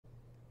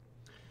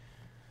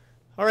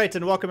All right,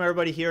 and welcome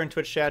everybody here in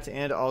Twitch chat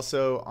and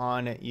also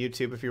on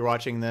YouTube if you're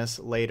watching this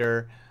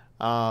later.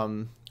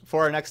 For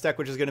our next deck,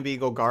 which is going to be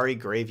Golgari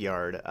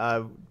Graveyard.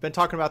 Been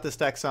talking about this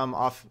deck some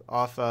off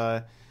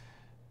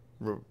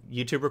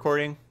YouTube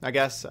recording, I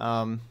guess.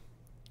 But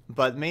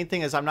the main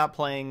thing is I'm not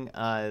playing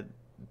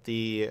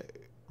the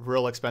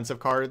real expensive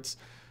cards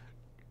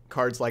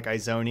like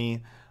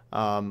Izoni,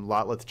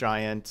 Lotleth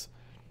Giant,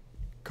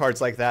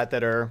 cards like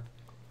that are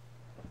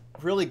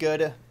really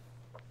good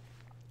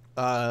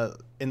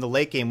in the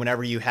late game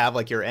whenever you have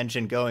like your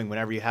engine going,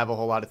 whenever you have a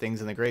whole lot of things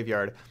in the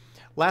graveyard.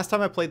 Last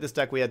time I played this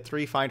deck, we had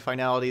 3 Find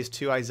Finalities,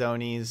 2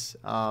 Izonis,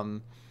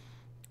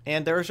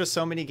 and there was just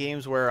so many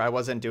games where I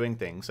wasn't doing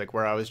things, like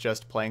where I was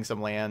just playing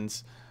some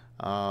lands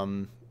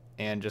and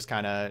just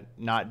kind of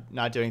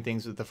not doing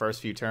things with the first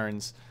few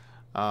turns.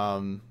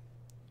 And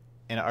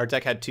our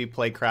deck had 2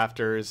 Plague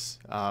Crafters,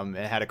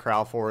 it had a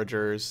Corral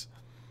Foragers.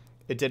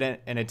 It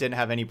didn't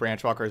have any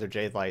Branch Walkers or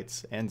Jade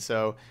Lights, and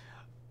so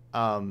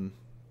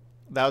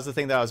that was the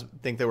thing that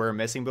think that we were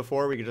missing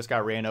before. We just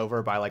got ran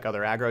over by like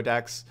other aggro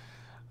decks.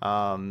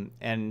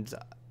 And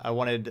I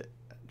wanted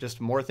just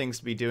more things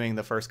to be doing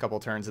the first couple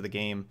turns of the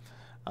game,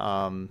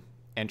 and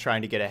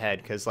trying to get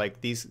ahead, because like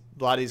a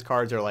lot of these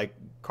cards are like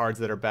cards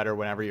that are better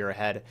whenever you're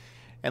ahead.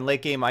 And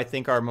late game, I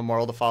think our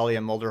Memorial to Folly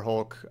and Molder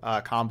Hulk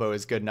combo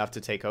is good enough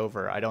to take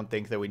over. I don't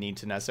think that we need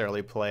to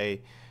necessarily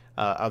play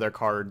other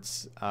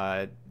cards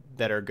that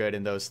are good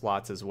in those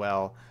slots as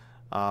well.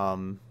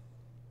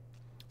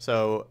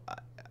 So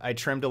I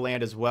trimmed a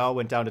land as well,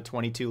 went down to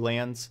 22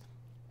 lands.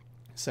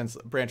 Since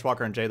Branch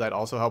Walker and Jade Light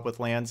also help with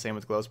lands, same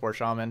with Glowspore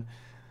Shaman,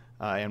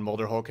 and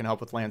Molder Hulk can help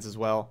with lands as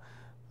well.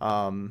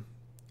 And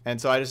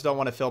so I just don't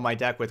want to fill my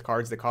deck with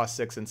cards that cost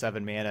 6 and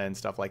 7 mana and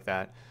stuff like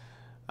that.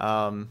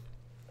 And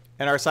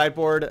our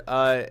sideboard,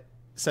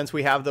 since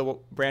we have the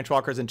Branch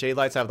Walkers and Jade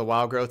Lights, have the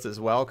Wild Growths as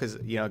well, because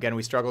again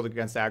we struggled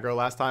against aggro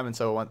last time, and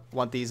so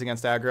want these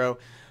against aggro.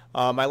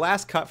 My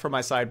last cut for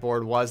my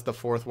sideboard was the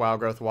 4th Wild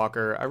Growth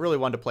Walker. I really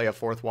wanted to play a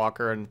 4th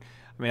Walker, and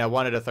I mean I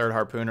wanted a 3rd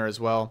Harpooner as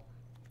well.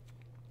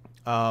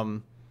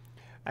 I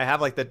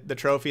have like the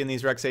trophy in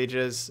these Rex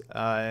Ages.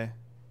 Got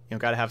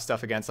to have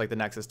stuff against like the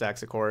Nexus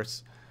decks, of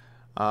course.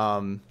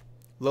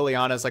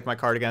 Liliana is like my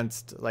card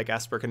against like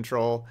Esper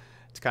Control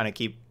to kind of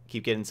keep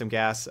getting some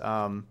gas.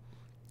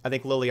 I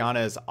think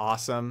Liliana is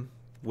awesome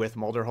with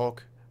Molder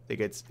Hulk. I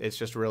think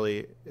it's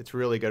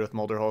really good with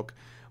Molder Hulk.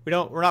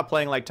 We're not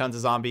playing like tons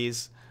of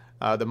zombies.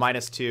 The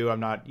 -2, I'm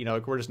not,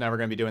 we're just never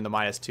going to be doing the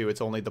 -2.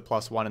 It's only the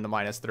 +1 and the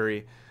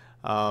 -3.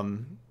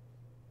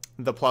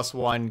 The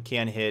 +1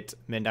 can hit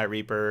Midnight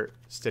Reaper,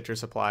 Stitcher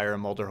Supplier,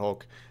 and Molder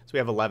Hulk. So we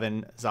have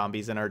 11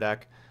 zombies in our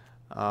deck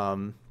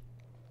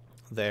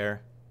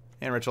there.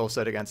 And Ritual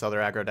Sit against other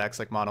aggro decks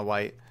like Mono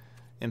White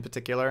in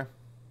particular.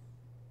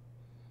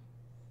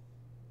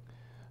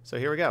 So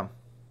here we go.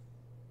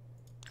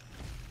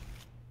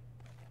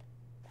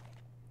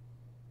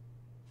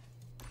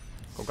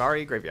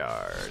 Golgari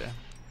Graveyard.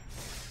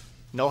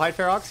 Nullhide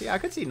Ferox? Yeah, I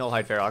could see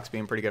Nullhide Ferox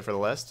being pretty good for the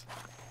list.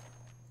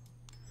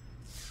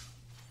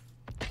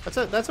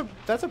 That's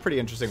a pretty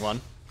interesting one.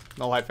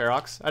 Nullhide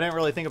Ferox. I didn't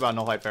really think about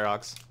Nullhide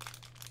Ferox.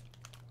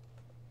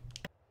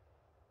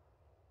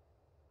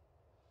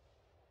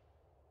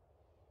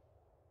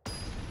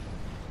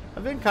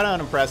 I've been kind of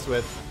unimpressed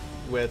with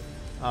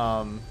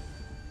Corral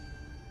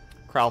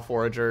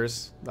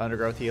Foragers, the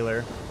Undergrowth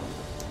Healer.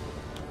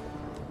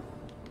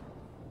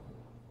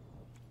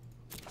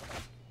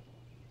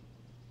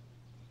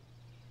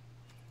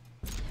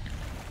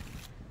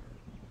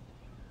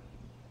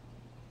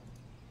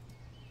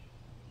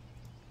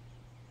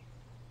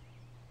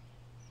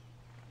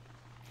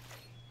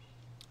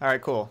 All right,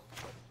 cool.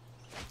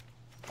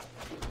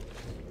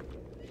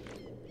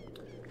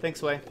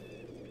 Thanks, Way.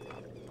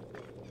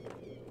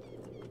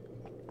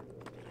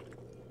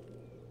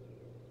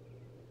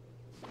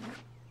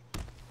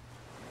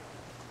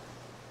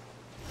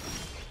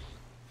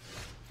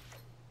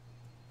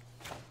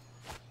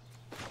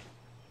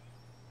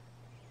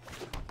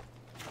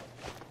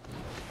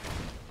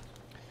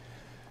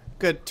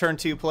 Good turn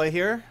 2 play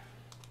here.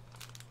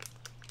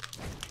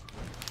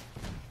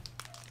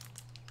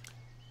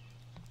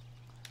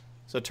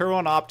 So turn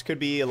 1 opt could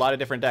be a lot of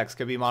different decks.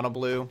 Could be Mono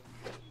Blue.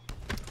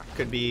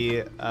 Could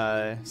be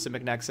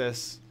Simic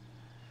Nexus.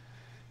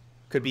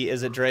 Could be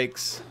Izzet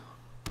Drakes.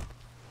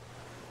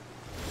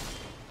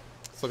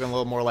 It's looking a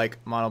little more like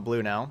Mono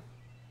Blue now.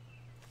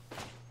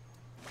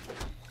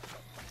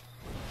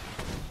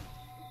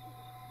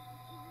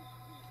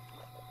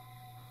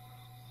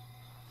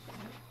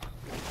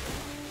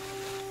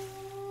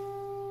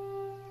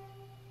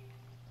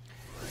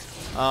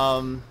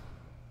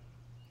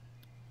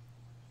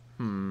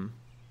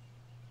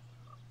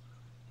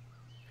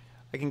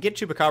 I can get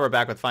Chupacabra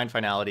back with Find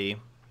Finality.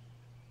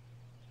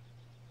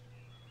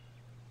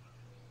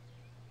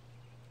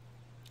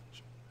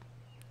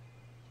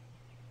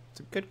 It's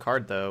a good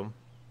card, though.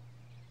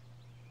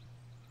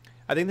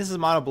 I think this is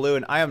Mono Blue,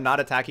 and I am not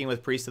attacking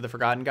with Priest of the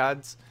Forgotten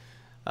Gods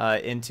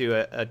into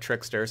a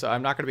Trickster, so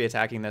I'm not going to be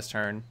attacking this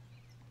turn.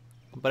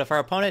 But if our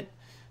opponent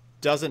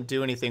doesn't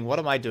do anything, what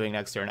am I doing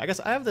next turn? I guess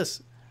I have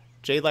this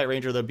Jade Light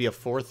Ranger that would be a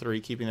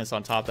 4/3, keeping this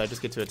on top that I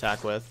just get to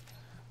attack with.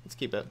 Let's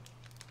keep it.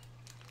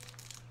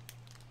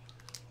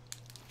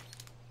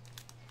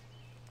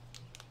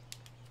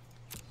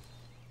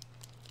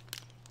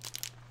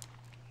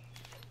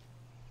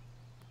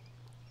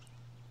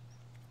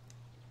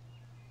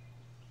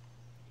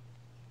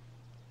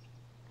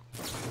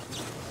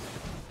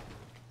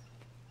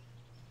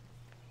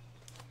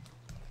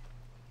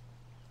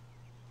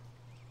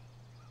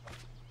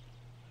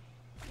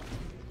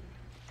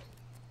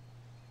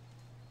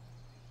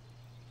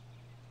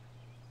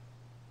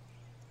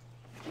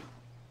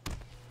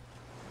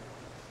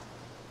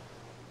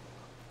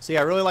 So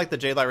yeah, I really like the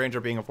Jade Light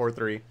Ranger being a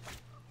 4/3.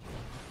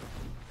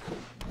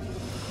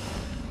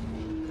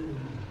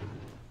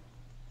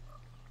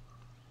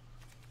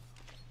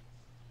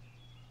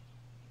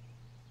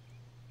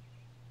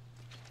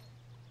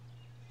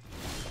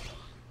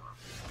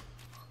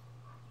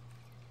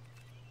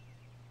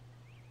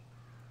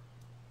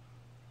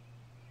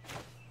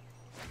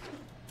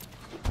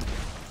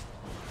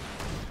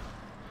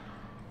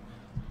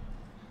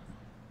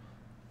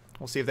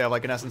 We'll see if they have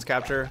like an Essence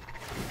Capture.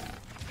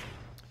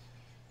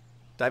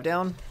 Dive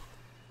down.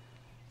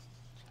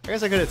 I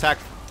guess I could attack.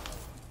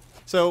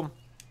 So,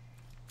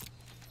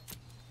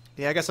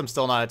 yeah, I guess I'm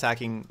still not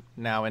attacking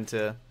now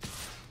into...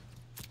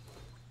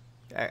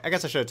 I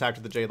guess I should attack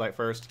with the Jade Light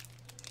first.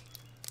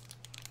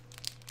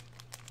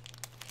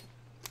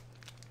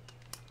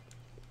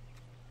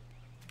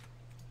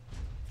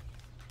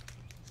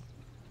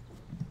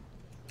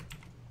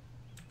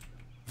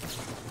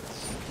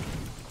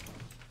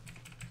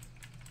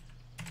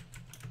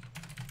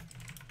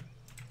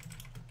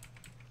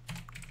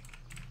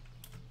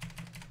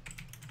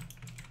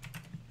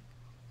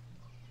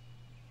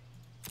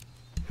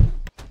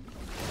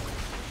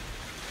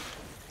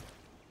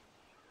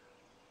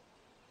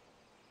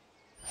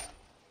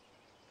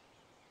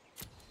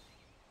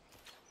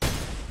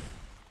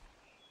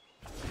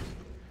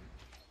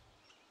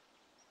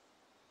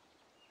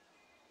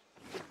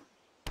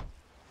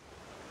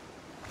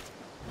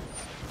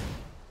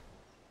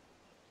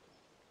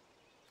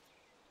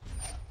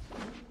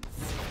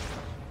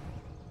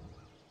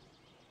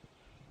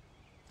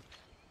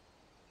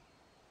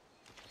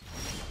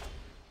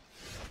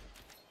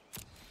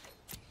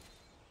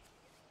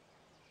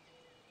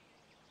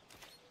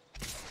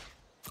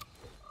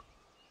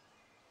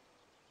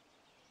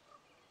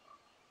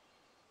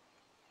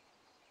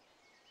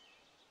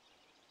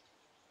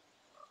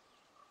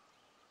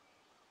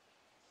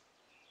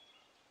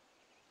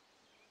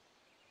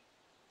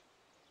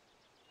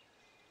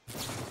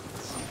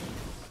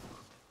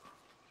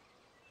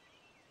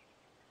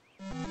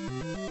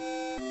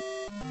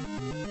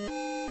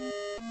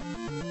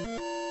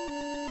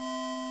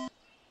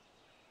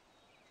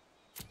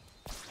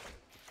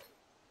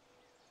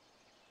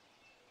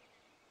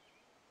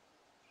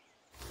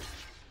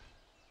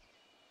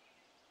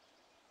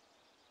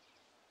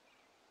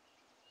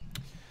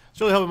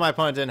 I was really hoping my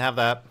opponent didn't have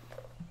that.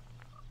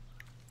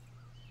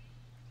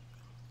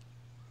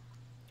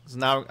 So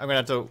now I'm gonna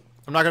have to.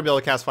 I'm not gonna be able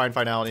to cast Find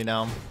Finality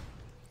now.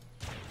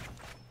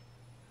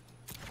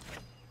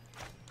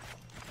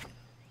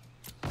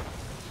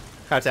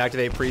 Have to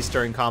activate Priest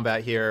during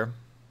combat here,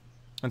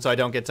 and so I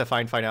don't get to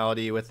Find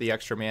Finality with the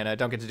extra mana. I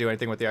don't get to do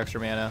anything with the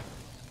extra mana.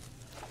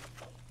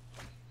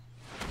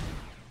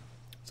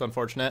 It's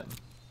unfortunate,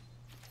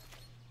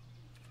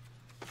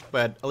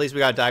 but at least we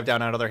got to dive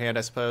down out of their hand,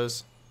 I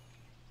suppose.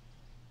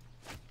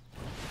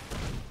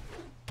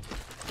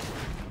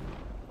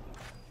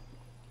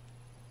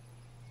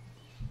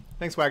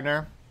 Thanks,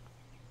 Wagner.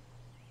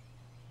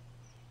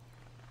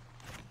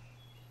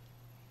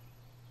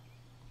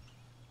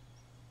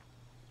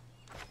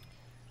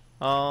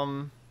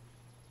 All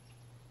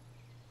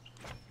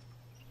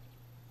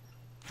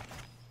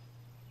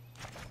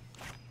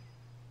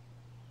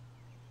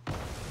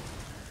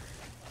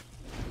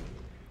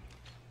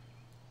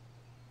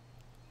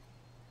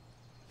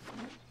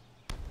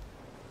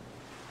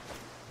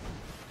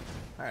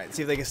right,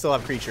 see if they can still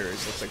have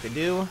creatures. Looks like they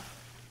do.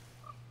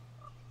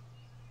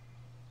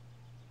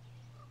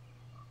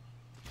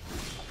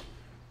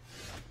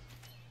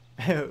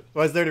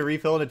 Was there to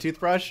refill in a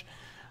toothbrush?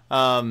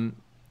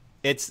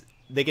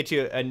 They get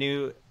you a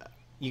new,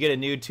 you get a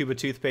new tube of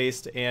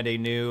toothpaste and a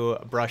new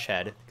brush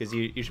head, because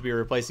you should be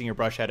replacing your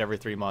brush head every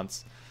 3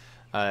 months.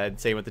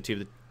 Same with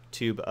the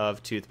tube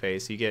of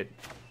toothpaste. You get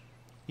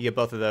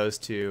both of those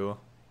to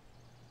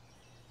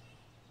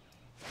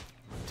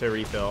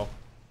refill.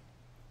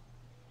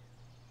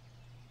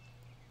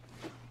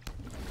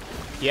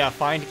 Yeah,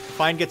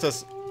 Find gets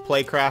us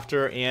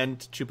Playcrafter and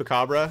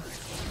Chupacabra.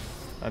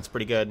 That's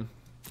pretty good.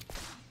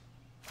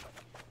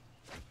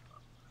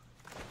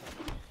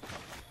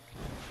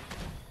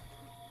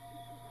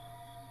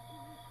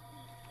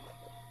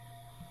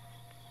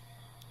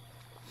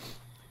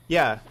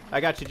 Yeah, I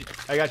got you,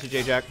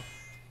 J-Jack.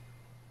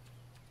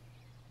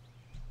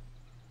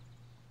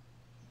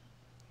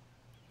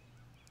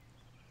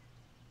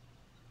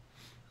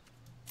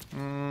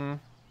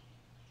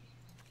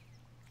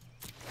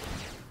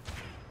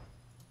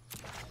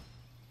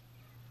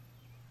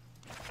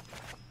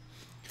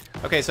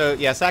 Okay, so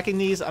yeah, sacking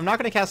these. I'm not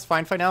going to cast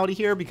Find Finality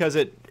here because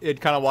it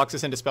kind of walks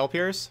us into Spell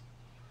Pierce.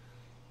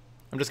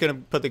 I'm just going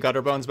to put the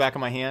Gutter Bones back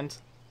in my hand.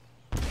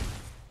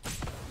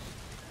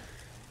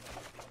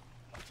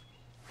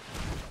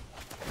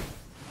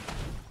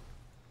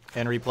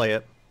 And replay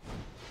it.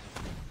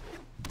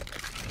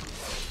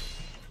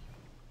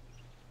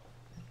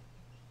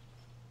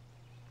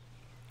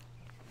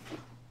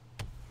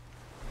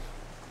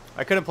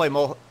 I couldn't play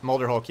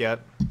Molder Hulk yet.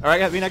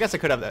 Alright, I mean, I guess I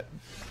could have that.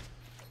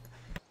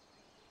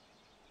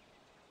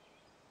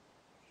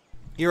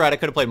 You're right, I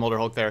could have played Molder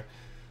Hulk there.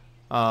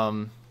 We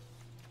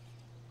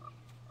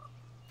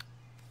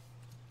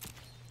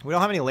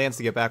don't have any lands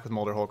to get back with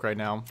Molder Hulk right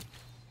now.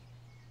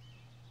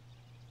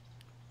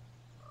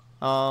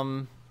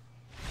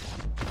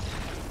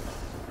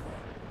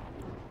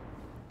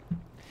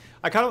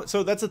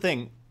 So that's the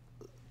thing.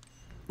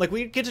 Like,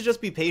 we get to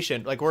just be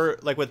patient. Like, we're,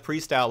 like, with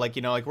Priest out, like,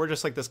 you know, like, we're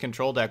just, like, this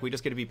control deck. We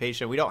just get to be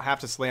patient. We don't have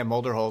to slam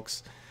Molder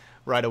Hulks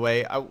right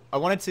away. I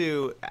wanted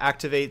to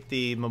activate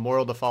the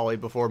Memorial to Folly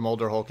before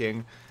Molder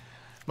Hulking.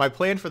 My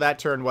plan for that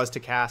turn was to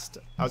cast...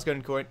 My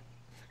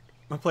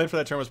plan for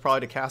that turn was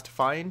probably to cast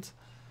Find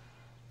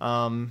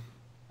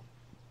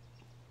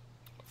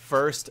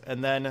first,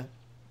 and then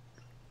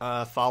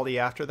Folly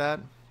after that.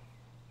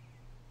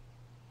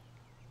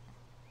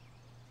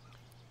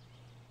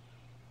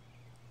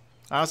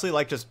 I honestly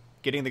like just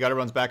getting the Gutter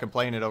Bones back and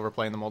playing it over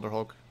playing the Molder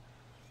Hulk.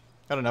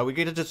 I don't know. We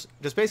get to just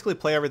basically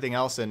play everything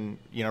else and,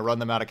 you know, run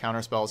them out of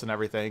counter spells and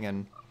everything,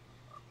 and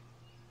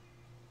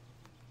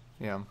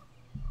yeah.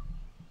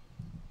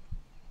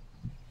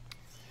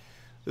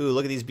 Ooh,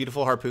 look at these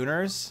beautiful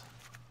Harpooners.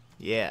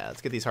 Yeah,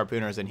 let's get these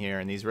Harpooners in here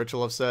and these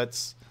Ritual of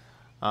Soots.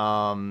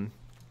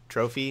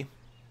 Trophy.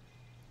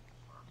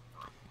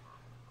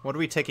 What are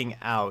we taking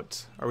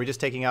out? Are we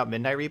just taking out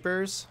Midnight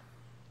Reapers?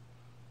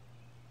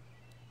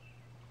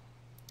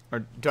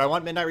 Or do I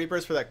want Midnight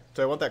Reapers for that?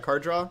 Do I want that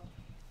card draw?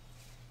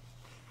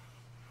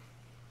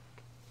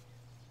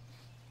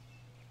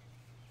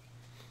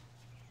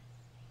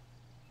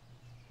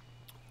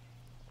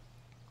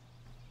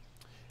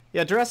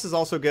 Yeah, Duress is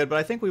also good, but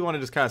I think we want to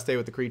just kind of stay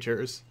with the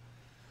creatures.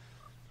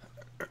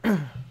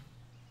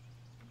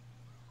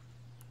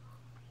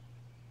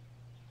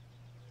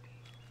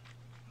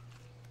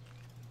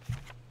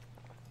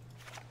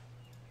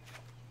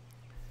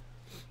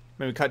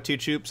 Maybe cut 2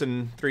 Choops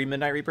and 3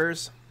 Midnight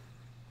Reapers.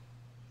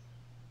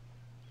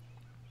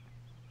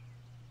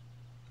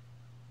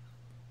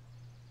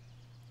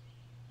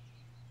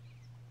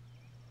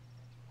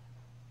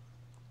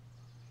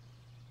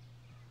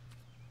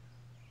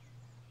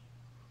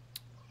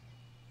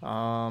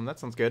 That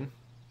sounds good.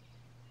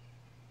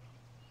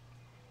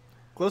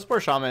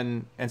 Glowspore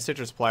Shaman and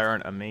Stitcher Supply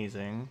aren't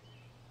amazing.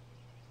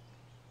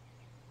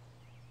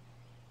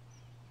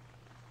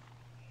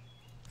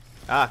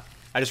 Ah,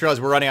 I just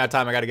realized we're running out of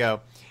time. I gotta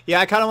go. Yeah,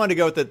 I kind of wanted to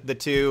go with the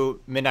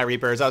 2 Midnight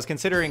Reapers. I was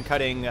considering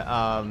cutting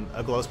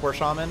a Glowspore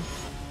Shaman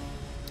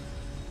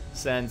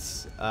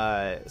since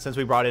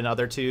we brought in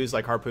other 2s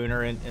like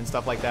Harpooner and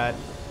stuff like that.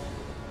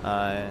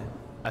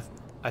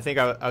 I think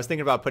I was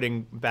thinking about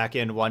putting back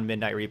in 1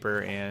 Midnight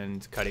Reaper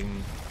and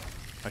cutting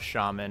a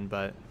Shaman,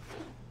 but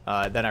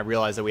then I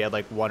realized that we had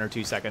like 1 or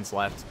 2 seconds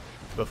left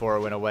before it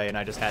went away, and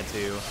I just had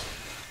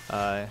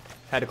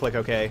to click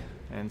OK,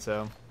 and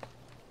so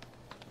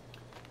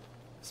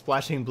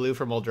splashing blue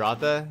for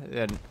Moldrata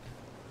and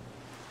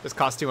just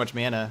costs too much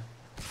mana.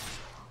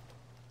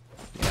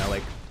 You know,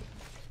 like,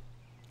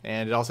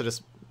 and it also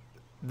just,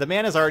 the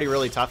mana's already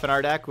really tough in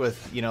our deck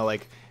with, you know,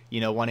 like, you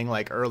know, wanting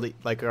like early,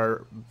 like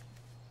our,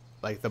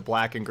 like the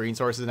black and green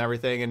sources and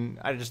everything, and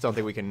I just don't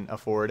think we can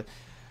afford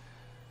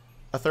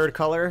a 3rd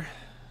color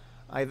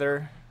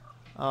either.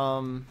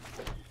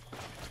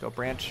 Let's go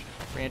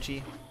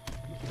branchy.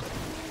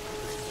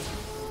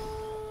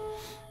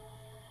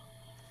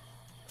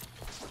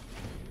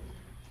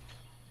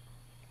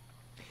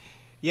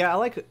 Yeah, I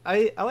like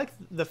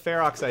the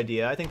Ferox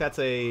idea. I think that's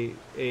a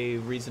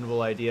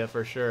reasonable idea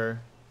for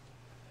sure.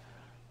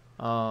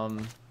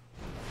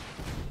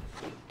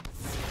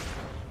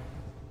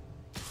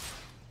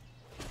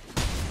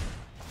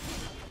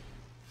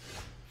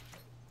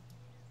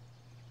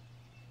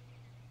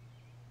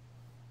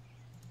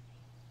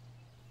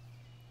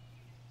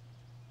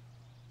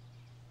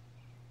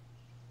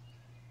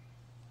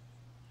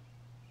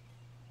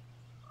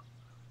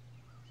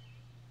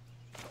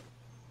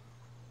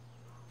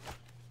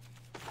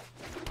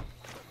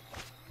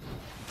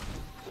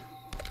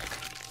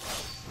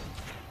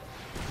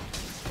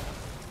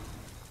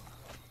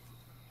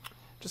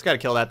 Just gotta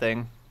kill that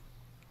thing.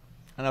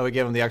 I know we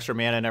give him the extra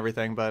mana and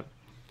everything, but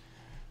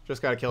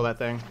just gotta kill that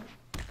thing.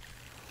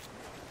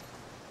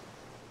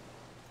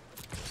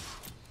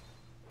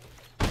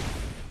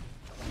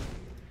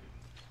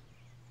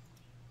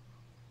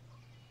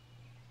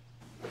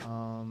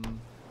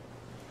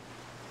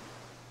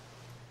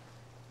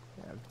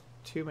 Yeah,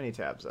 too many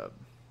tabs up.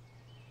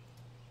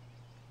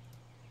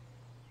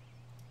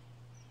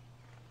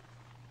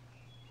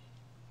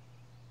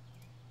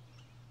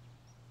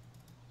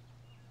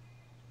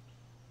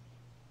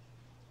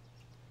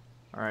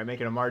 All right,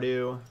 making a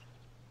Mardu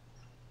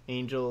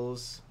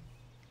Angels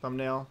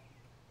thumbnail.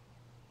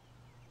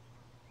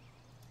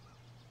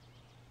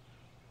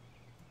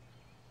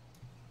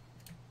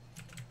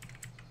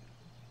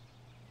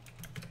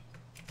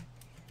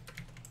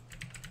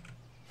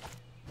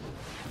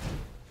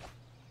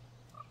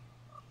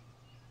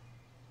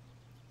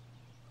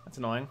 That's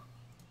annoying.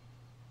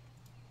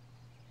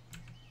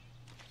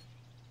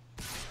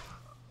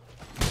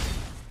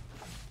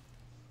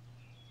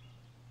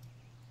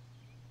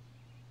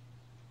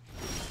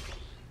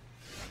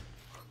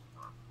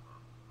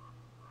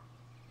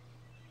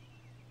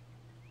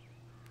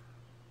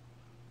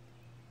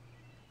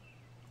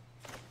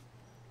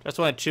 Just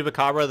want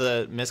Chupacabra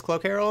the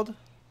Mistcloak Herald.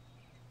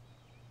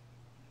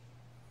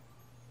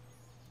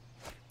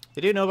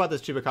 They do know about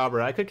this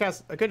Chupacabra. I could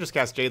just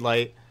cast Jade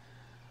Light.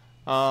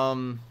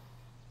 I'm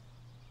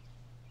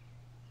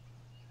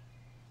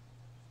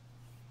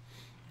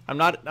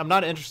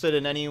not interested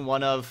in any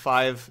one of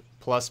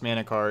 5+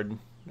 mana card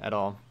at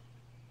all.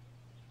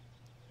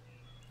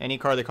 Any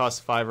card that costs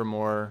 5 or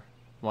more,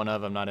 one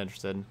of, I'm not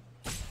interested.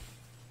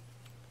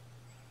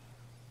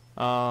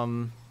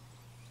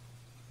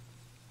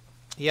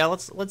 Yeah,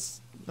 let's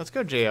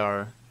go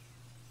JR.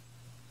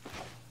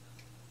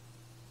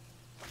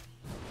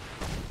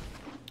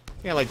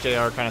 Yeah, like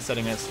JR kind of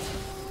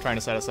trying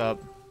to set us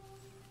up.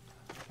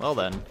 Well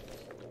then.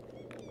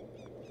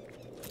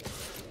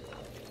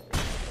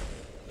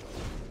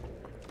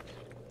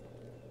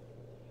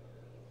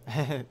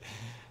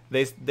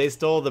 They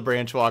stole the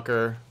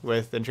Branchwalker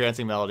with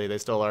Entrancing Melody. They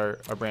stole our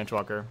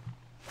Branchwalker.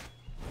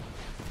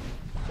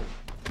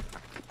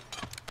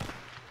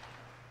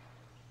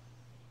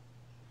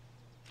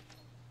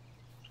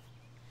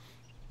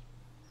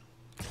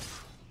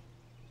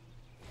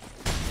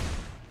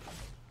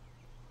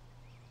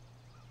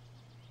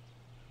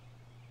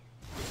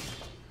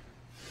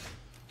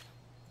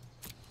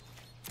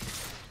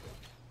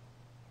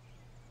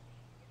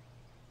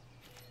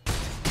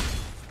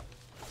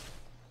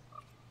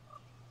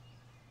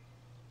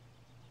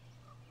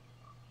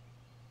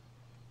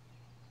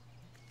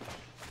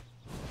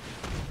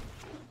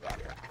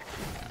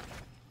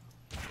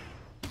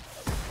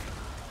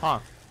 Huh.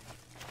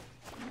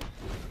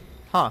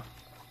 Huh.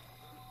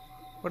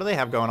 What do they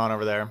have going on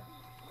over there?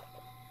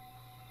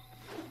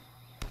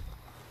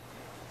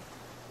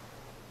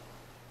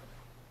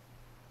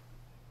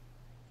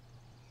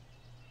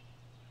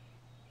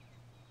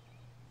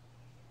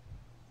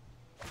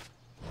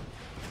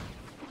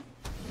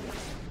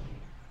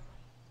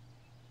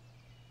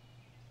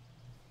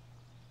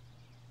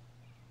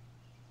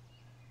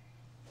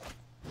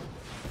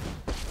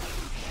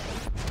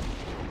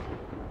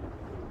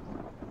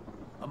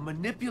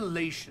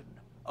 Manipulation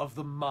of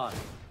the mind.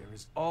 There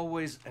is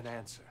always an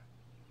answer.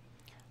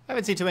 I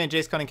haven't seen too many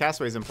Jace Cunning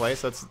Castaways in play,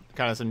 so that's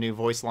kind of some new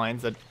voice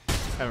lines that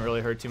haven't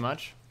really heard too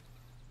much.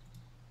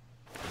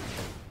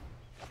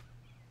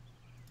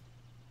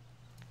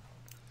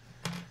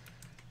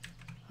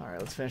 Alright,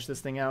 let's finish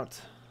this thing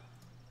out.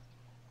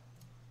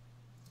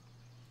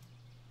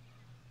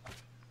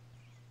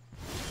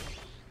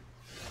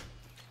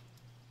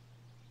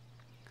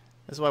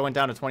 This is why I went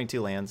down to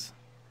 22 lands.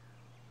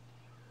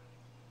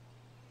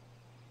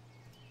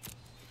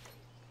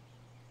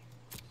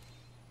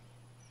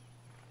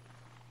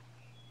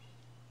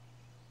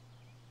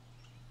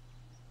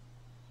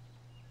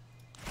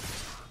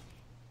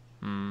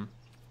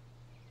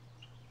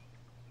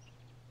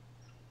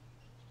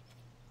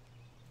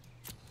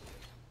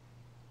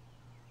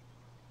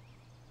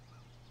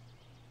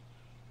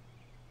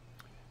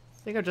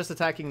 I think I'm just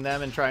attacking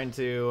them and trying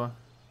to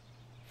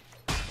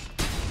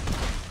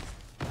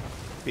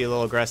be a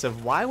little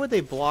aggressive. Why would they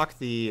block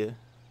the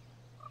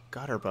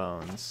Gutter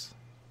Bones?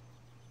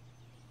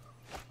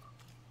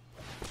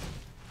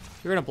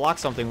 If you're gonna block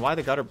something, why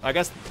the Gutter? I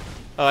guess.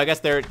 Oh, I guess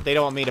they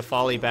don't want me to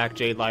volley back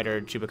Jade Light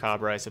or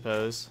Chupacabra, I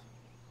suppose.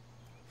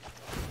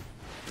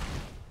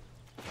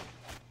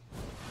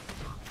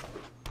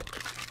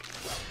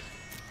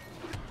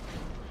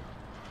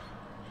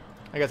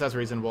 I guess that's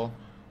reasonable.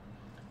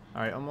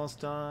 Alright, almost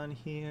done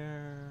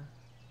here.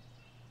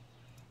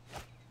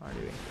 Already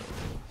doing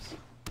those.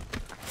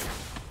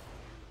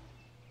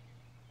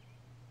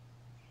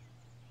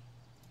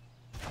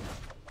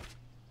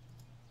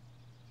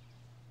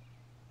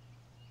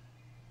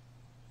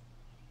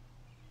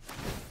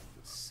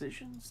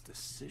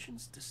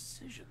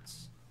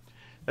 Decisions.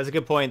 That's a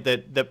good point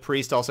that the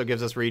Priest also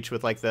gives us reach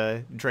with like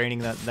the draining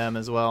them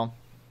as well.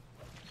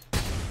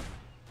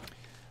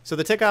 So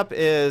the tick up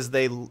is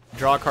they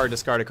draw a card,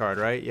 discard a card,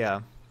 right?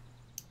 Yeah.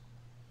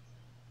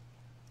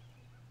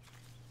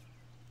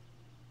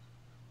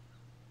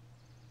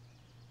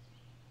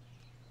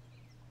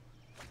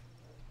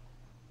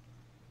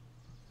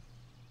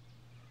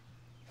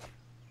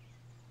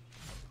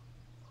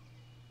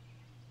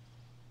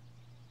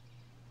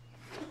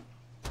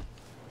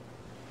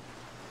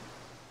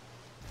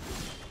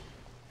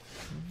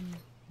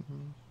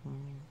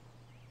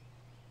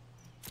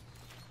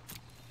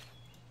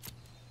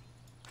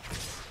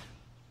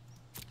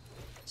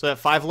 So at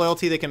 5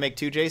 loyalty, they can make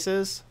 2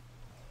 Jaces.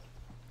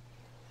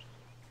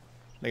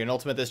 They can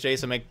ultimate this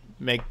Jace and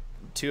make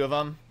 2 of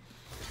them.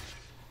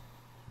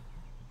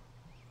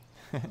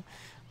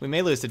 We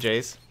may lose to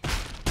Jace.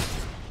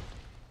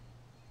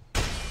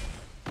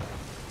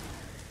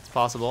 It's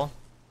possible.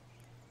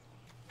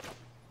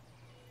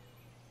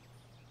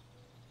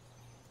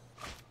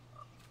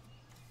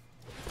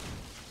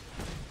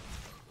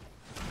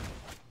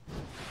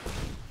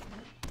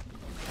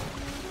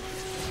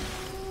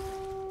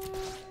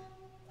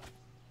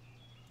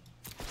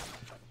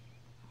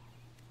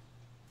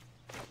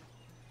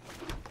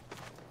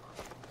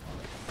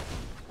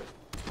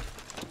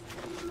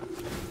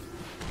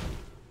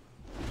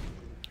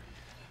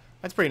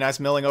 That's pretty nice,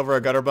 milling over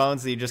a Gutter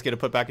Bones that you just get to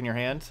put back in your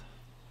hand.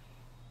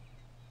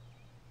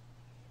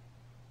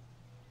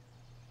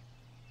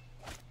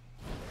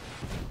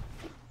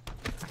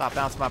 Stop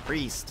bouncing my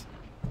priest.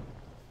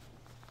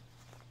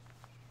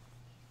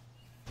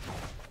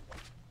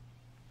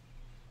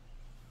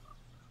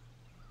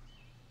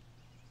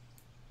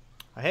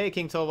 Hey,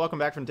 King Toll, welcome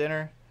back from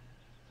dinner.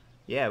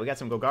 Yeah, we got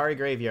some Golgari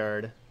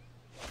Graveyard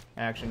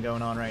action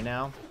going on right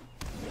now.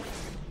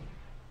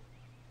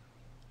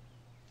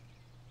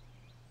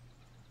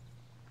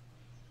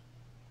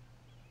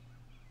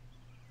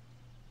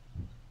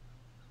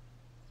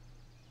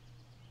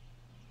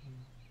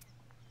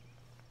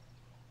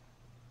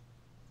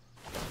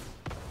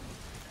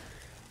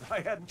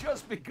 And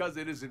just because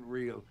it isn't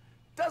real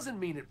doesn't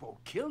mean it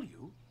won't kill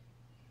you.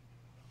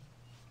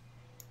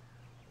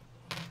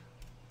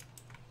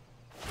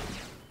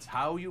 It's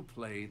how you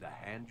play the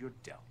hand you're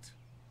dealt.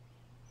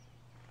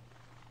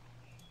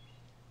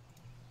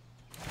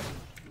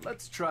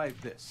 Let's try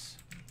this.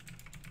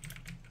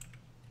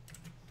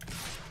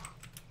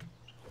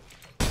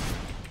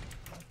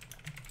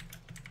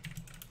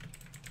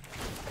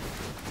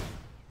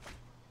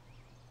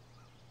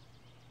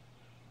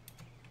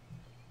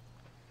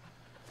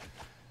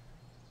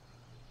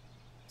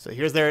 So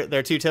here's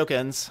their 2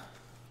 tokens.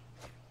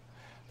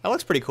 That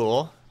looks pretty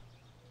cool.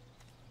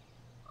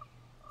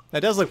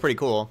 That does look pretty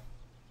cool.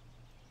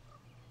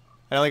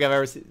 I don't think I've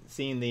ever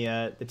seen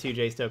the 2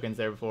 Jace tokens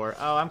there before.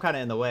 Oh, I'm kind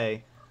of in the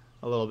way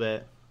a little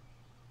bit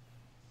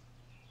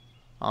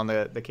on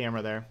the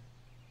camera there.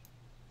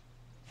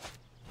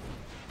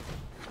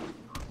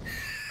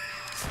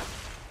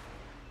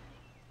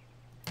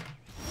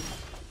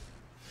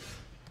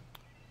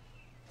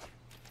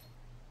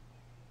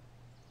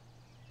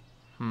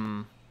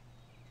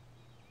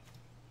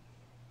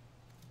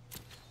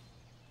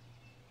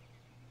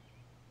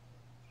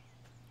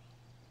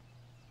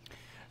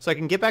 So I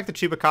can get back to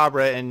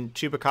Chupacabra and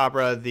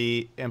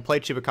play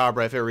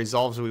Chupacabra. If it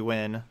resolves, we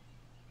win. I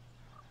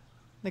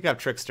think I have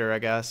Trickster, I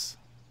guess.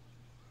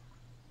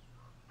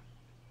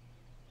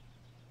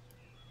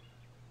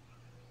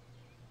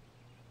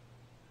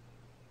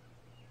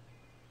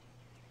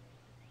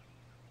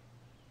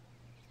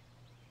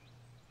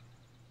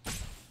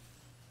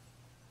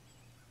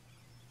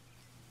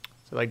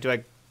 So like, do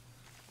I?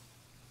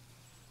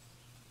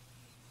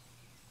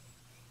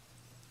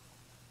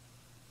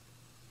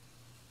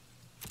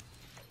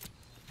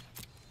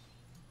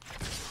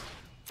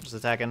 Just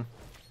attacking.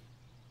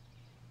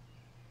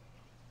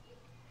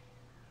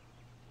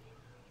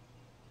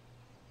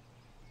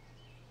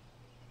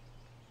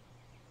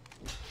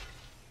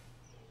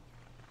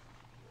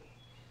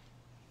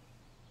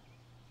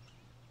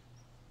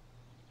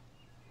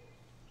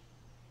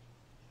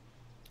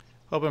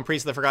 Hoping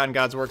Priest of the Forgotten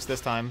Gods works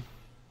this time.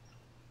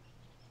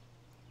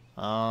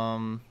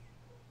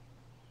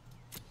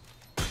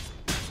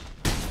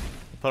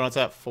 Opponent's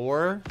at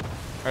 4.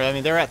 Or, I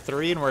mean, they're at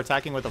 3 and we're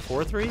attacking with a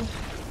 4-3.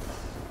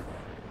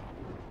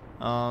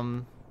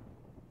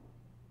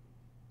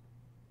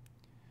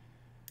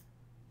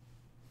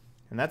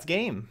 And that's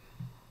game.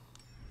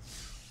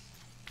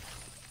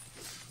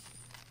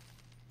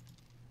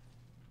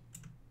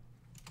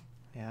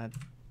 Yeah,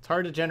 it's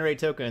hard to generate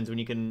tokens when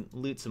you can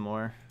loot some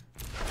more.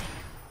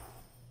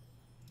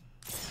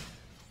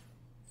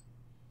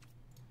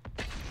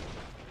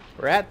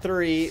 We're at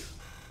 3.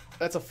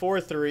 That's a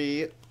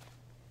 4-3.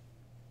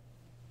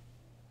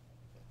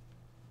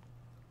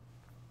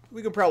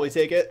 We could probably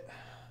take it.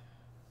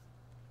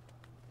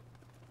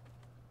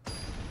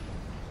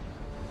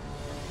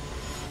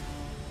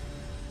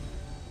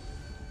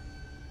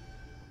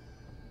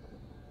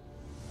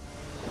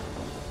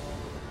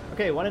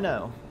 Okay,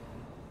 1-0.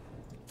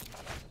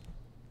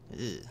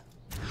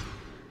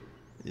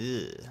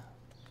 Ugh.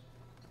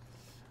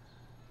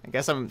 I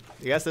guess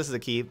this is a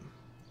keep.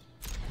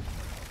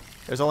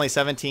 There's only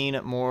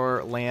 17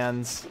 more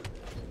lands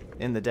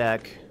in the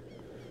deck.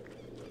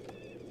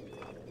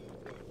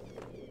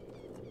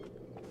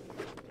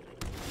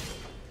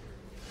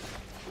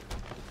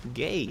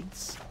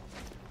 Gates.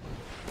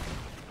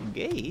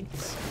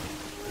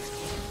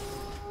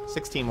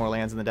 16 more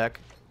lands in the deck.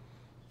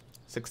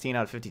 16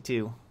 out of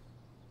 52.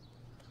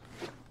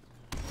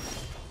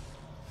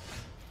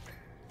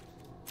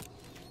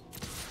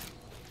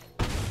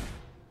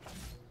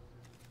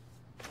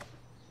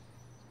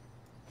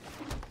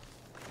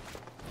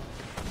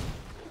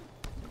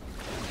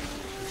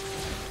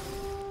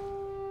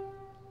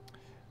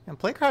 And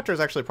Playcrafter is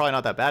actually probably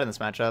not that bad in this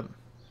matchup.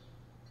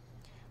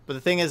 But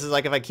the thing is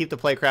like if I keep the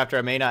Playcrafter,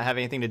 I may not have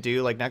anything to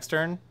do like next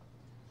turn.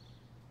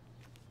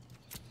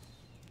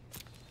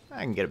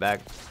 I can get it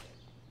back.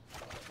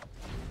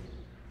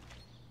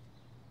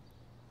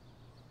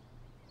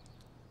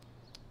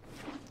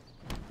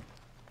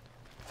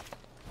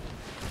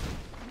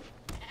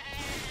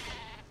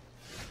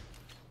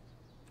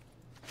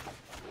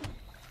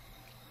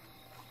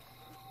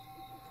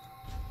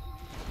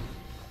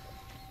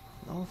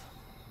 Well,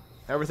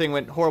 everything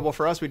went horrible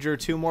for us. We drew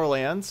 2 more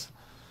lands.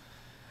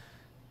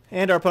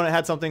 And our opponent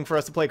had something for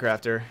us to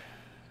Playcrafter.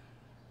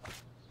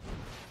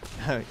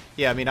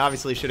 Yeah, I mean,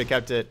 obviously should have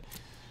kept it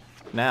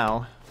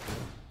now.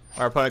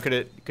 Our opponent could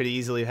have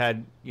easily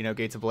had, you know,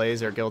 Gates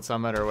Ablaze or Guild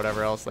Summit or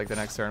whatever else like the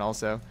next turn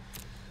also.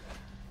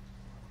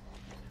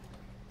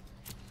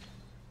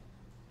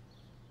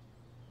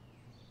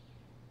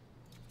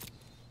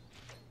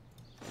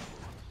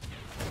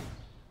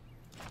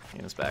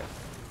 Hand us back.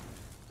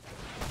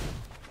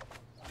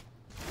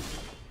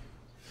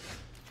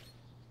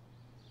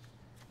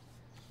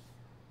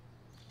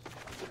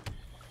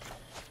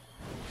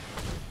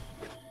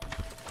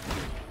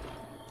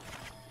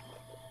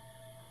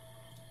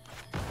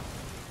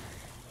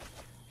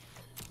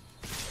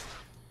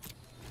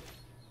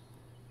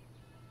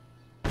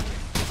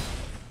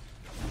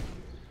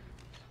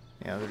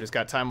 Yeah, they just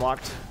got time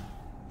walked.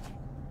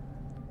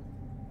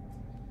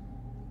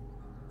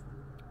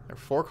 They're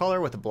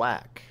 4-color with a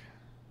black.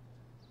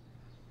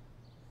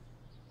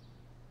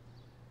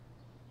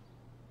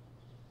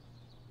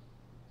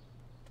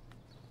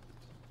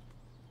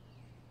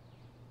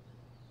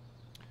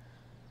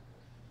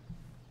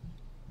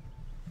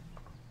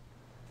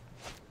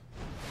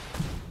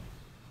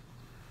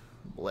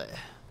 Bleh.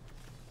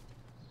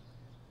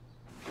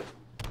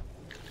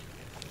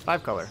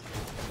 5-color.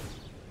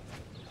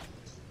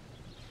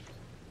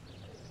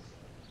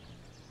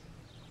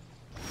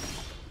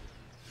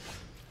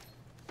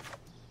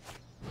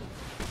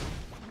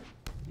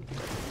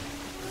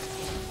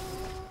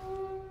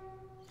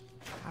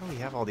 How do we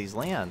have all these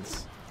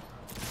lands?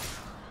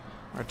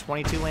 Our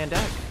 22 land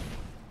deck.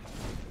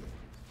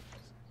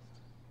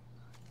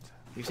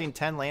 We've seen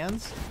 10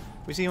 lands.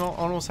 We've seen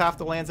almost half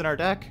the lands in our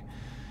deck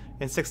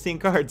in 16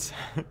 cards.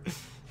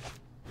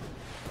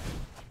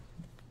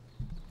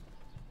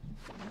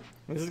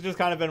 This has just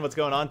kind of been what's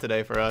going on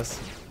today for us.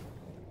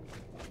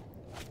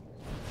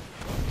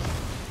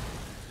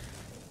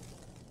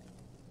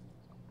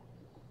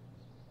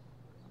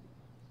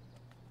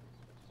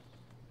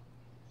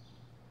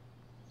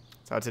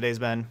 That's how today's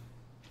been.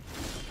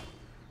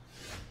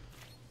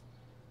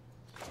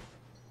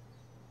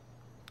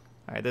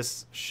 Alright,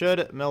 this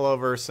should mill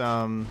over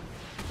some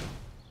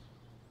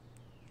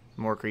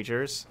more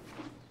creatures.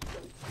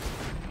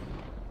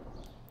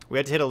 We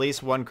had to hit at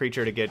least one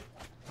creature to get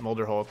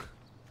Molder Hulk.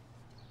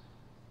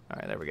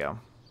 Alright, there we go.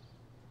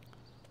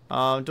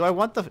 Do I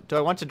want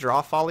to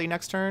draw Folly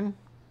next turn?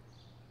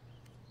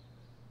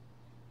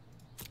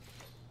 I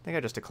think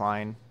I just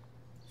decline.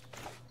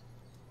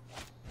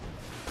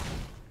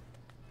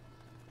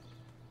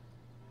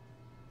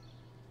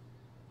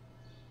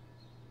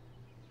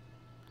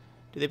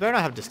 Dude, they better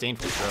not have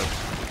Disdainful Stroke.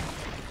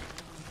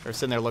 They're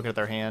sitting there looking at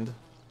their hand.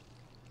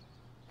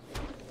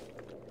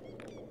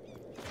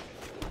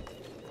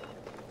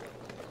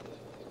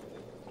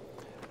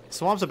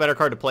 Swamp's a better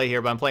card to play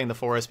here, but I'm playing the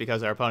Forest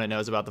because our opponent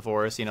knows about the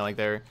Forest. You know, like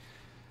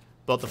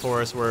both the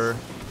Forests were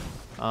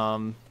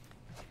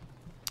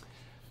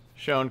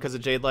shown because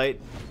of Jade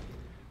Light.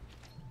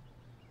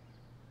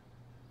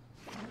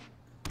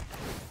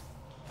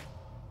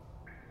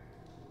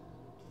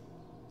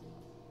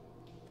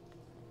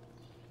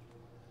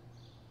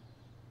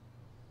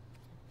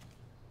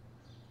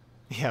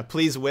 Yeah,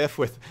 please whiff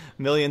with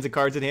millions of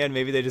cards in hand.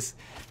 Maybe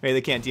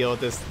they can't deal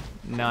with this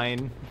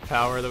 9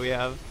 power that we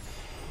have.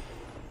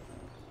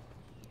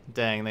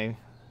 Dang, they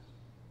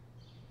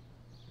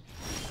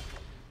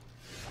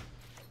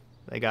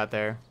got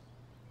there.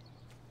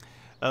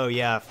 Oh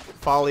yeah,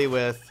 Folly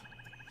with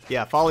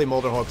Folly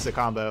Molder Hulk's a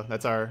combo.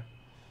 That's our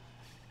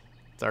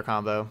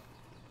combo.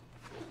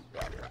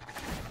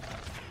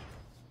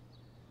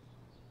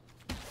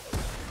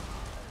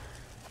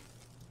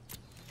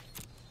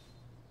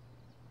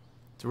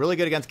 It's really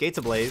good against Gates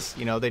Ablaze.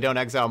 You know, they don't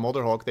exile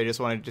Molder Hulk. They just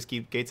want to just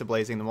keep Gates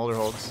Ablazing the Molder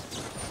Hulks.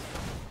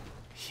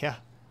 Yeah,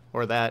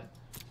 or that.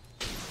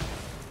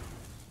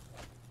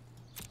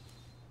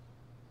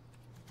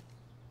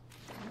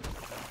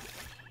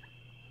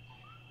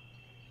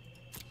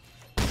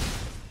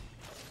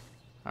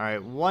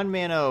 Alright, 1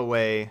 mana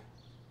away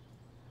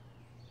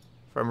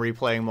from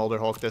replaying Molder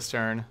Hulk this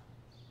turn.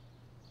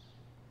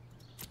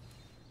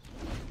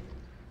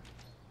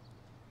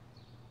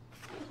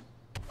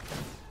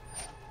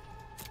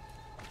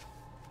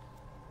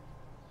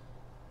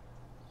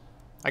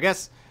 I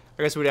guess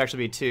it would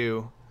actually be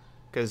 2,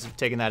 because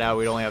taking that out,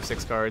 we'd only have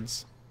 6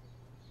 cards.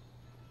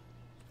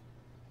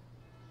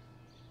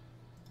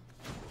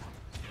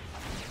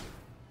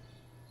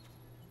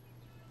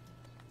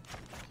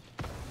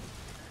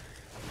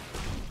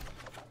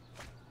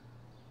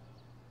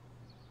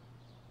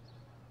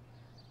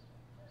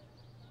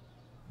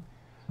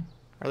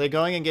 they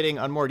going and getting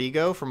Unmoored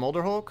Ego for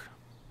Molder Hulk?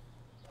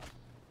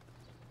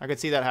 I could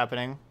see that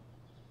happening.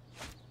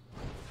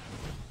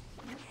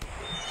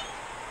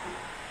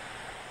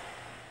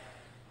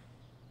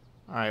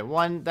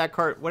 Alright, that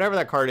card, whatever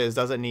that card is,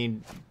 doesn't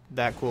need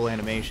that cool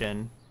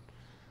animation.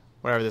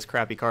 Whatever this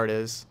crappy card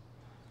is.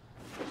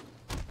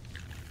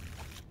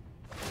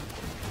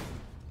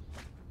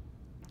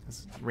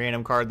 This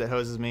random card that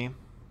hoses me.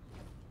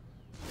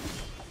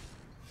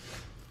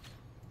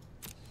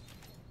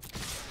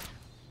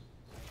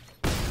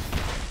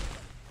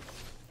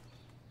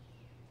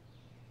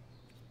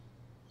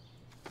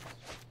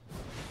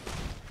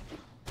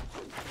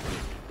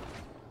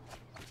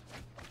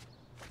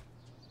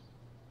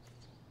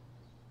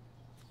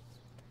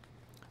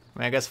 I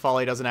mean, I guess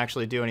Folly doesn't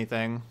actually do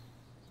anything.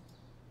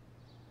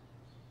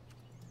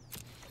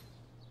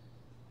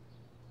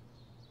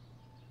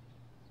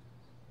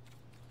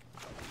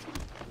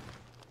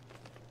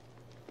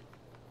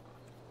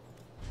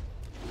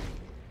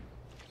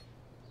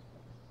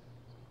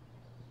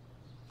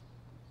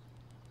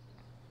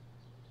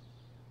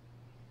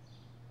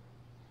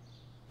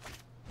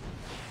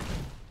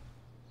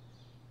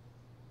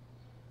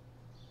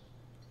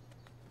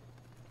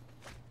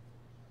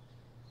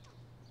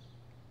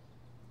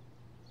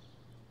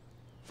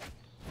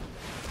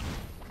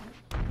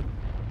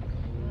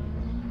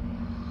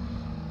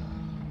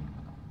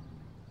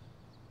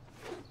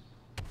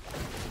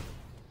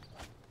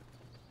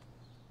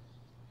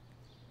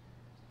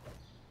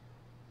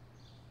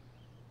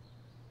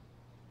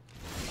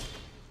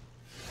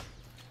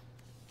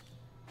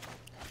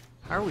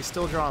 How are we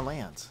still drawing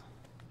lands?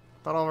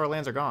 I thought all of our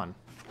lands are gone.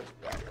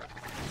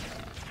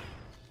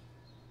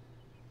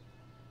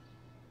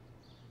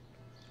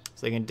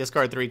 So they can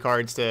discard 3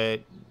 cards to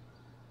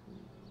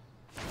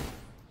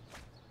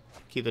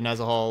keep the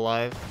Nezahal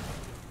alive.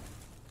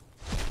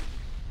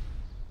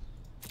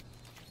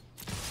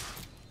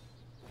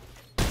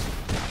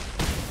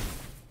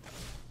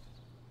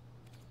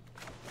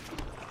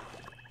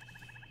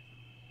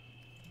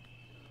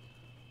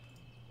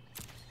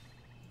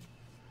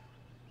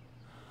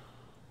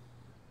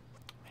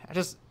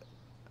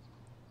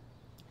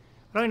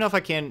 I don't even know if I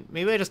can.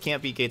 Maybe I just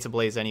can't beat Gates of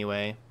Blaze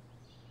anyway.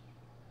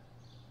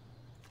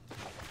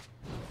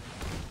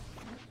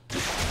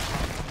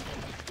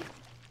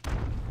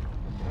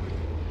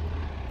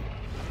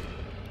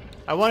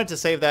 I wanted to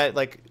save that,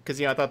 like, because,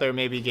 you know, I thought there were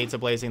maybe Gates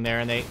of Blazing there,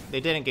 and they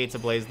didn't Gates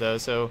of Blaze, though,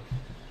 so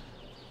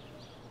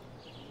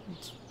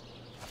it's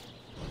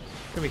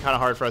gonna be kind of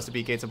hard for us to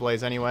beat Gates of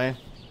Blaze anyway.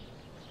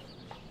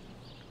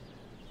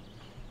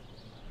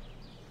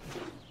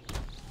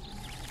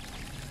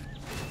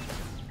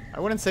 I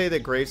wouldn't say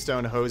that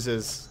Gravestone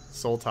hoses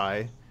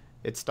Sultai.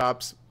 It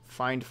stops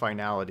Find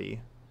Finality.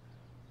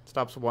 It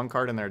stops 1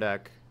 card in their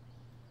deck.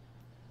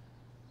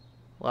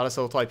 A lot of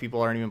Sultai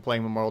people aren't even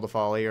playing Memorial to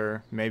Folly,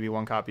 or maybe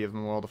 1 copy of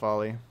Memorial to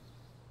Folly.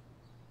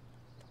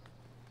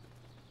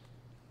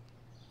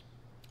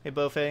 Hey,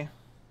 Bofei.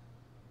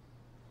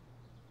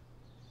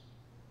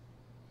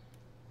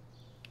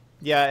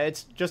 Yeah,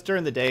 it's just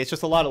during the day. It's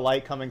just a lot of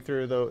light coming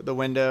through the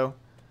window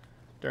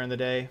during the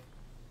day.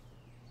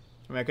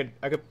 I mean,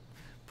 I could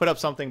put up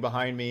something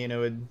behind me and it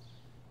would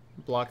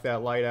block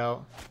that light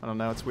out. I don't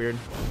know, it's weird.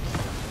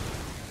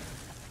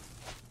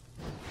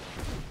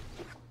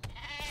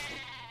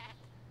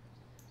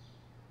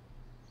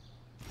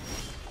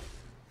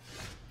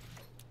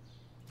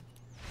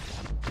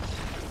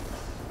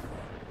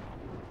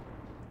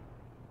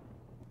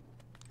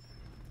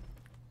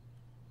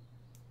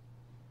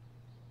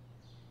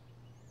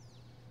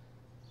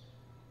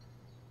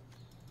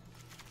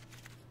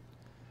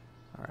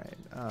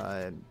 All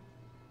right.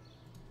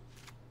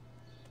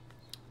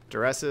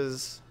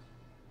 Duresses.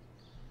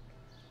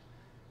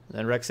 And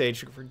then Rex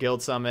Sage for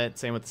Guild Summit.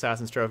 Same with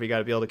Assassin's Trophy. Got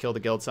to be able to kill the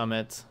Guild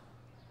Summit.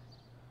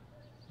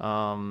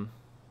 I'm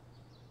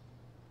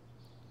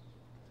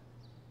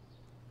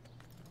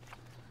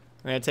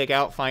going to take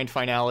out Find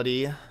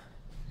Finality.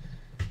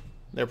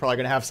 They're probably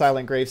going to have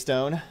Silent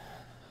Gravestone.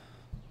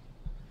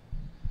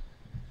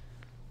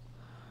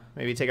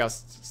 Maybe take out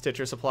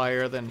Stitcher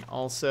Supplier then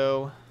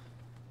also.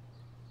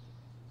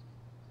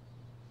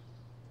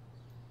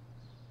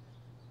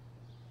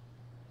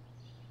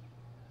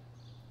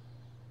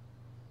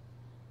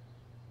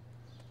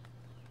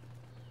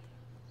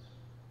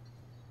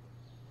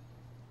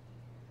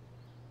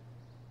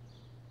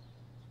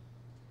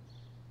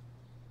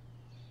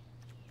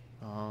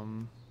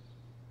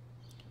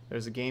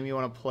 There's a game you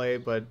want to play,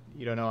 but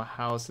you don't know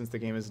how since the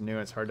game is new.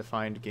 It's hard to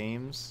find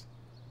games.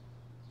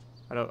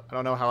 I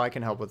don't know how I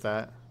can help with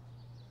that.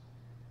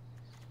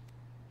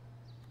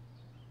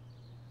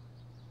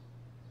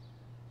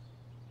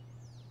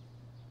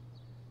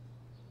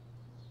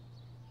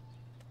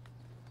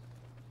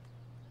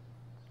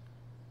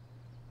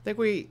 I think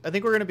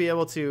we're gonna be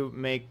able to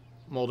make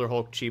Molder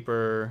Hulk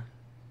cheaper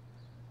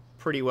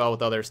pretty well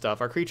with other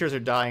stuff. Our creatures are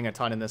dying a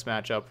ton in this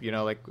matchup, you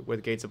know, like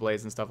with Gates of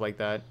Blaze and stuff like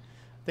that.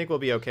 I think we'll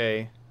be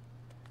okay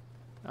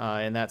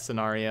in that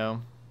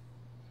scenario.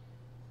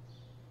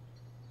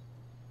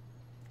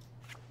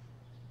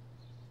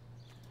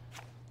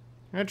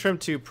 I'm gonna trim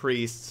 2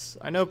 priests.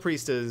 I know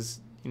priest is,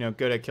 you know,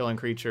 good at killing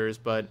creatures,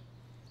 but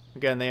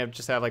again, they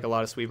just have like a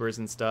lot of sweepers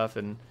and stuff,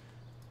 and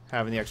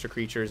having the extra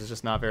creatures is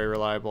just not very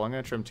reliable. I'm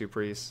gonna trim 2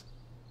 priests.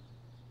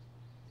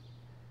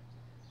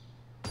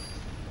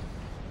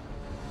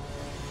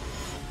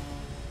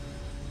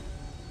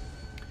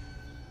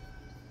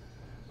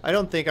 I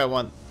don't think I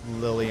want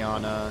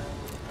Liliana.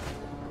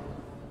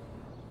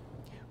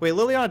 Wait,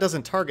 Liliana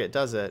doesn't target,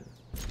 does it?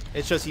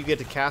 It's just you get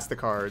to cast the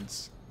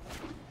cards.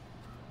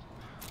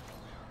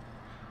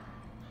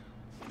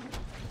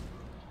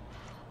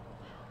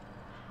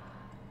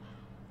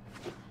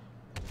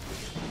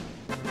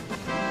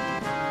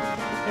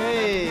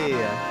 Hey!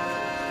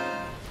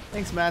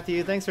 Thanks,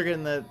 Matthew. Thanks for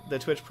getting the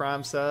Twitch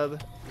Prime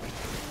sub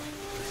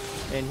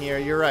in here.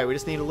 You're right. We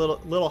just need a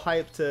little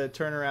hype to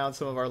turn around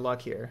some of our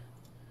luck here.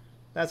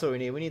 That's what we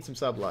need. We need some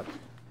sub luck.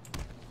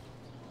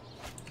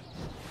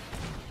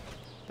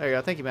 There you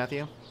go. Thank you,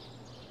 Matthew.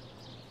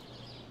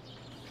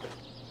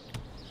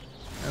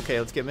 Okay,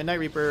 let's get Midnight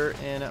Reaper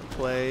in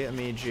play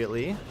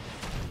immediately.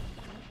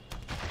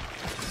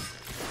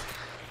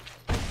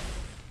 There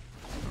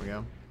we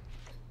go.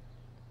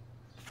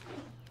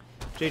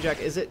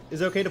 J-Jack, is it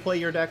okay to play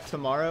your deck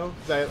tomorrow?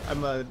 'Cause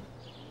I'm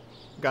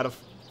got a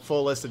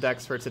full list of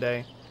decks for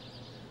today.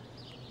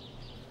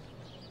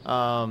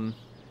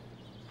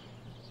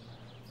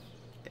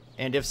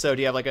 And if so,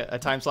 do you have like a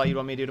time slot you'd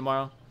want me to do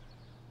tomorrow?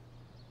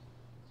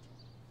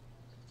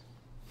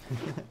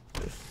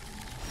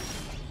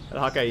 That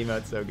Hawkeye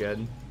emote's so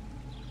good.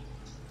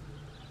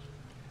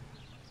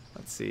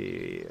 Let's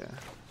see.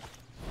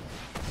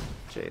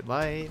 Jade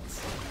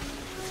Lights.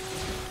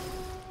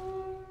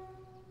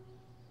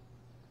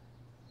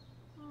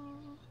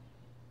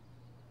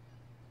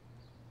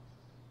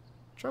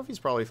 Trophy's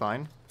probably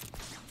fine.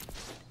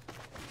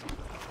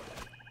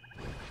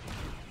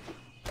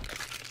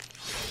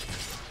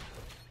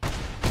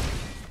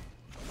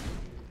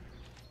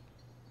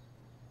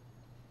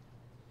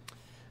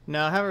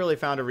 No, I haven't really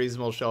found a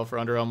reasonable shell for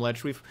Underrealm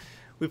Lich. We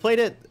played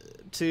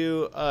it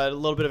to a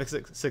little bit of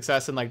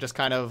success in like just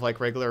kind of like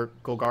regular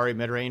Golgari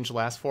mid-range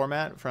last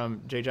format.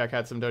 From J-Jack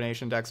had some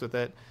donation decks with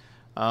it,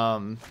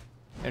 and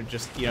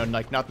just, you know,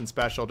 like nothing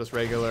special, just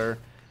regular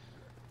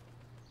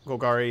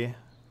Golgari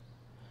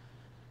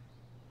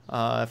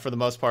for the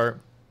most part.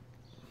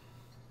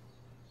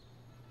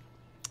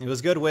 It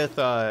was good with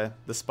the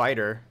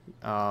spider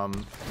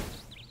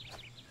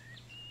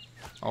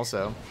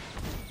also.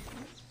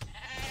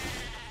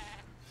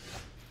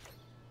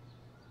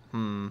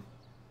 Man,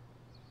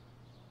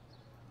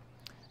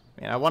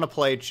 I want to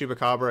play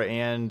Chupacabra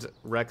and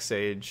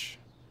Rexage,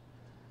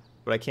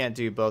 but I can't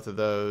do both of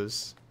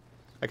those.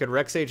 I could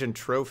Rexage and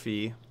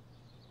Trophy.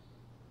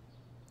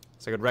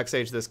 So I could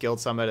Rexage this Guild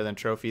Summit and then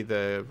Trophy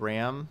the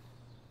Ram.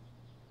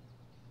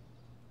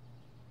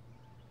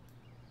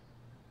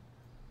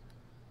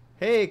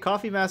 Hey,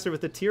 Coffee Master with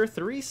the tier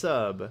 3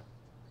 sub.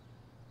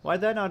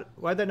 Why'd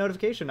that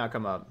notification not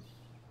come up?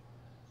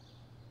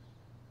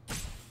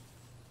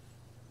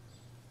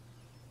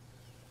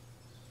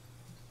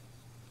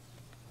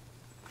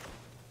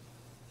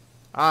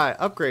 Ah,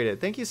 upgraded.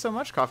 Thank you so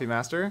much, Coffee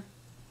Master.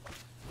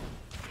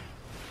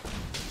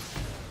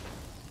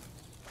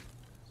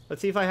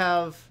 Let's see if I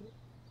have...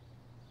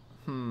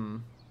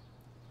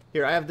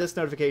 Here, I have this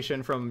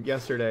notification from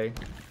yesterday.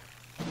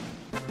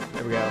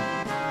 There we go.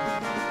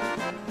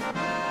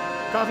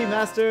 Coffee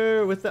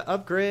Master with the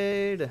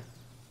upgrade.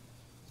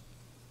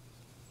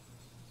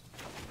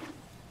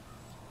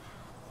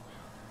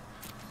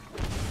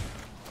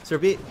 So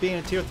being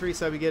a tier 3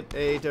 sub, you get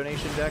a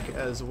donation deck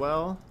as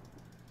well,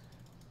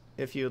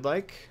 if you'd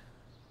like.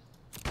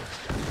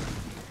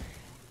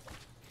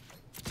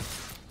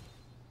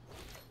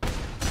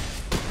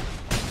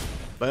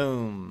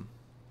 Boom.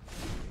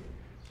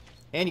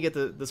 And you get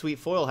the sweet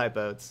foil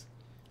hypos.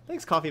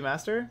 Thanks, Coffee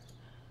Master.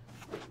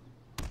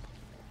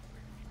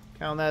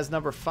 Count that as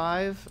number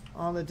 5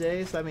 on the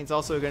day, so that means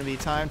also going to be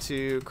time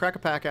to crack a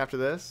pack after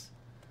this.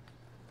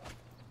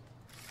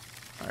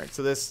 Alright,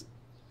 so this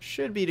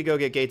should be to go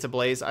get Gates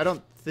Ablaze. I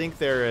don't think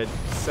they're a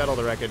Settle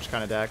the Wreckage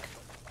kind of deck.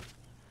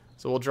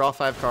 So we'll draw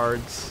 5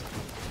 cards.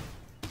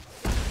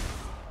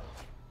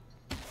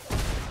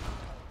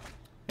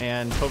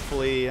 And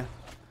hopefully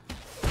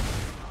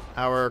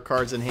our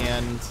cards in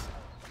hand,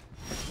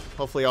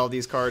 hopefully all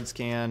these cards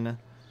can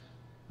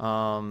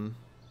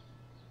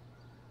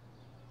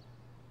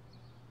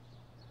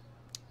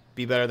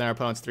be better than our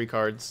opponent's 3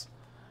 cards.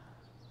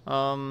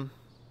 So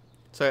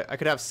I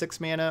could have 6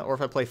 mana, or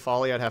if I play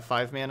Folly, I'd have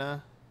 5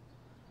 mana.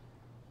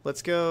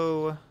 Let's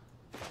go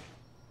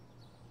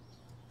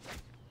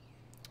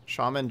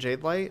Shaman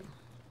Jade Light,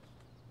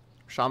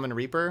 Shaman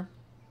Reaper.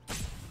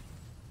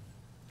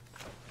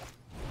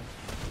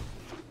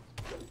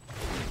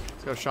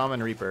 Let's go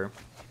Shaman Reaper.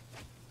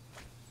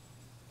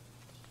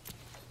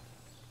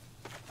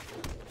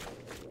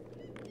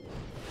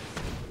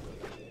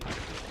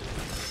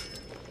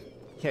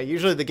 Yeah,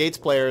 usually the Gates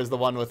player is the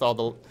one with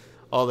all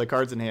the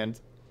cards in hand.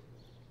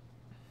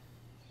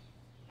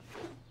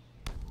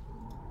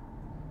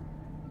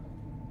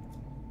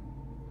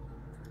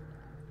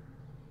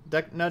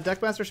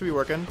 Deckmaster should be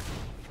working.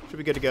 Should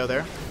be good to go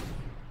there.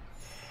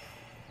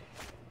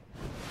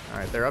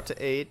 Alright, they're up to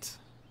 8.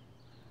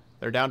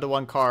 They're down to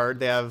 1 card.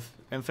 They have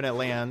infinite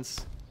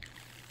lands.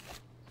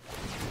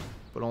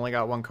 But only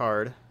got 1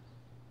 card.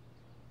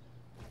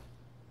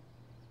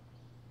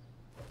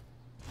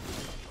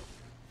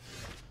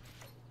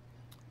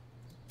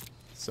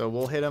 So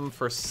we'll hit him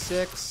for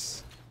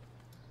 6.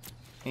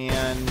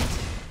 And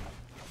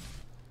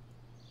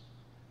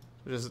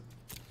just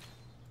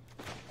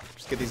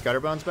get these gutter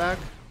bones back.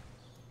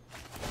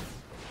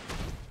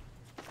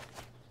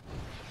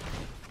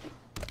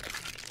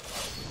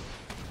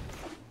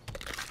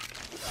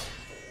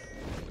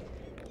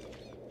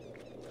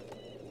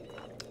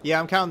 Yeah,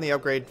 I'm counting the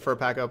upgrade for a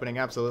pack opening,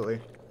 absolutely.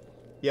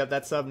 Yep,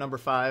 that's sub number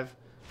 5.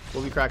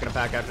 We'll be cracking a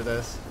pack after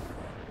this.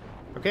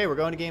 Okay, we're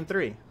going to game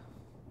 3.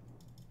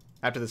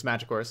 After this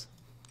match, of course.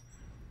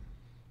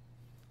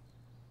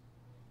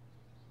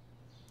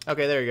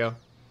 Okay, there you go.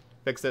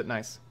 Fixed it,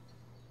 nice.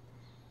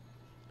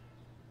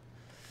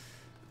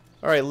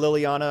 Alright,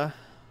 Liliana.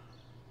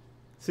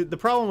 See, the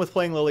problem with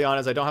playing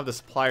Liliana is I don't have the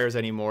suppliers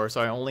anymore, so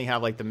I only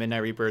have like the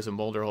Midnight Reapers and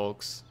Boulder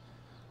Hulks.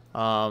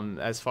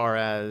 As far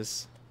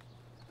as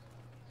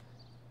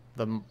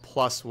the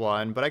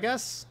 +1, but I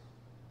guess,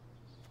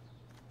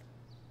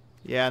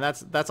 yeah, and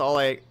that's all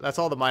the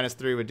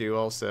 -3 would do.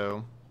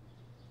 Also,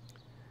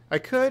 I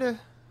could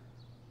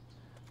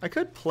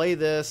play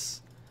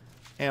this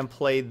and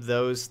play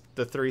the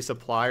 3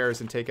 suppliers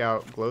and take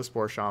out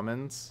Glowspore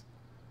Shamans.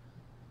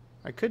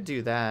 I could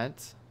do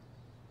that.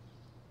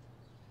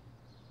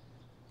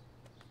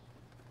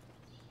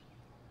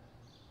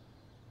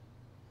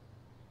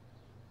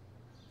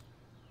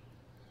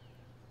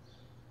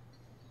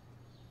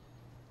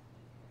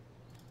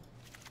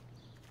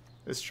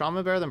 Is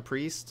Shaman better than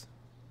Priest?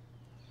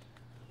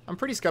 I'm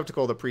pretty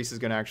skeptical the Priest is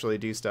going to actually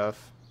do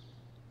stuff.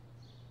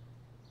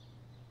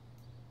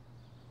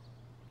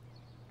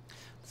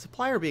 The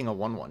Supplier being a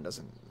 1/1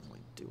 doesn't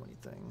really do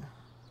anything.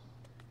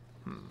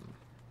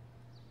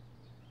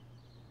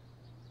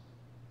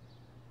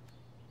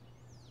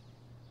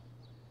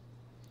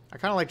 I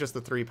kind of like just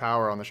the 3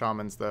 power on the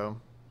Shamans,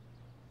 though.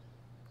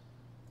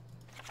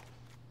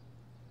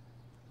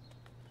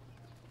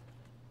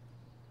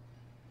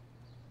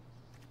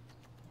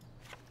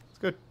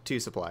 Go 2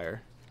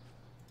 supplier,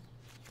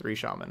 3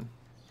 shaman.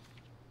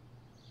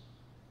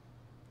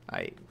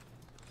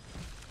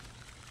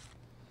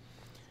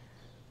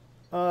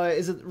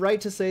 Is it right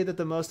to say that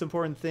the most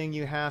important thing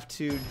you have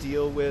to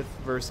deal with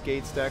versus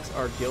Gates decks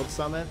are guild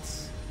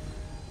summits?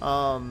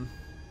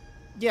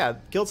 Yeah,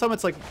 guild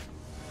summits like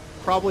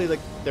probably like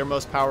their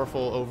most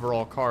powerful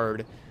overall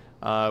card,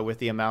 with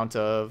the amount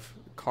of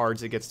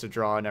cards it gets to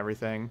draw and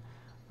everything.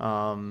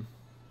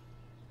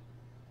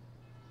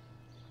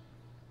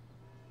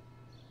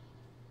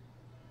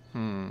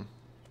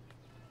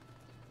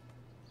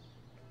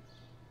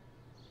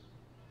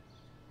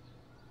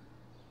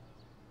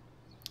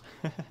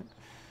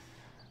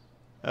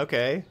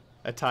 Okay,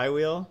 a tie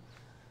wheel.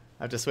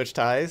 I have to switch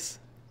ties.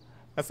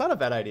 That's not a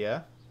bad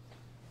idea.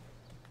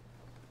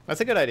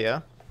 That's a good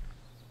idea.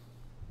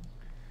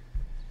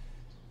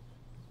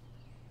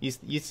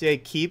 You say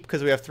keep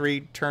because we have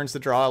 3 turns to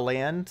draw a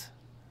land.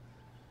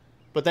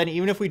 But then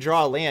even if we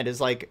draw a land,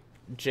 is like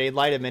Jade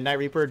Light and Midnight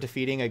Reaper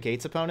defeating a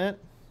Gates opponent?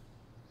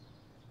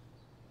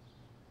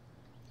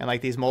 And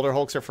like these Molder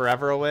Hulks are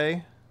forever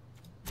away.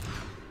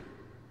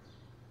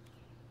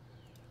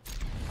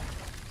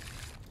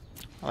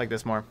 I like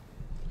this more.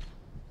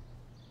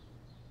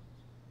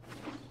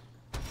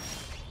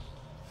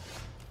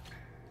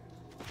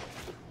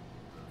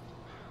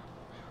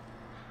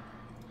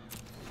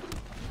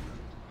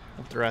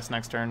 The rest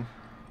next turn.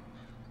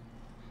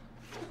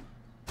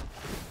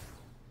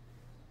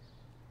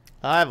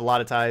 I have a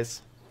lot of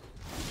ties.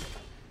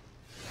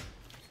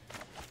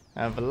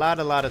 I have a lot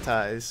of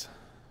ties.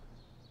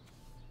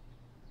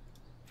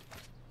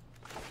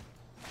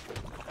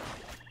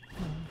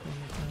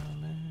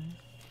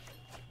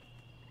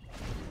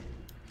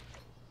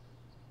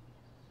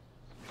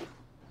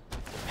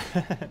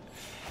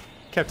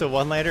 Kept a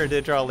 1-lander,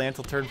 did draw a land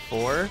till turn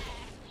 4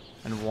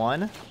 and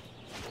 1.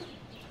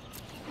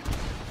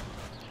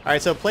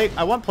 Alright, so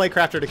I want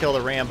Playcrafter to kill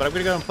the Ram, but I'm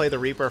gonna go and play the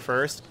Reaper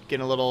first.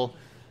 Getting a little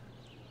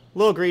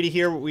greedy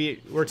here.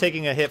 We're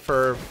taking a hit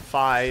for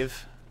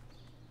 5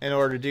 in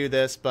order to do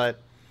this, but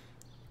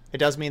it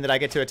does mean that I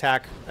get to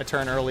attack a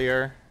turn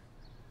earlier.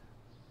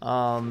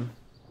 Or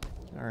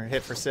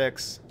hit for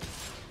 6.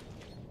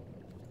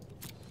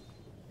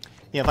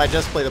 Yeah, if I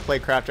just play the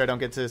Playcrafter, I don't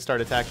get to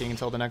start attacking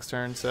until the next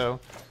turn, so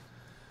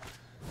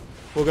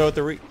we'll go with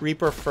the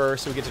Reaper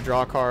first, so we get to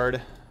draw a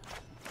card.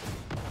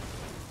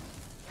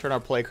 Turn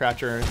our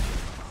Playcrafter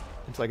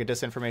into like a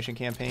disinformation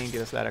campaign,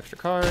 get us that extra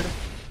card.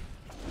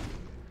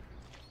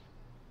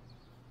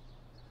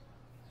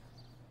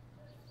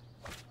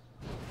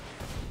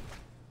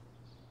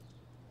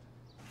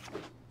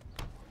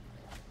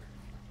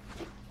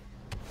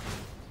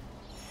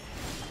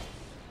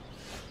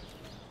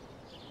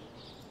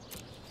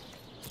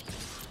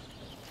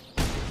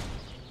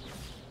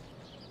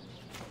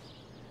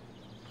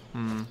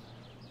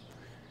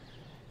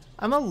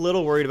 I'm a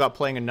little worried about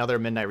playing another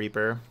Midnight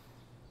Reaper,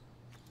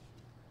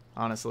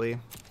 honestly.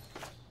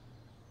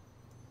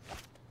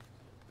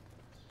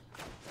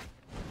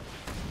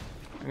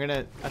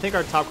 I think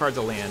our top card's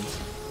a land.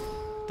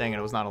 Dang it,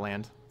 it was not a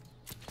land.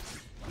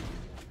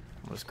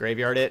 I'll just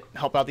graveyard it,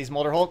 help out these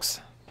Molder Hulks.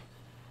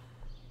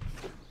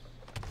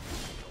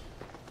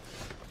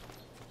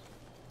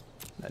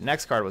 That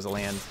next card was a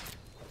land.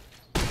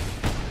 If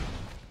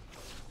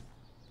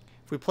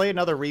we play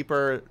another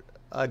Reaper,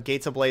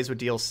 Gates Ablaze would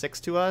deal 6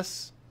 to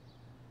us.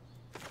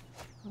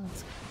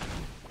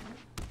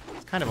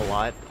 It's kind of a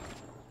lot.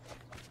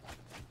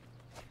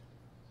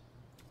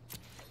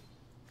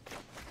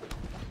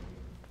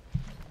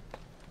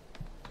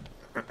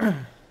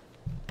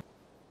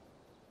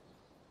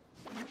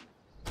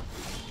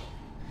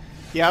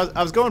 Yeah,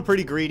 I was going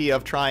pretty greedy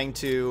of trying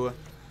to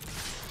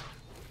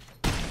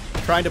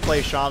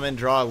play Shaman,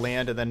 draw a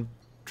land, and then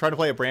try to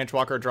play a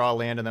Branchwalker, draw a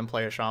land, and then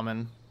play a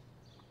Shaman.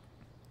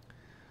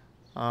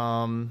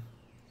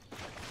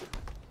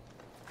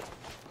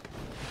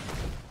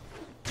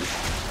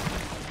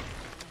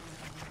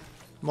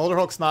 Molder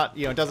Hulk's not,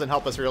 it doesn't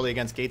help us really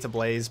against Gates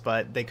Ablaze,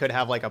 but they could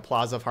have like a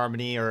Plaza of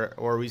Harmony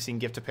or we've seen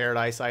Gift of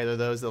Paradise, either of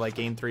those that like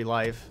gain 3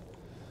 life.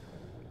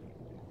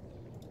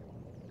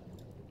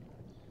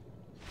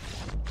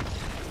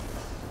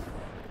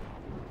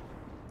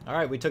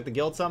 Alright, we took the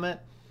Guild Summit,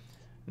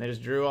 and they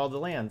just drew all the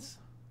lands.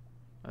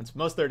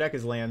 Most of their deck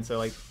is land, so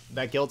like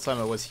that Guild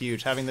Summit was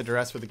huge. Having the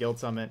duress for the Guild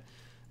Summit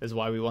is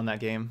why we won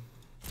that game.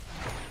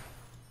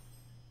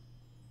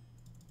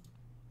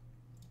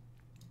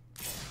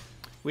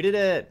 We did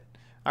it!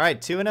 Alright,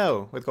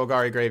 2-0 with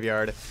Golgari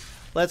Graveyard.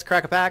 Let's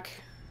crack a pack.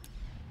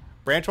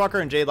 Branchwalker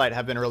and Jadelight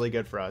have been really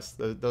good for us.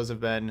 Those have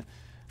been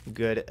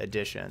good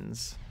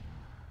additions.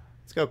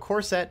 Let's go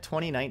Core Set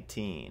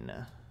 2019.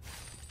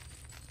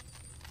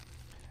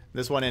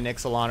 This one and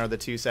Ixalan are the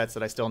 2 sets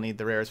that I still need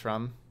the rares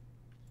from.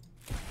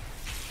 I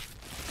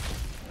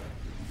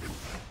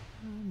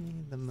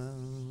need the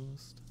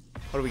most.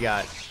 What do we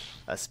got?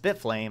 A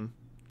Spitflame.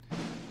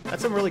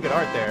 That's some really good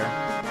art there.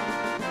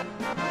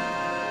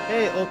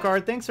 Hey,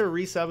 Olcard, thanks for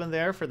resubbing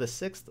there for the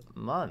 6th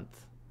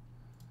month.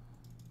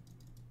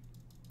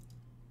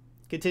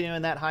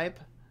 Continuing that hype.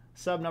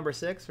 Sub number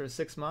 6 for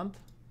 6th month.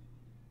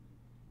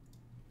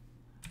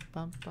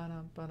 Bum,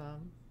 ba-dum,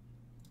 ba-dum.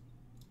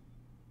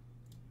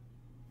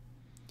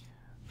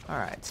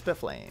 Alright,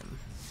 Spitflame.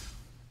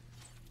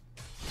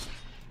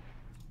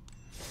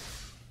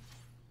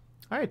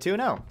 Alright,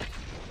 2-0.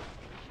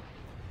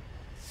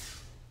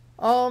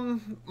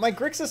 My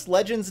Grixis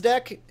Legends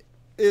deck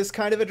is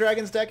kind of a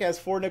Dragon's deck. It has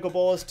 4 Nicol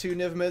Bolas, 2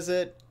 Niv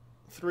Mizzet,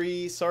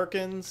 3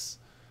 Sarkans.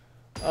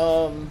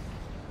 I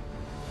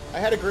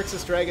had a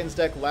Grixis Dragons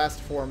deck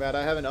last format.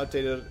 I haven't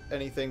updated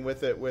anything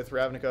with it with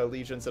Ravnica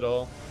Allegiance at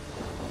all.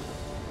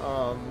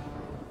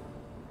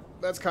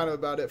 That's kind of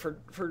about it for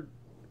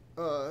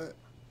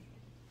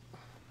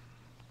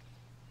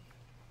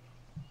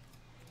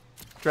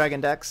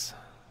Dragon decks.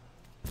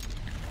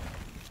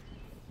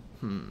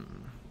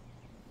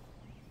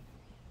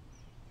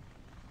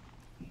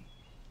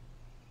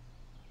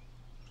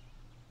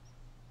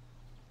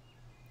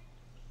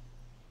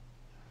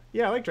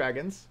 Yeah, I like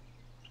dragons.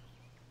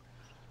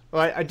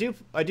 Well, I do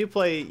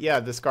play, yeah,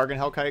 the Skargan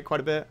Hellkite quite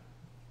a bit.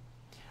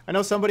 I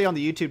know somebody on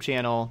the YouTube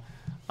channel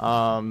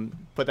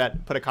put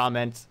a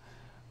comment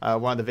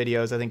one of the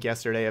videos I think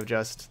yesterday of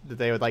just that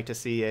they would like to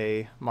see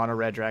a mono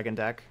red dragon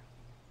deck.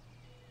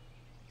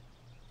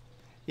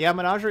 Yeah,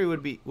 Menagerie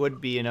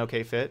would be an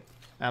okay fit,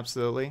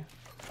 absolutely.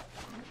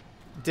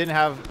 Didn't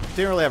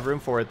really have room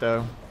for it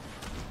though.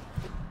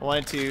 I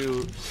wanted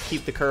to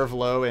keep the curve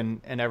low and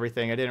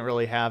everything. I didn't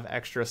really have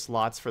extra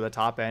slots for the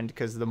top end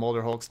because the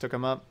Molder Hulks took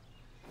them up.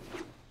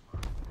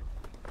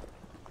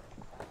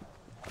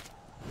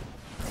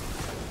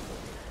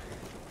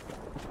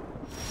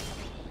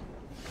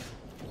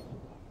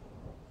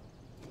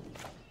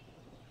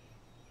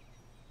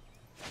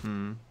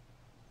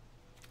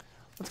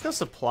 Let's go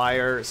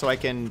Supplier so I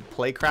can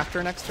play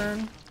Crafter next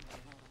turn.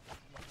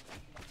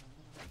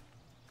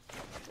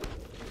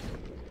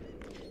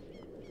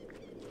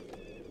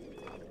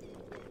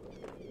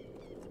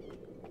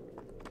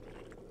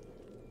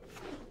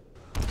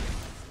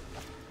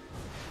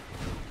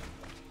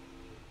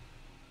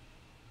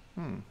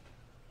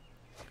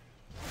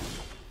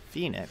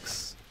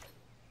 Phoenix.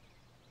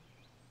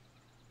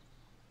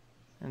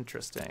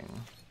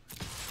 Interesting.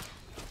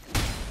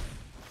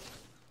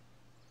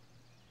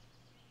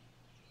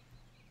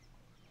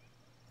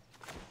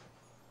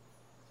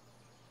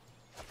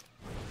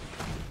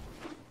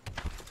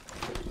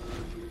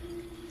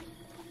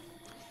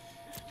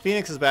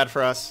 Phoenix is bad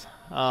for us.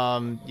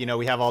 You know,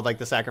 we have all like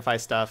the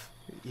sacrifice stuff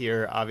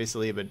here,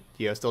 obviously, but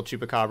you know, still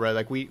Chupacabra.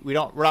 Like we're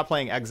not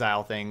playing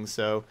exile things,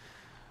 so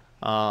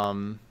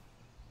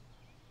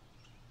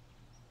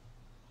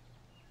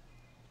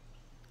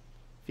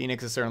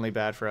Phoenix is certainly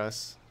bad for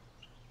us.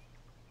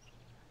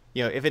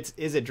 You know, if it's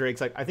Izzet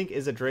Drakes, like I think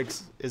Izzet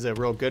Drakes is a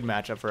real good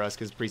matchup for us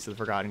because Priest of the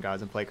Forgotten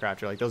Gods and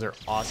Playcrafter, like those are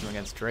awesome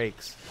against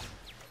Drakes.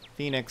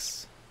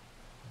 Phoenix.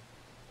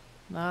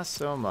 Not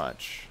so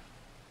much.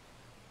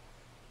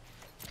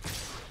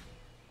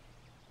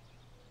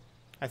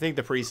 I think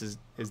the priest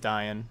is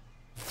dying.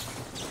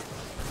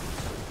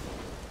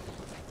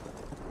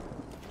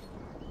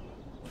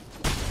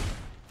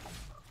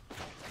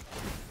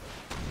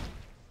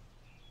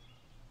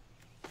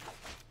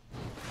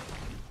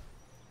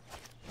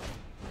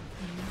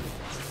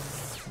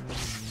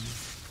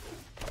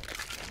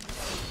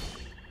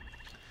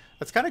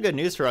 That's kind of good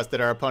news for us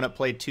that our opponent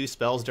played 2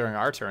 spells during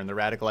our turn, the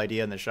Radical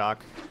Idea and the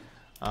Shock.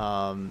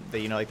 That,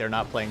 you know, like they're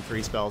not playing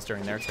 3 spells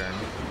during their turn,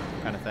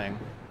 kind of thing.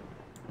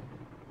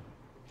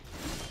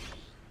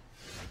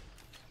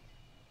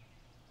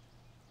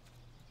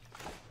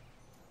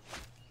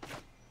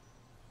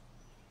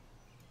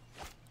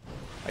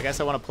 I guess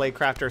I want to play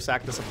Crafter,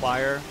 sack the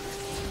Supplier.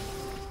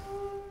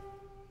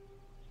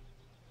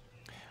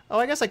 Oh,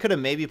 I guess I could have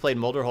maybe played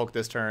Molder Hulk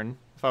this turn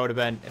if I would have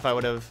been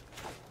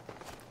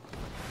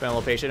a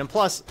little patient. And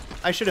plus,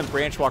 I shouldn't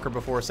Branch Walker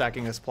before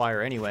sacking a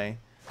Supplier anyway.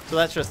 So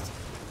that's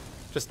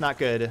just not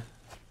good.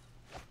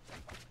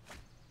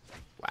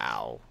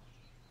 Wow.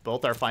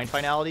 Both are fine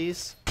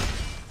finalities.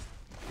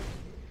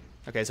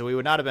 Okay, so we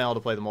would not have been able to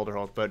play the Molder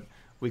Hulk, but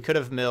we could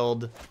have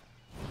milled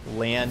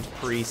Land,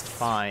 Priest,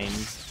 Find,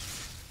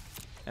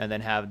 and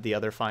then have the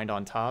other Find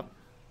on top.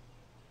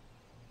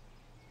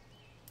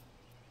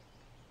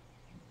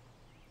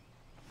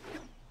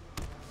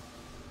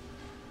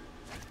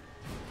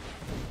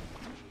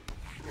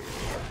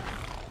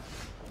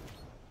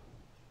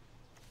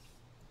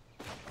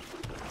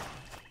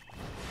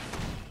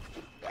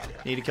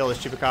 Need to kill this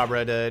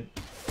Chupacabra to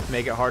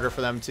make it harder for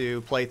them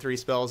to play 3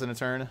 spells in a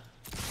turn.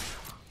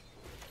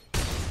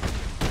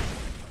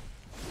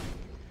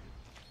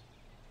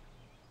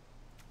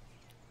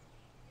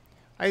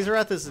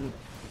 Izarath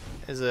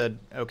is a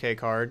okay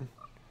card.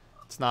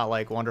 It's not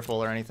like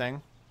wonderful or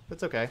anything, but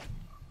it's okay.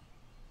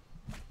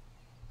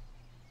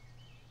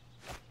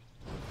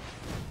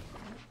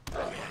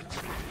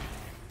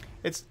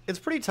 It's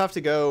pretty tough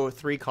to go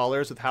 3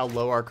 colors with how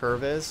low our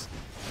curve is.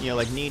 You know,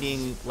 like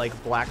needing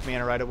like black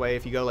mana right away.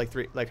 If you go like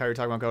 3, like how you're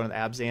talking about going with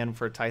Abzan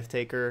for Tithe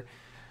Taker,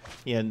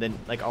 you know, and then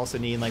like also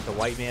needing like the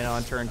white mana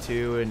on turn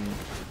 2, and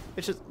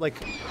it's just like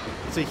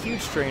it's a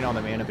huge strain on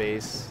the mana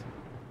base.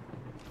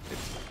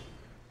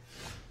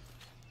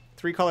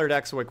 3-color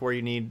decks like where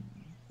you need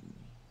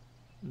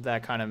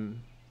that kind of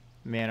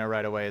mana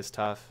right away is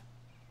tough.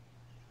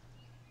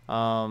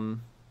 So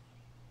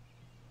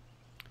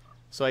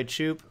I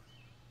Choop.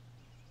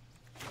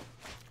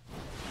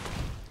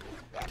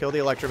 Kill the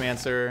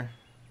Electromancer.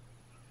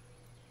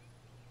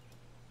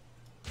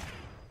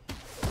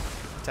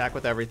 Attack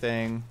with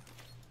everything.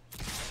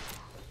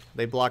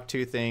 They block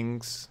 2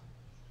 things.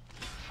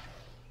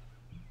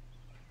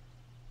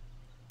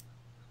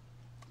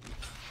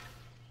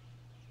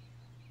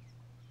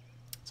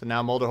 So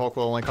now Molder Hulk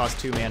will only cost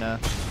 2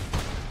 mana.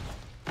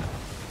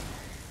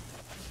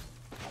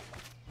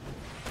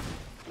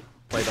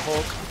 Play the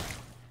Hulk.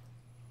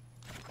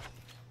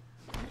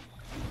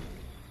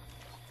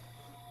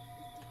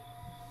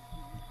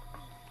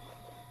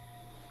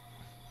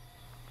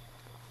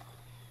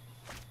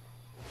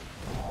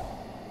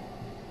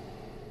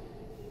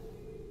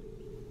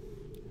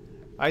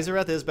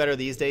 Izarath is better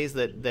these days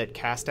that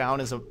Cast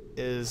Down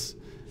is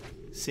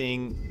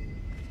seeing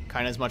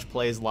kind of as much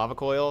play as Lava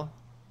Coil.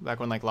 Back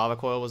when like Lava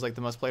Coil was like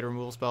the most played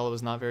removal spell, it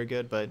was not very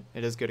good, but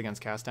it is good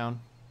against Cast Down.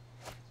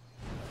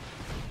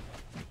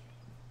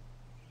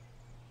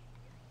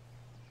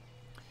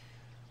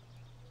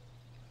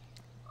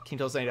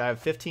 Quinto's saying I have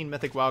 15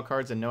 Mythic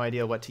Wildcards and no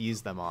idea what to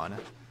use them on.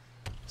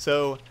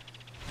 So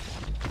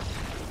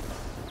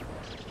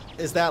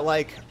is that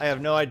like I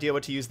have no idea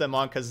what to use them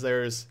on because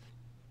there's,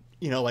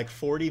 you know, like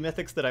 40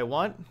 mythics that I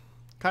want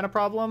kind of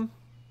problem?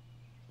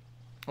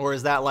 Or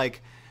is that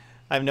like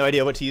I have no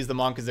idea what to use them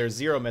on because there's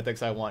 0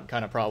 mythics I want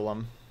kind of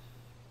problem?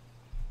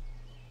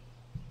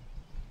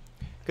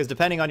 Because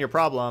depending on your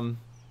problem,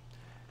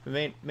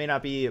 it may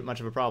not be much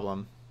of a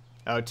problem.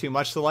 Oh, too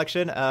much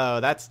selection?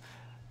 Oh, that's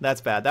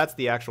bad. That's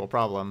the actual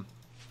problem.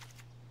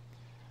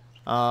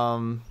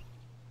 I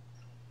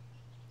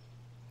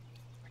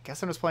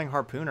guess I'm just playing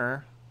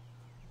Harpooner.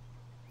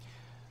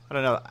 I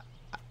don't know.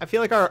 I feel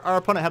like our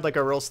opponent had like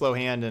a real slow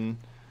hand and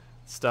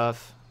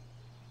stuff.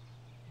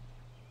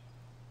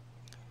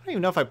 I don't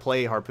even know if I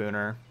play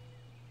Harpooner.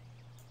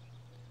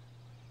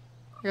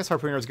 I guess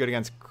Harpooner is good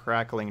against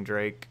Crackling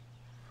Drake.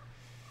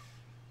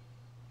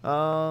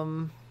 I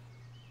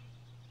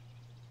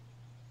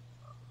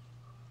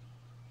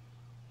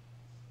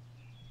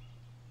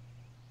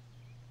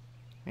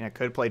mean, I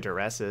could play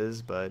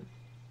Duresses, but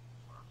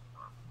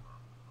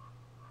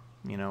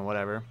you know,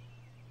 whatever.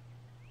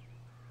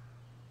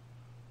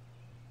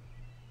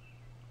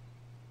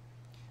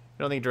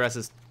 I don't think Duress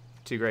is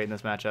too great in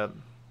this matchup.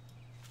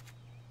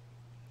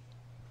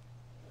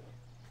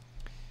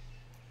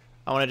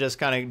 I want to just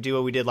kind of do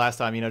what we did last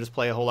time, you know, just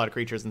play a whole lot of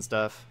creatures and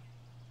stuff.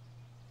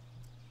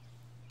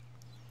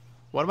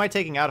 What am I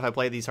taking out if I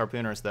play these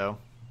Harpooners, though?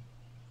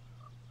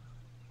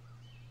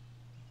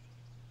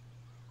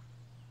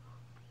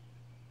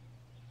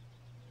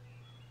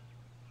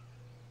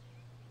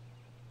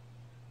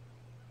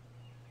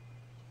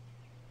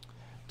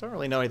 Don't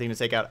really know anything to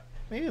take out.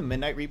 Maybe a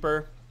Midnight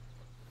Reaper.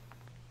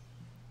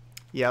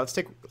 Yeah, let's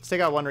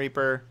take out one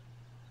Reaper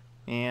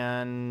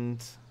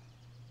and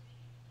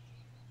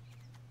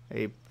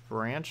a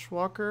Branch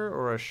Walker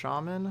or a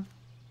Shaman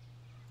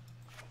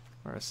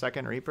or a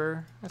second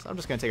Reaper. I'm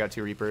just gonna take out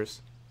 2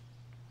 Reapers.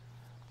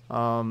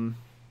 I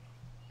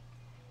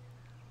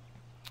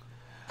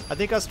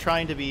think us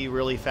trying to be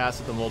really fast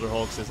with the Molder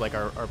Hulks is like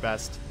our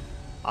best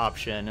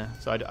option.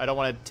 So I don't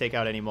want to take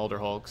out any Molder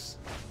Hulks.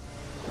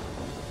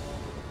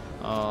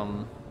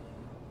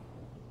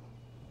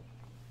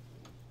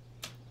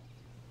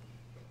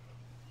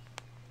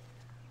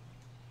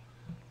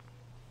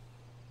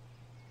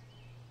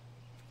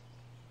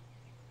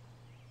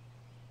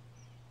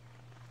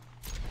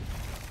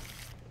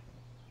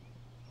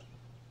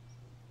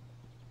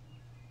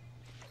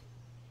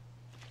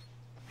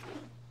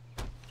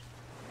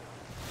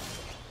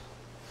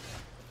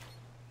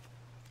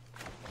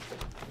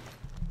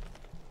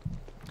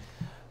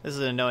 This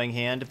is an annoying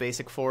hand,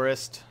 Basic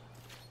Forest.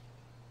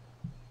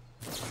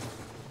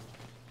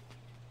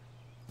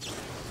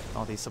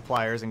 All these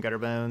suppliers and gutter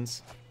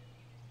bones.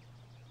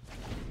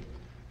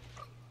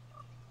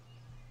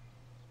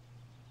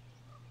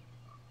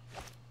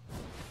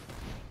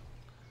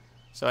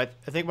 So I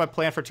think my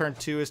plan for turn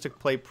 2 is to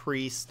play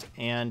Priest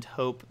and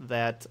hope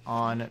that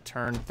on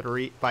turn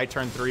 3, by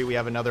turn 3 we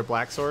have another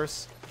black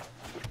source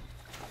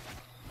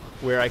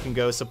where I can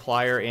go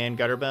supplier and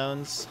gutter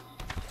bones.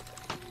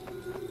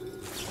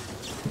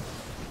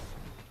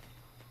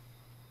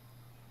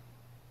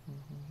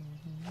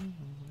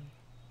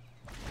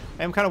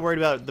 I'm kind of worried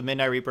about the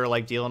Midnight Reaper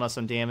like dealing us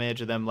some damage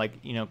and them like,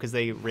 you know, because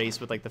they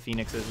race with like the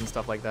Phoenixes and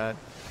stuff like that.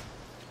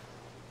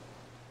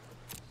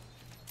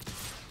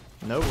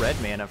 No red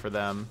mana for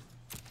them.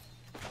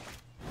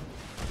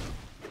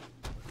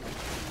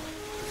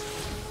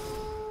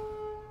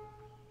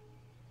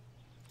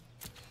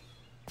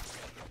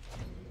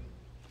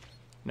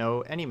 No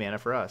any mana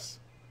for us.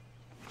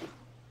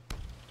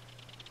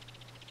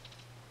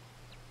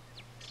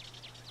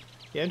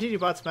 Yeah, MTG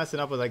bot's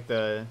messing up with like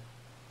the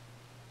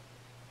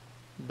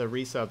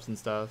resubs and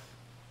stuff.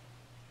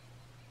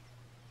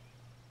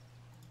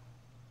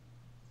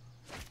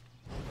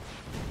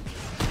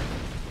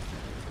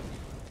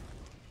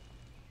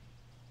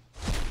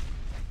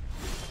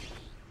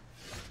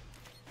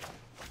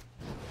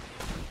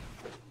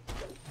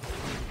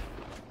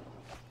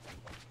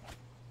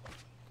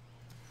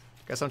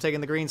 Guess I'm taking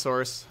the green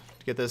source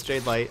to get this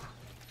Jade Light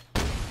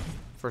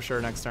for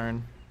sure next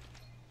turn.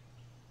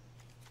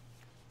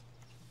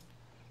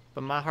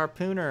 But my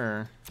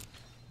Harpooner,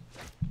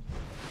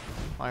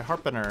 my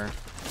Harpooner.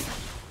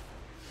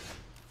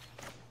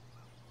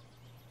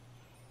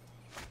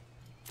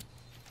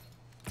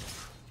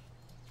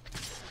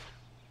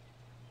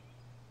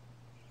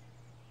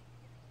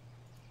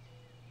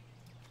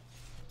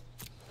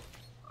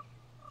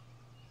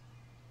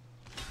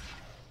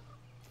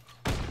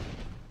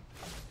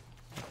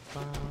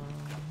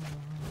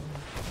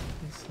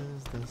 This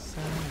is the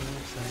sound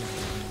of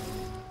silence.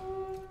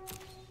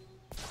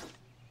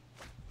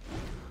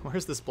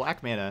 Where's this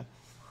black mana?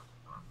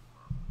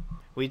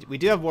 We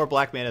do have more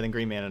black mana than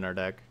green mana in our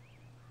deck.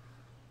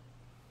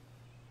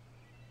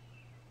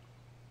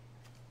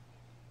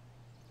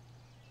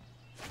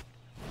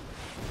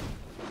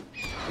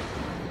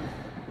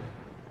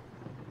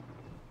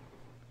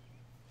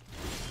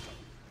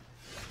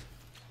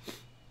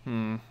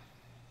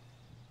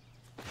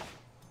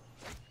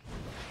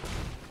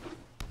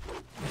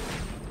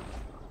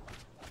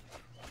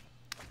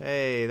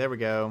 Hey, there we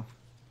go.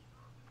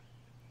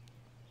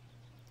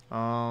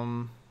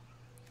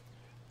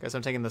 Guess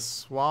I'm taking the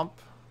swamp.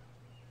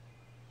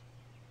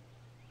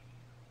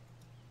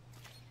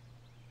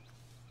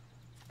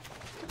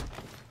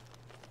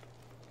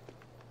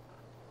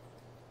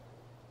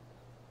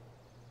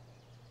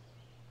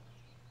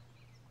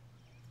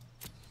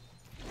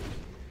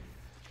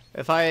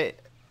 If I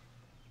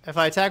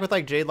attack with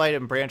like Jade Light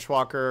and Branch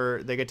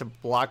Walker, they get to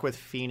block with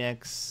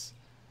Phoenix,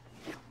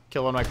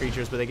 kill one of my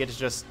creatures, but they get to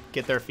just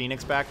get their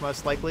Phoenix back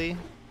most likely,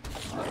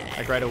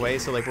 like right away.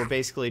 So like we're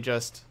basically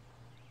just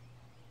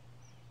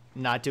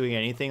not doing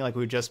anything. Like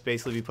we'd just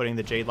basically be putting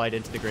the Jade Light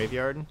into the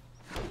graveyard.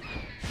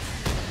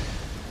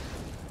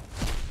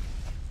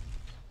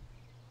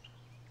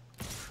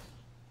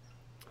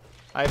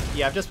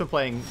 I've just been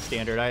playing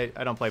standard.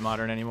 I don't play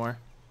modern anymore.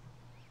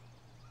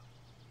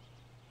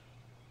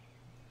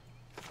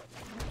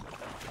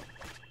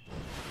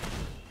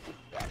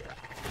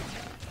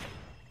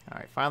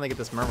 Alright, finally get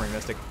this Murmuring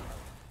Mystic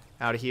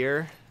out of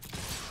here.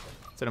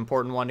 It's an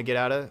important one to get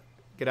out of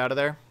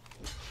there.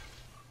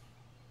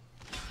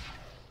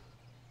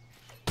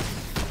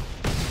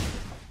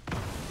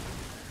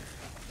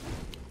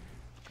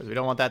 Because we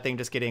don't want that thing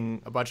just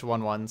getting a bunch of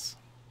 1/1s.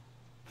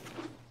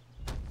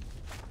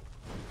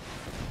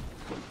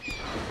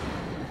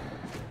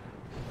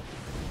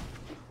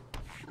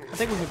 I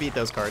think we can beat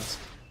those cards.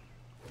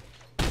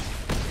 I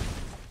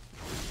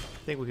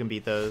think we can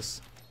beat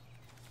those.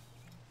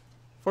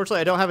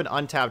 Fortunately, I don't have an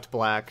untapped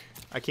black.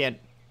 I can't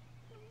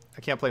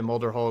play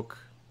Molder Hulk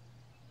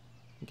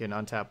Get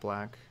an untap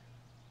black.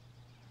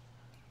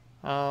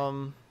 Do I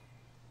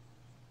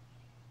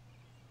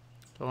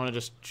want to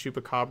just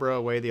Chupacabra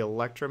away the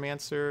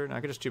Electromancer? No,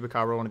 I could just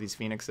Chupacabra one of these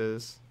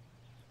Phoenixes.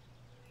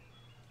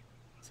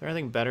 Is there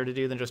anything better to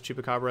do than just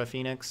Chupacabra a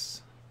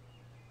Phoenix?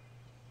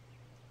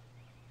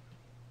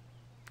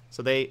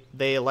 So they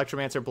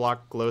Electromancer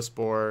block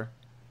Glowspore,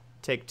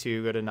 take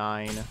 2, go to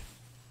 9.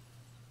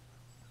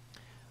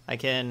 I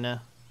can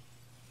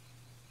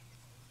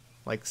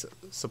like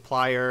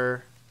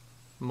Supplier,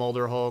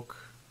 Molder Hulk,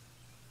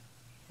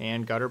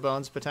 and Gutter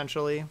Bones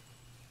potentially.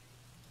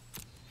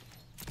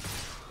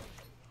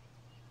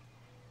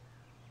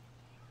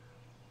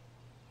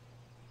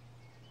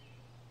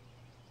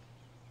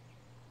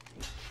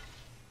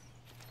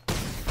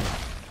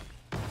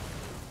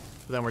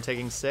 Then we're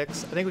taking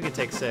 6. I think we can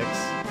take 6.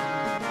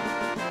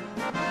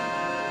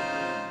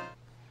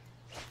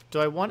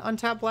 Do I want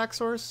untap Black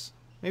Source?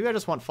 Maybe I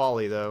just want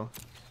Folly, though.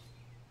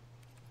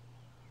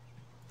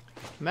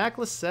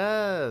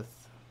 Macleseth.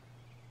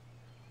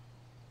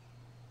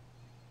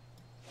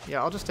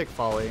 Yeah, I'll just take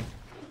Folly.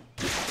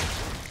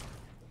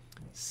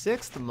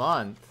 6th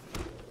month.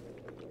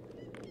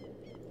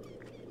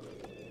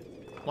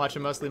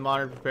 Watching mostly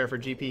Modern, prepare for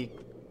GP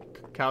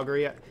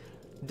Calgary.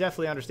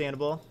 Definitely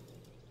understandable.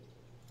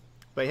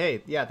 But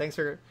hey, yeah, thanks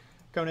for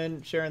coming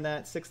in, sharing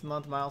that 6th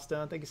month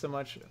milestone. Thank you so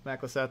much,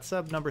 Macleseth.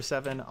 Sub number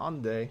 7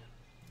 on the day.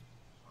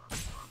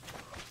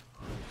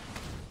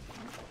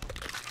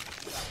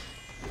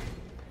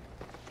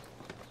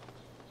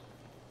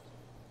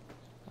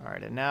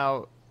 Alright, and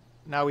now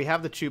we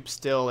have the Choop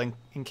still in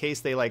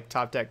case they like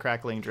top deck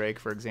Crackling Drake,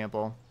 for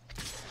example.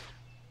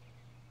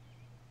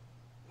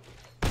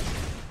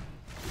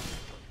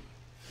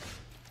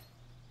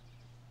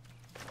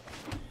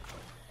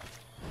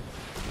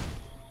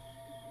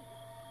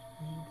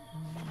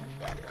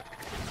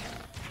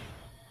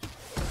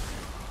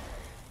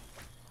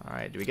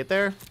 Alright, do we get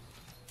there?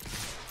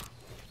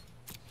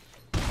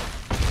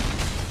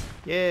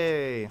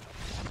 Yay!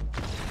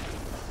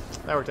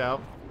 That worked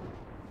out.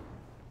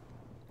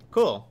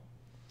 Cool.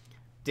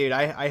 Dude,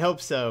 I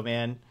hope so,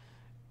 man.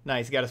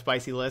 Nice, got a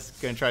spicy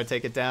list. Gonna try to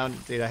take it down.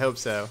 Dude, I hope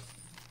so.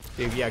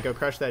 Dude, yeah, go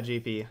crush that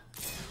GP.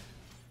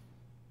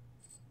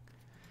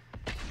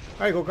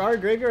 Alright,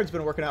 Golgari Graveyard's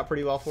been working out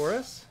pretty well for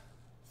us.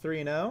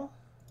 3-0.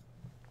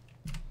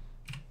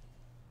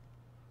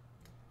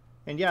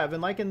 And yeah, I've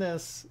been liking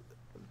this.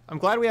 I'm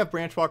glad we have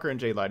Branchwalker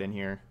and Jadelight in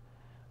here.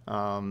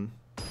 I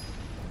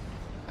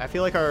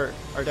feel like our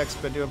deck's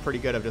been doing pretty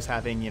good of just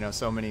having, you know,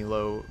 so many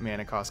low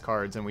mana cost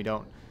cards, and we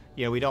don't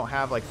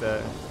have like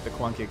the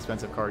clunky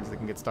expensive cards that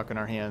can get stuck in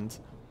our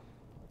hands,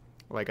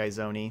 like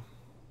Izoni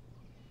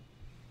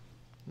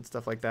and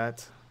stuff like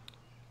that.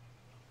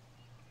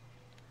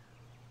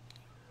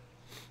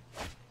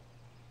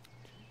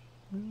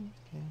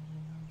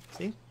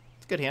 See,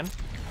 it's a good hand.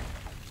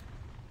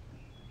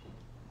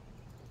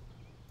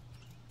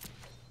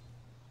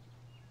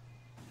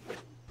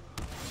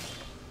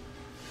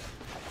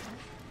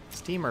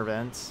 Steamer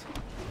Vents.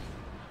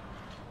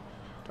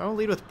 Do I want to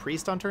lead with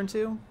Priest on turn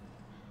 2?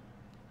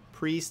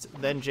 Priest,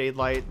 then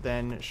Jadelight,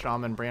 then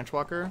Shaman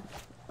Branchwalker.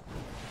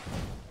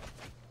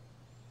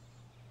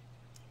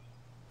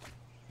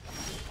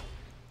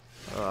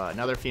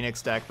 Another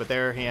Phoenix deck, but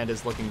their hand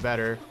is looking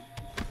better.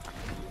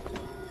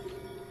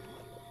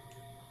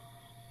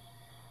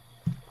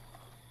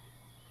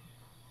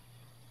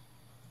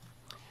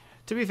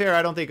 To be fair,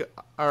 I don't think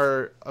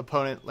our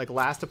opponent, like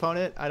last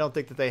opponent, I don't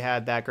think that they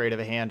had that great of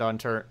a hand on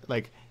turn,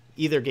 like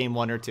either game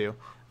 1 or 2.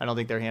 I don't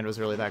think their hand was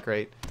really that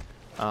great.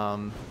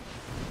 And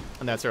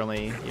that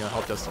certainly, you know,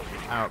 helped us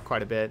out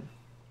quite a bit.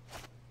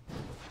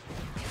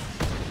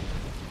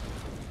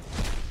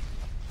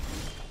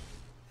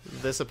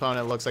 This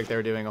opponent looks like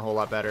they're doing a whole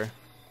lot better.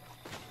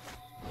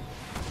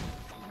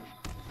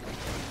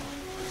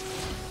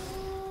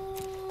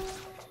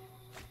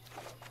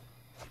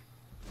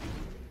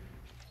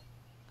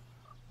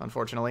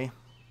 Unfortunately.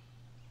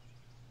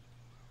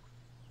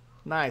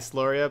 Nice,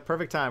 Loria.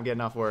 Perfect time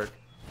getting off work.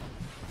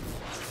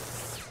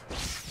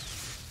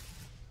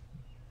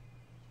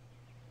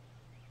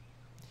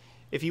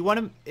 If you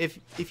want to,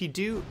 if you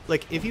do,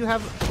 like, if you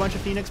have a bunch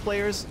of Phoenix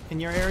players in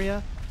your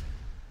area,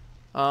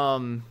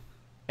 and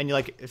you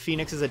like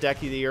Phoenix is a deck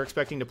that you're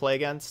expecting to play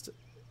against,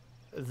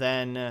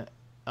 then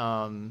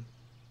I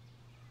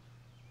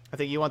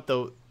think you want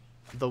the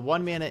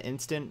 1 mana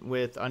instant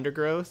with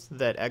Undergrowth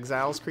that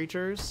exiles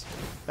creatures.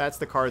 That's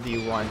the card that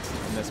you want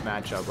in this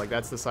matchup. Like,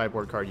 that's the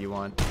sideboard card you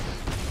want.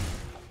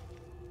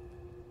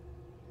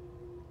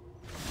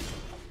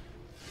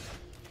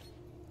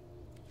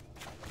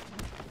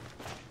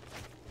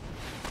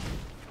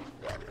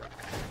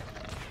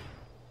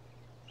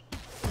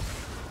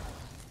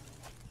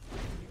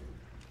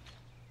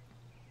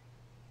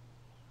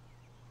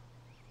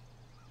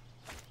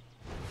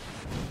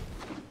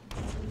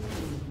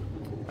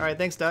 All right,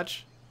 thanks,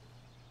 Dutch.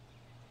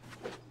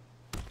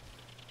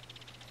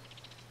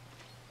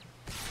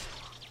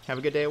 Have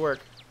a good day at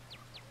work.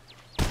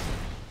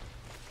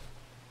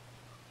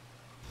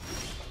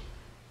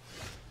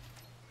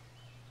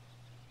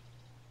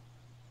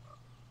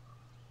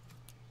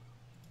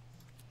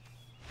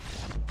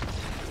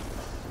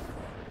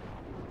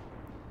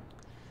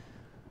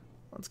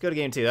 Let's go to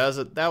game 2.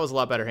 That was a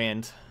lot better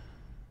hand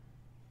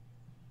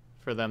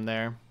for them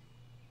there.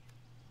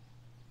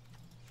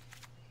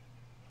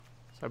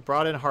 So I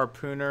brought in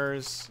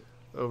Harpooners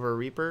over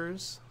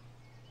Reapers.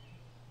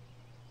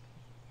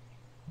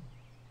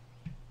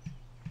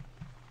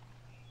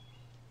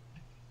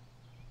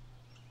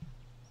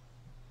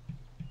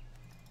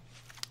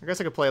 I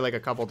guess I could play like a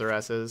couple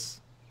Duresses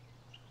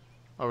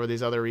over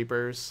these other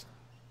Reapers.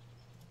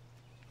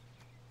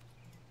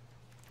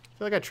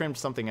 I feel like I trimmed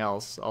something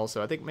else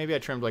also. I think maybe I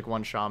trimmed like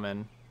one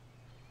Shaman.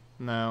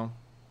 No.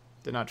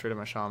 Did not trim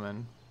a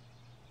Shaman.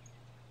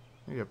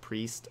 Maybe a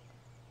Priest.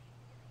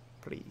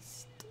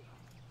 Priest.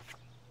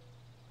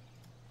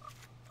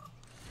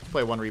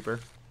 Play one Reaper.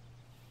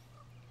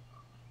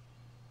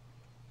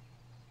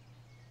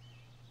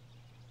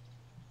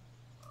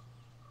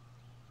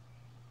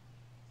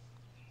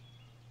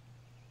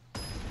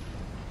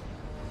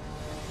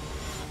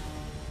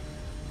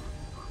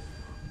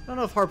 I don't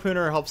know if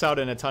Harpooner helps out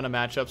in a ton of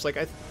matchups. Like,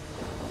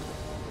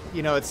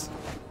 you know, it's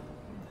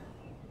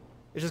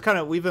just kind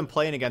of, we've been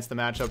playing against the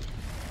matchup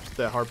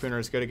that Harpooner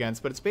is good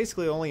against, but it's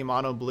basically only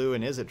mono blue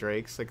and Izzet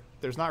Drakes. Like,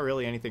 there's not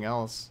really anything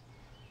else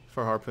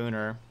for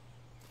Harpooner.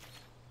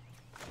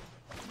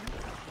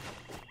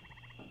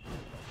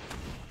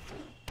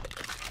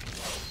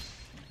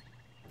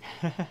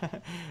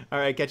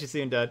 Alright, catch you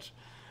soon, Dutch.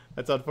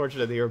 That's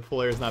unfortunate that your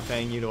employer is not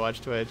paying you to watch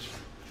Twitch.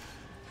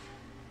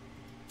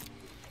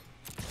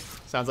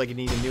 Sounds like you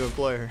need a new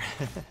employer.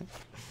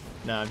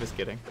 No, I'm just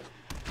kidding.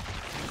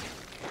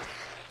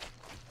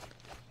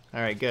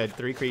 Alright, good.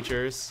 3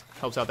 creatures.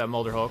 Helps out that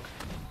Molder Hulk.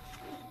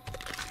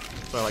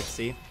 That's what I like to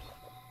see.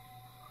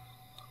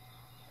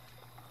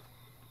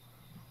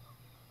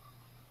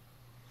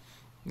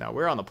 Now,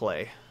 we're on the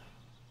play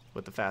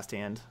with the fast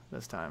hand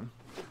this time.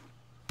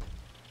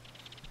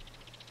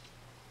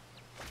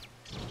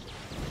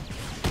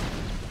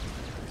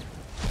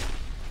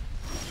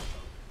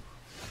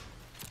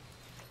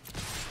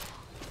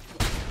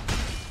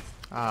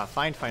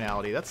 Find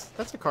Finality. That's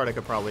a card I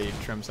could probably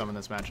trim some in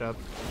this matchup.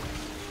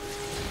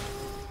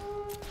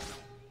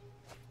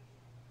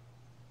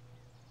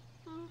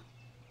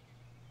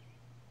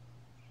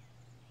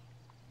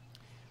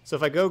 So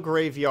if I go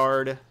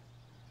Graveyard,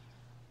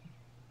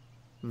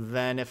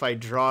 then if I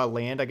draw a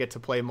land, I get to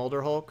play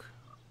Molder Hulk.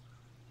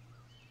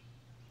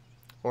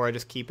 Or I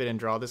just keep it and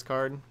draw this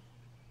card.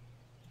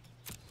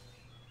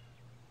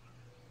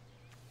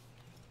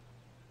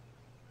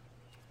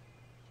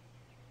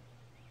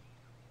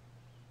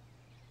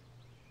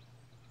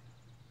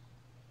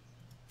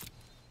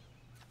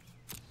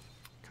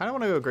 I don't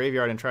want to go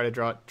Graveyard and try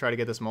to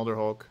get this Molder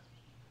Hulk.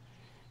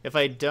 If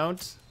I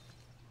don't,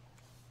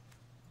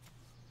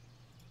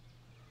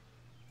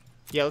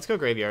 yeah, let's go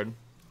Graveyard.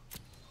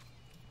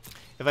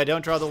 If I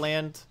don't draw the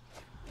land,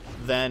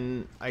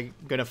 then I'm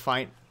gonna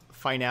find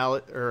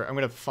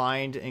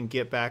and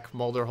get back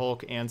Molder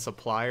Hulk and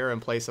Supplier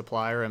and play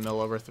Supplier and mill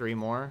over 3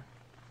 more.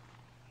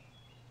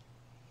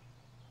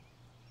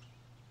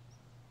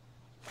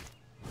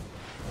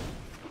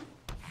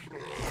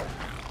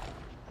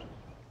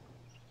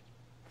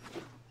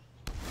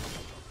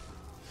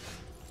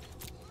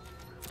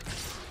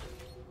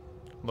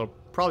 They'll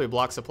probably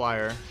block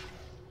Supplier.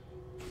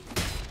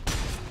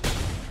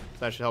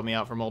 That should help me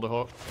out for Molder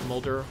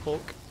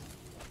Hulk.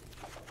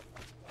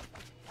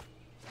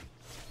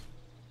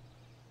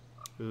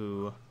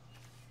 Ooh.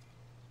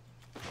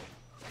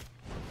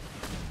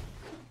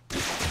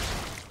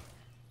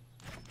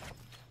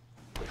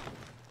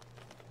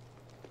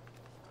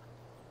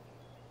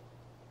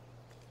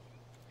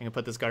 I can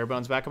put this Gutter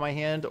Bones back in my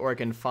hand, or I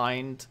can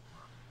find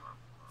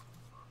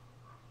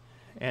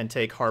and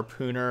take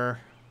Harpooner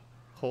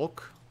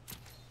Hulk.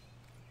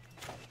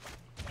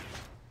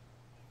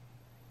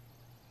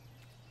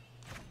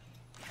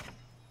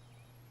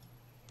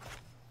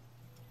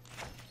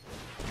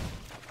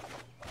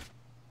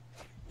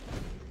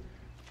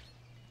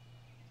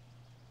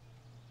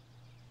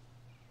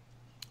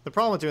 The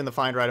problem with doing the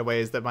find right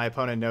away is that my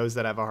opponent knows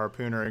that I have a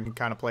Harpooner and can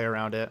kind of play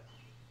around it.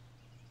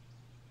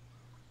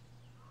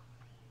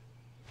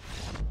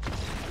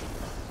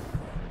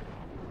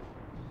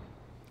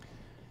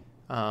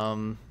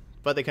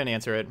 But they couldn't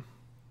answer it.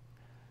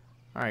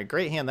 Alright,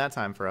 great hand that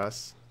time for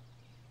us.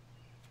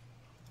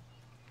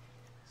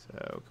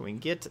 So, can we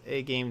get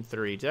a game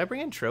 3? Did I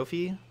bring in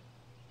Trophy?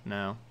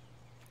 No.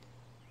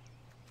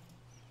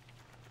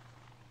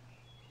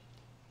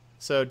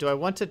 So, do I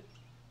want to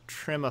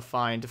trim a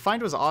Find?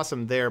 Find was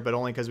awesome there, but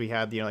only because we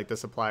had, you know, like the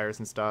Suppliers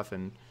and stuff,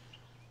 and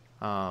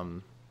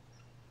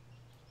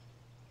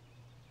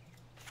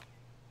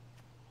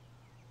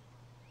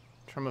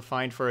trim a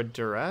Find for a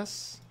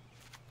Duress?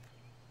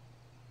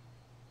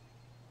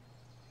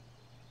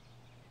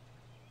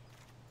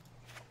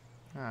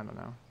 I don't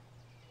know.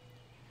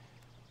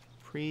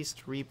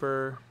 Priest,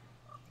 Reaper.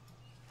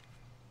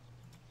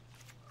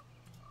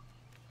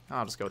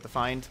 I'll just go with the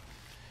Find.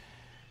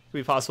 Could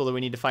be possible that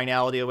we need to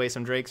Finality away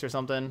some Drakes or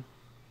something.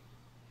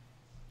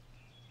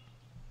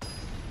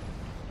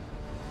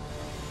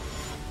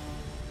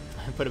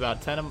 Put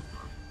about 10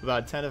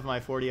 About 10 of my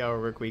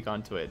 40-hour work week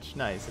on Twitch.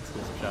 Nice,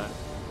 exclusive shot.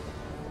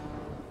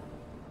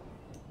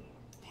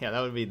 Yeah,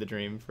 that would be the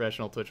dream,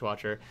 professional Twitch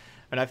watcher.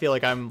 And I feel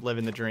like I'm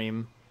living the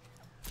dream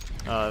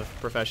of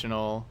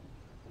professional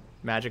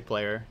Magic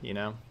player, you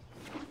know?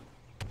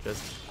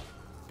 Just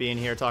being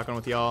here talking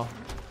with y'all.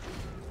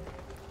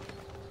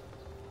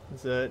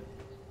 Is it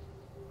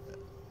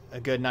a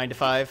good 9 to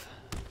 5?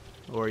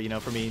 Or, you know,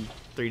 for me,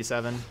 3 to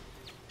 7?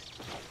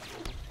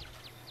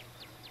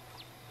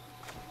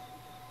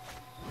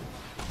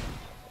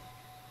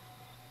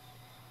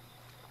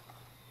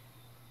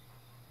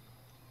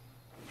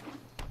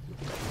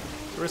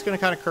 We're just going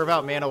to kind of curve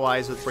out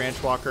mana-wise with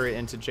Branch Walker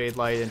into Jade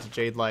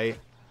Light.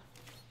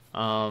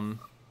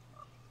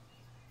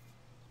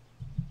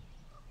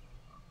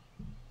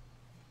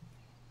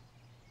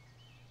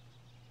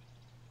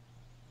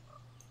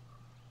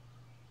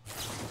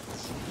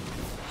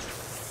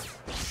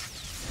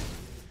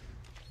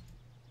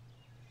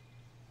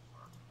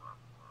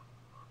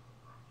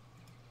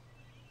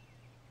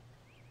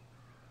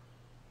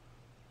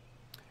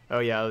 Oh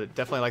yeah,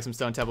 definitely like some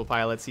Stone Temple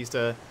Pilots. Used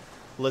to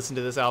listen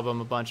to this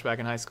album a bunch back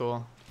in high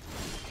school.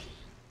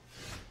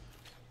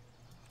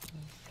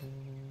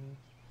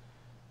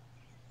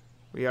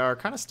 We are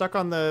kind of stuck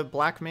on the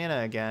black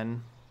mana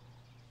again.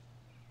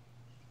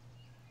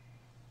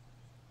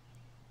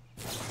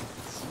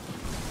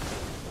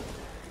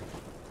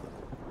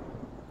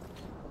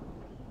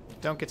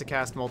 Don't get to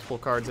cast multiple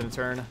cards in a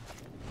turn.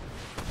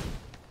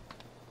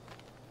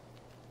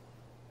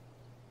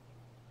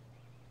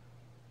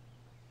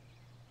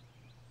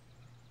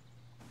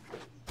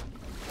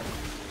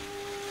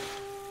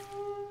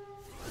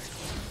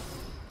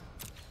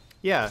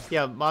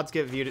 Yeah, mods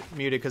get muted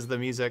because of the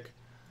music.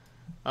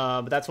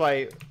 But that's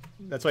why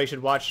you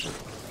should watch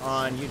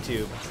on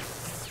YouTube.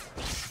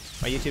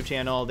 My YouTube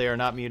channel, they are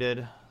not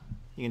muted.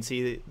 You can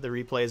see the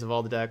replays of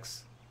all the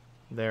decks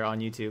there on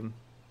YouTube.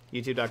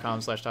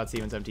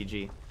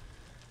 youtube.com/toddstevensmtg.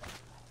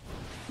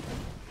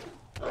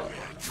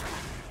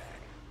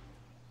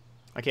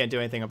 I can't do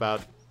anything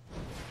about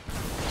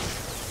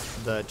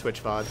the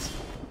Twitch VODs.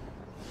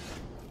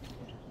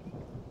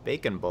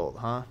 Bacon Bolt,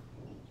 huh?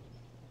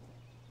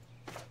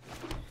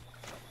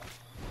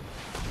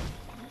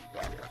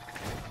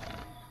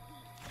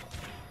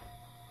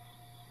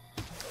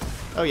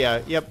 Oh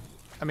yeah, yep.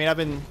 I mean, I've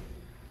been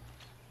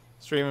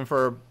streaming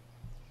for,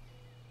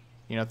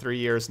 3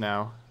 years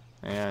now,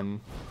 and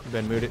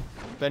been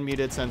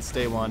muted since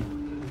day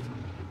one.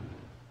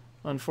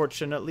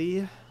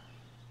 Unfortunately.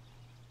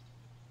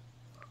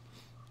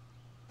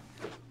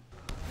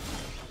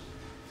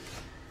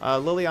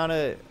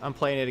 Liliana, I'm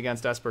playing it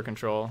against Esper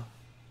Control.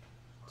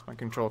 It's my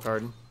control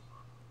card.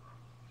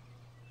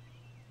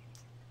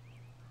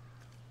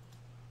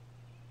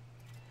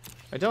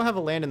 I don't have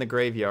a land in the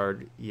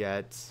graveyard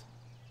yet.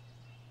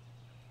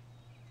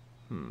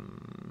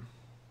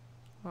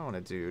 What do I want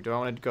to do? Do I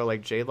want to go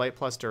like Jade Light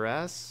plus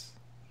Duress?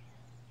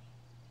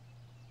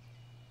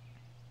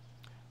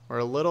 We're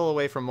a little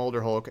away from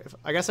Molder Hulk.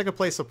 I guess I could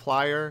play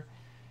Supplier,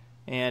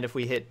 and if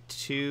we hit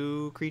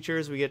 2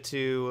 creatures, we get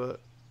to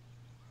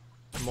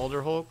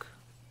Molder Hulk.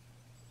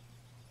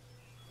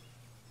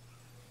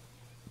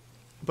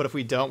 But if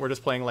we don't, we're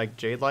just playing like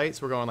Jade Light,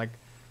 so we're going like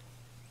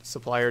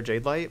Supplier,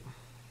 Jade Light.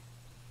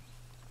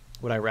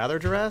 Would I rather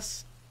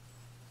Duress?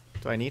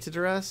 Do I need to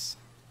Duress?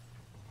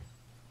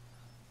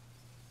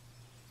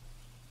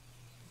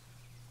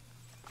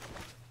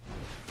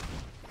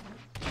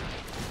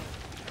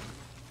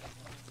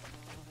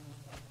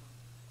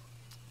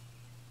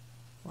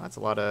 Well, that's a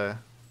lot of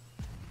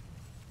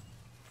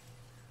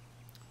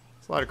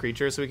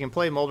creatures, so we can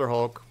play Molder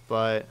Hulk,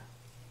 but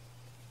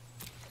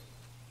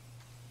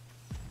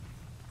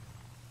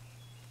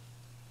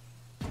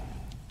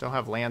don't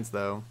have lands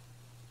though.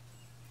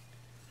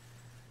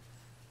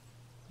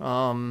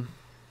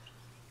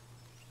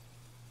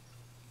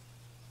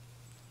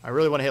 I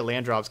really want to hit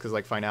land drops because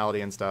like finality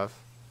and stuff.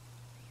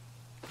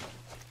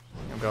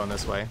 I'm going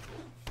this way.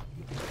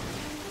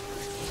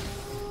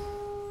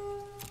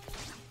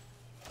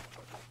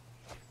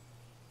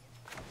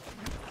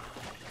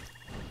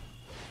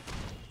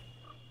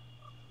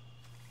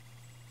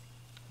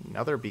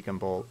 Another Beacon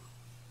Bolt.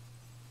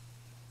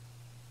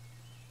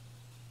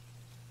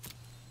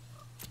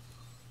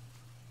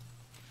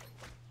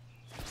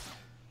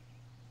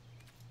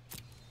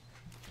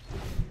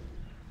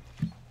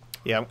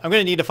 Yeah, I'm going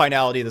to need a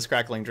finality this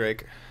Crackling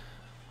Drake.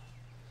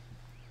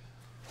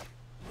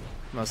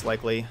 Most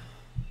likely.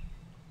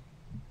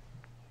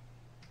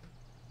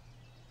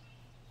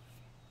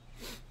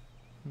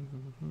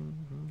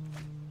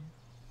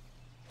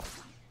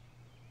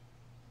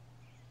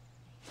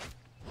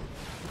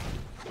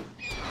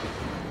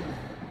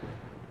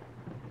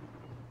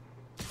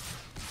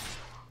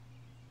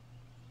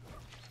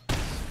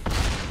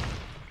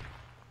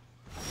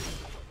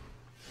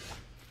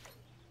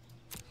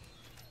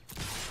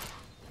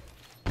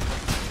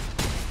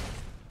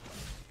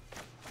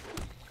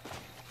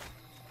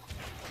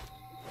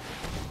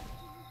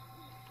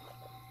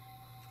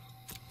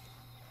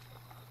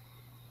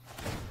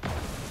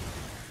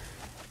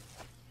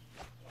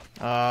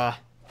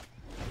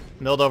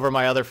 Milled over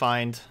my other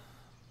find.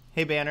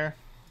 Hey, Banner.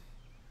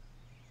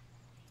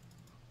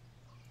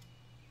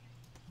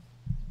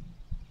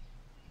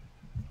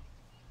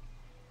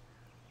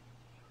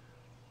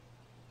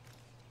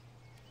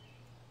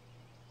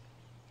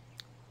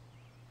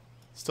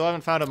 Still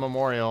haven't found a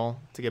memorial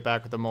to get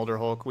back with the Molder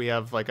Hulk. We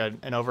have like an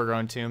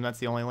overgrown tomb. That's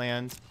the only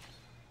land.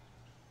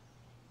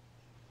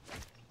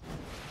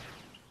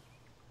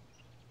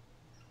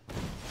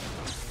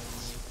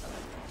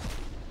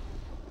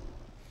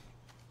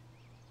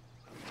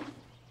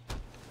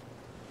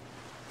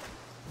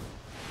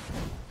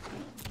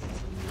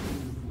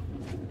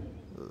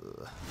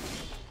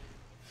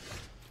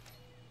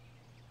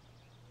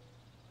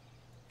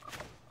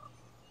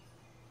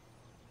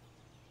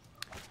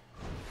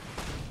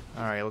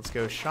 Alright, let's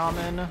go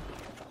Shaman.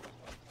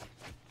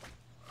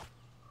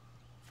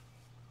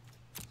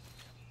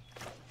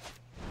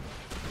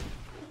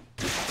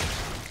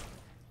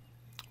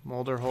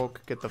 Molder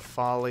Hulk, get the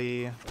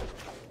Folly.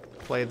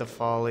 Play the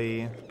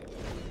Folly.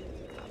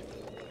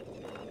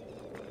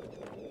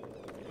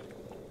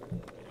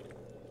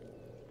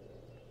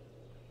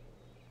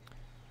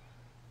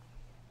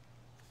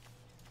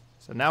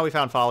 So now we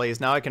found Follies.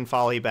 Now I can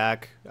Folly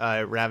back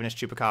Ravenous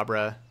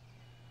Chupacabra.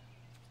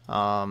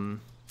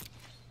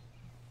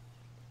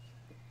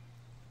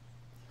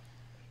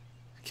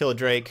 Kill a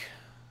Drake.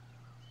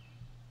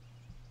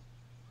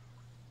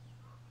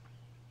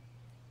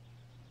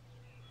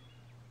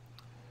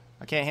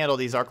 I can't handle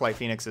these Arclight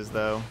Phoenixes,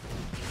 though.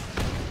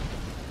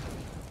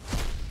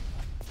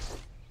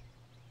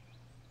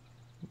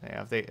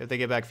 Yeah, if they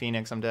get back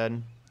Phoenix, I'm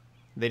dead.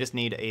 They just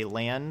need a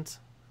land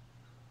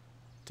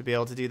to be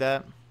able to do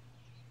that.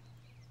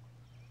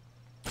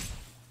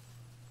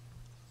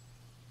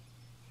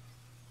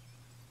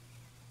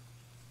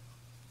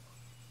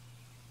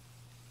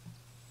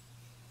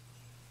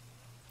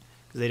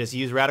 Because they just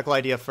use Radical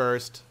Idea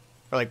first,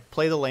 or like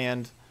play the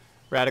land,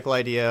 Radical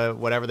Idea,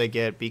 whatever they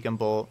get, Beacon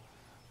Bolt,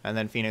 and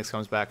then Phoenix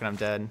comes back and I'm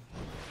dead.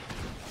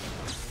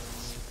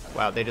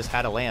 Wow, they just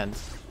had a land.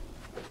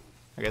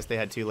 I guess they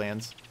had 2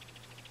 lands.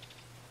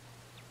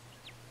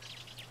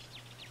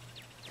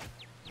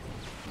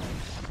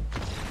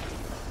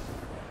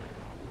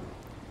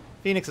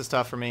 Phoenix is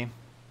tough for me.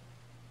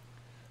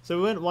 So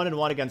we went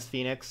 1-1 against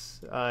Phoenix.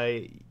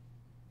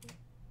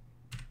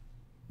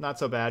 Not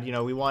so bad. You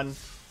know, we won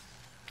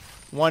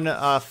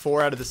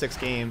 4 out of the 6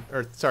 games,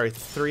 or sorry,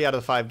 3 out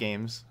of the 5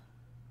 games.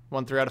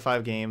 Won 3 out of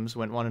 5 games,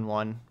 went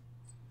 1-1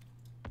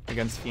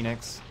 against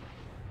Phoenix.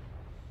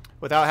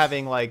 Without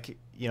having, like,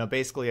 you know,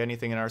 basically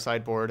anything in our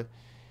sideboard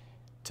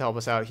to help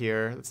us out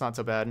here. It's not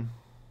so bad.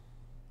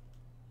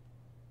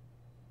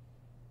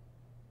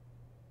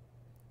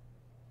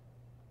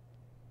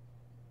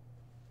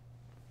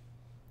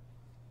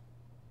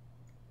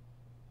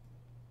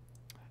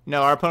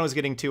 No, our opponent was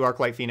getting 2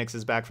 Arclight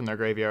Phoenixes back from their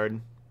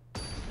graveyard.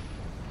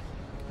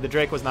 The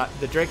Drake was not.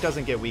 The Drake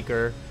doesn't get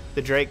weaker.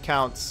 The Drake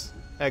counts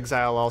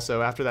exile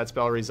also. After that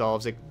spell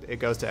resolves, it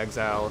goes to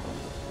exile.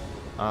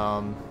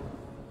 And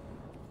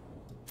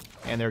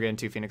they're getting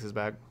 2 Phoenixes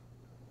back.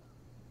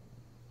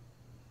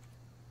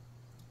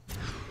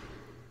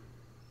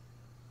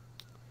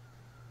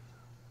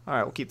 All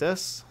right, we'll keep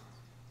this.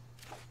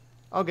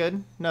 All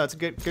good. No, it's a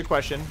good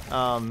question.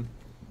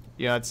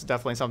 You know, it's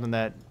definitely something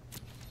that,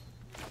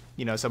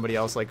 you know, somebody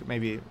else, like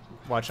maybe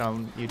watch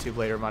on YouTube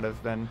later, might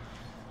have been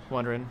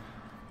wondering.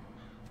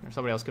 Or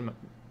somebody else can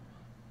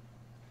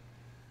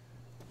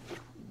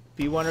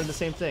be wondering the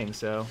same thing,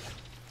 so.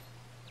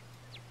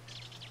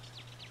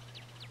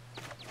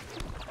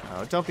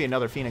 Oh, don't be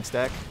another Phoenix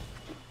deck.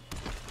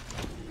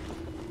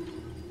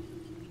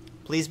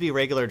 Please be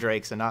regular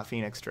Drakes and not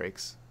Phoenix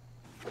Drakes.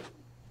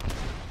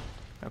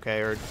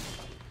 Okay, or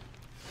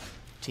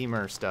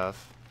Teamer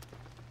stuff.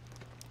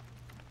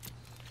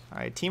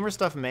 Alright, Teamer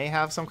stuff may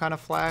have some kind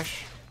of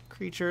flash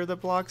creature that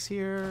blocks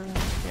here.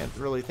 Can't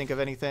really think of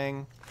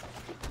anything.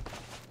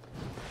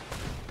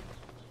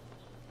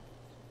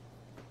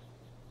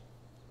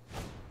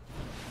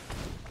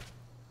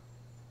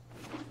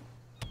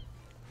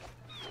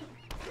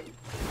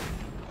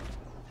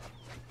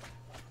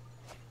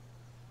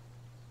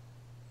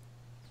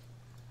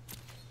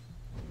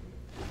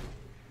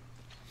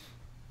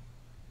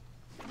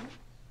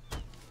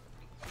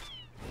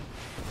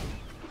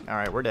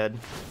 Alright, we're dead.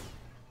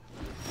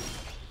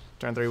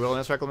 Turn 3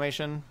 Wilderness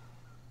Reclamation.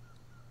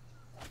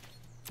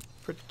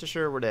 Pretty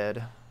sure we're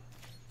dead.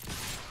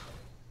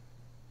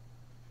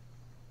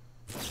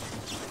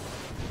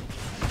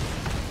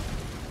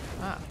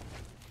 Ah.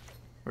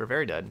 We're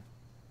very dead.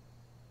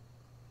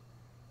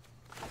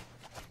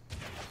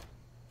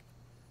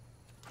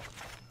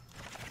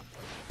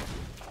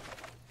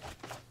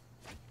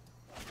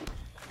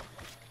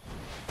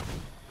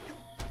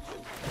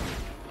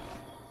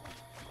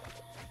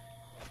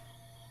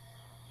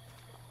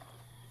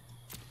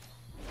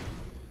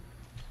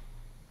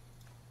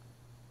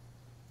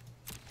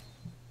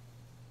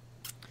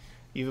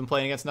 You've been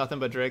playing against nothing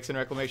but Drakes and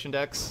Reclamation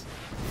decks?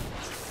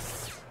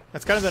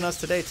 That's kind of been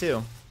us today,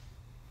 too.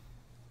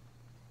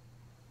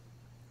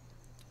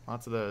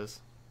 Lots of those.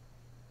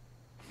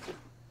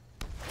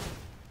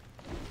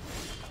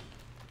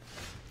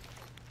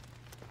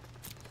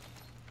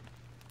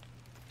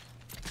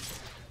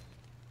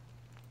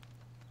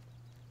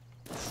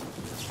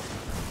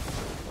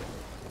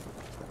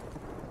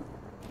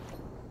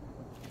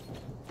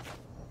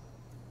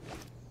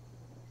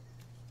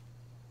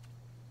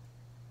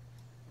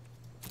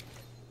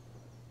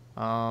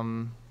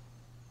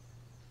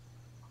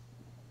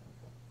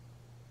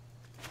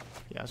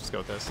 Yeah, let's just go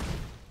with this.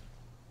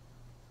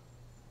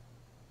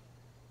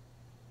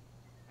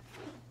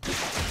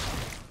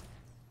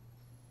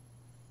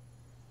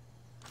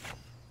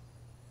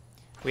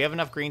 We have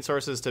enough green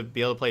sources to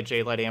be able to play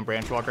Jade Light and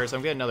Branchwalker, so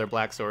I'm getting another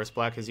black source.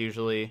 Black is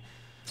usually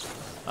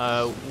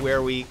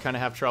where we kind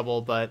of have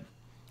trouble, but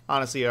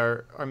honestly,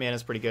 our mana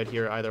is pretty good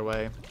here either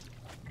way.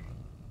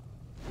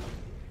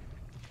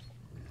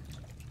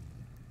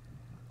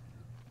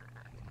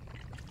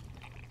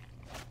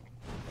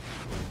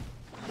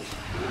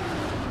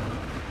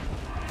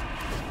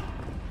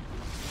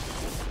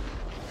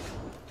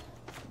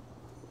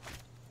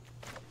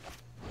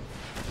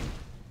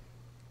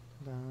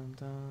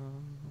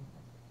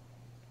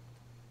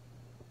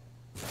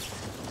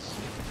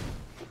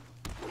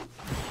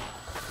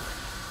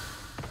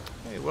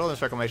 Hey,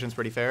 Wilderness Reclamation's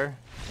pretty fair.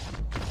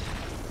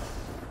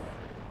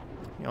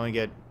 You only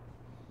get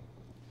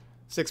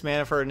 6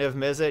 mana for a Niv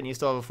Mizzet, and you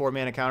still have a 4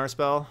 mana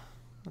counterspell.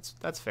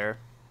 That's fair.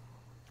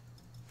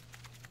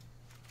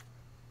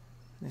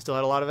 They still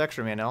had a lot of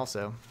extra mana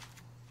also.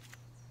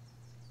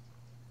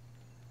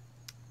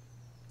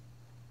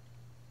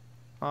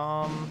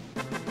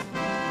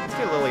 Let's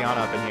get Liliana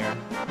up in here.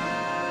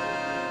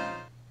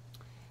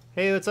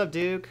 Hey, what's up,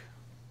 Duke?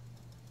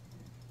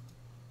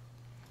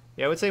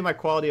 Yeah, I would say my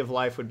quality of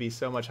life would be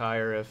so much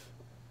higher if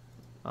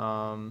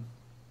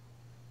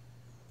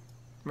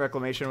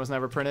Reclamation was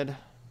never printed.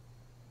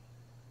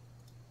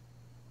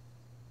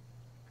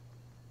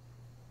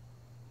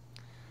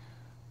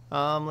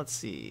 Let's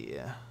see.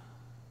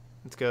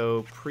 Let's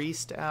go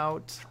Priest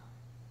out.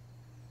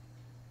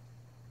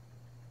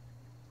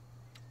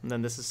 And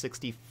then this is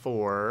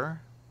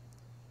 64.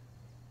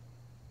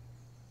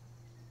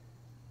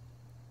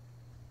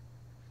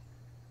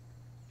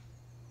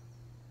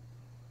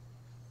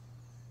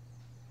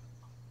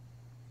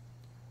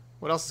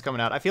 What else is coming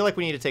out? I feel like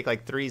we need to take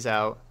like 3s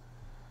out.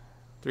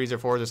 3s or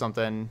 4s or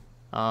something.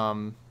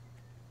 But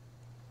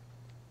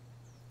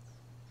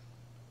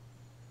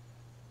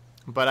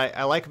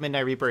I like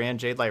Midnight Reaper and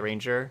Jade Light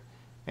Ranger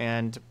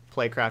and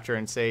Playcrafter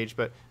and Sage,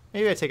 but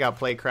maybe I take out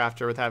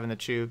Playcrafter with having the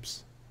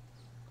Choops.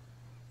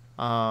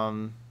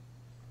 Yeah,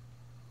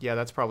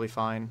 that's probably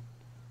fine.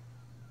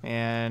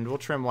 And we'll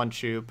trim 1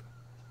 Choop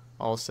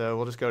also.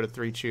 We'll just go to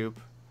 3 Choop.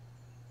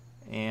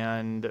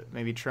 And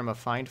maybe trim a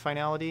Find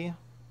Finality.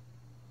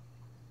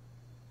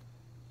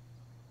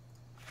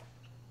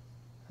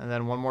 And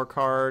then 1 more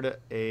card,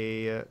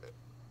 a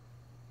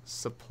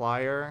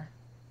Supplier.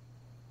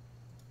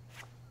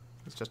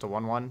 It's just a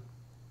 1/1.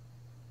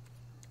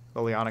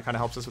 Liliana kind of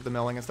helps us with the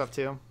milling and stuff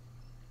too.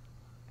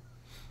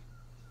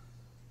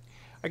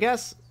 I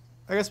guess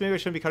maybe I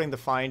shouldn't be cutting the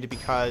Find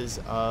because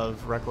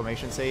of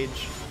Reclamation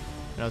Sage.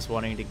 And I was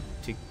wanting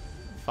to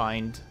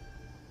find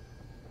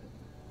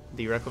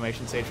the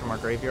Reclamation Sage from our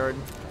graveyard.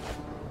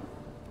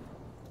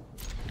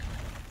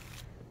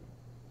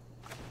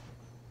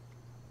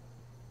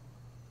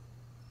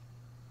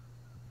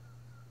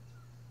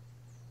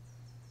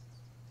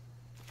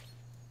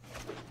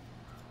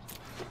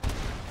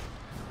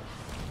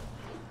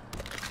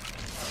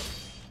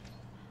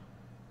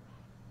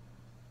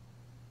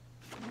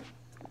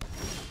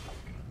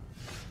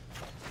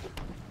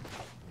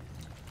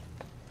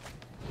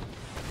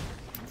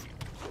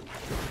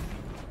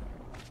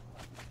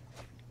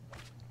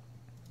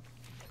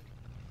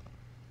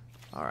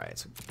 Alright,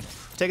 so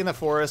taking the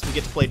forest, we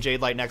get to play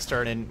Jade Light next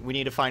turn, and we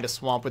need to find a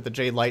swamp with the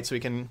Jade Light so we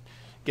can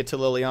get to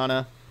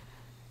Liliana.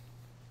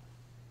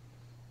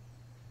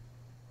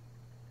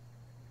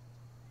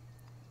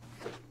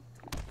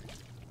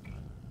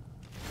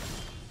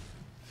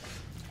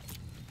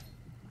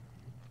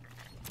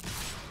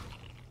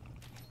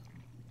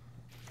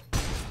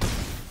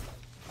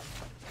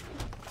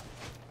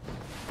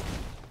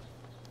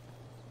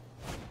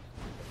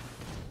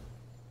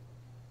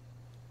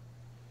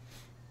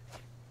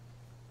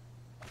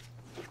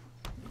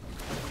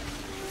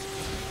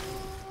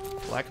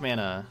 Black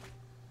mana.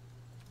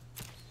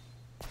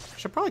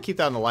 Should probably keep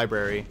that in the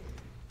library.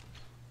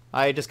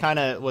 I just kind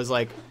of was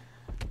like,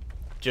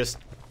 just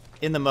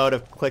in the mode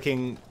of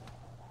clicking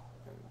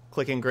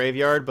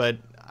graveyard, but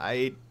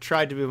I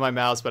tried to move my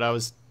mouse, but I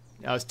was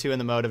too in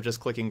the mode of just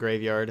clicking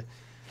graveyard.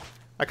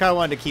 I kind of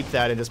wanted to keep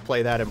that and just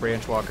play that in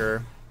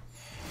Branchwalker.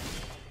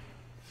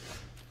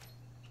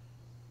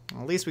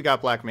 At least we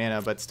got black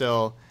mana, but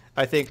still,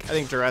 I think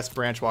Duress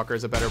Branchwalker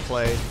is a better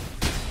play.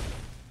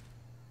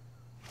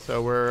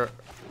 So we're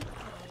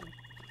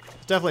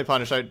definitely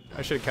punished. I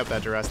should have kept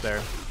that Duress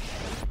there.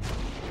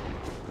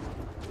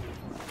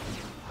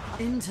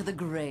 Into the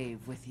grave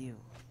with you.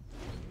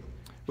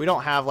 We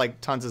don't have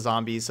like tons of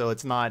zombies, so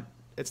it's not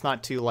it's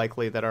not too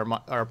likely that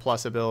our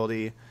plus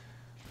ability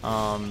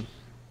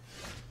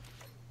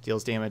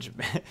deals damage.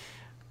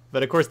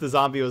 But of course the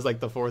zombie was like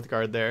the 4th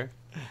card there.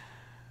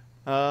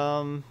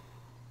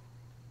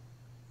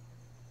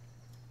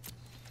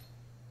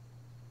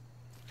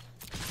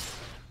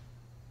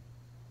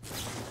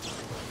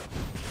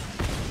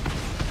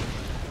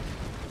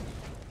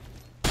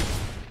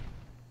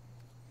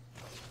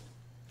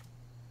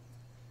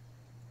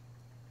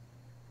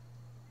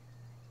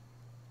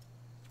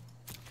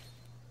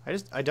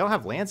 I don't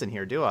have lands in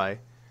here, do I?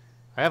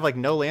 I have like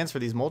no lands for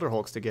these Molder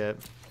Hulks to get.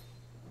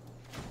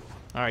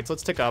 Alright, so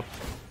let's tick up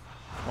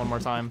one more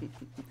time.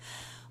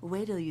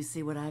 Wait till you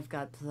see what I've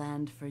got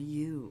planned for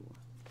you.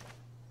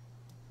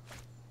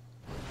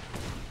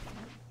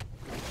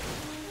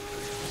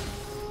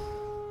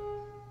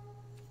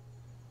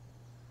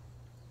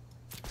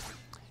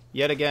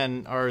 Yet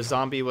again, our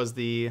zombie was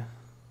the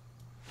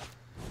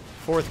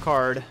 4th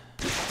card.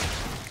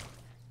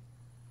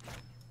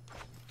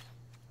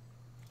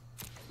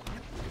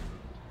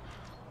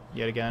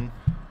 Yet again.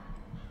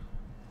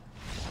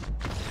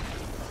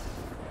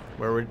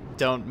 Where we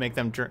don't make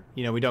them,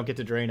 you know, we don't get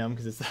to drain them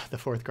because it's the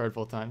 4th card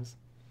full times.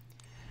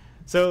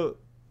 So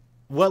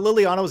what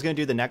Liliana was going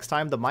to do the next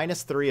time, the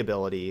 -3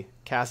 ability,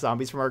 cast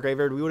zombies from our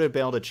graveyard, we would have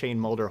been able to chain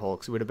Molder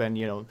Hulks. We would have been,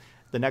 you know,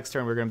 the next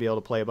turn we are going to be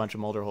able to play a bunch of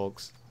Molder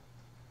Hulks.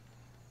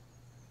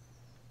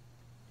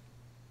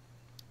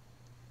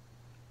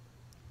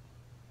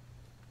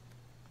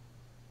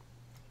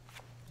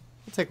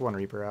 We'll take 1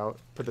 Reaper out,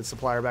 put the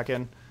supplier back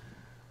in.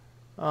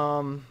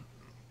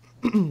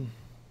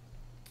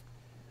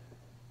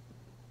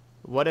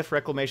 What if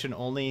Reclamation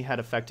only had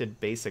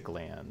affected basic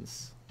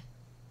lands?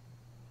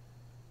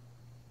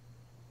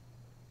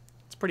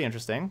 It's pretty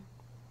interesting.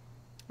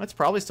 It's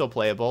probably still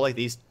playable. Like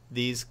these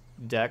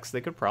decks, they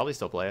could probably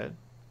still play it.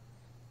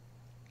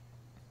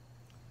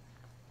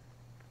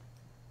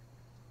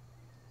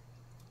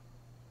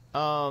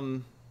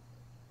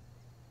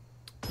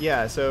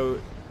 Yeah, so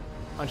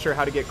unsure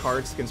how to get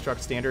cards to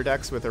construct standard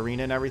decks with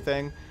Arena and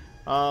everything.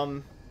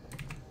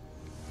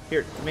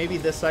 Here, maybe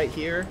this site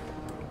here.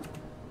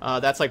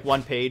 That's like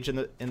 1 page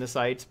in the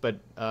site, but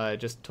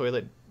just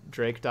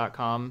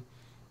toiletdrake.com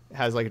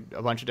has like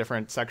a bunch of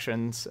different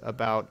sections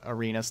about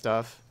Arena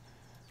stuff.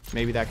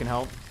 Maybe that can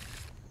help.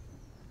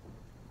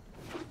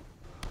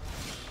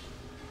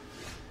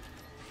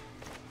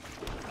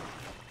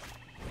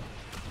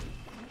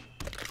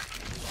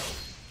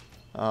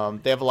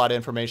 They have a lot of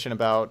information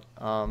about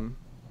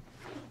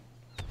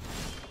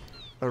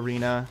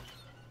Arena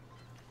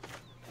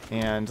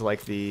and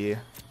like the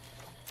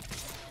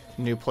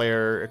new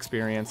player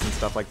experience and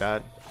stuff like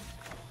that.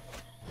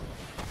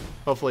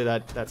 Hopefully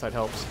that side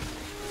helps.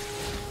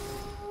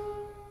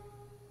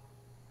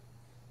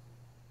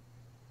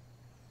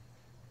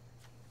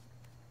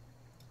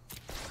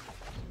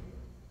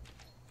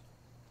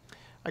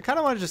 I kind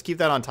of want to just keep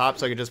that on top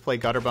so I could just play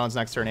Gutter Bones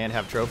next turn and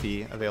have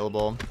Trophy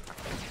available.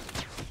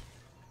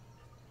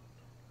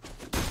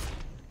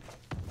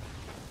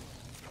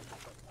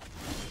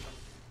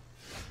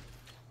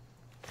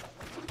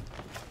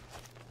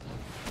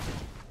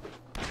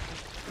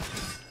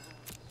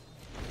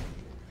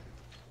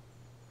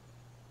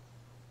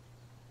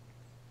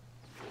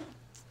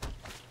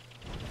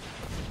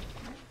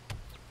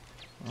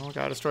 Well,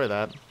 gotta destroy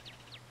that.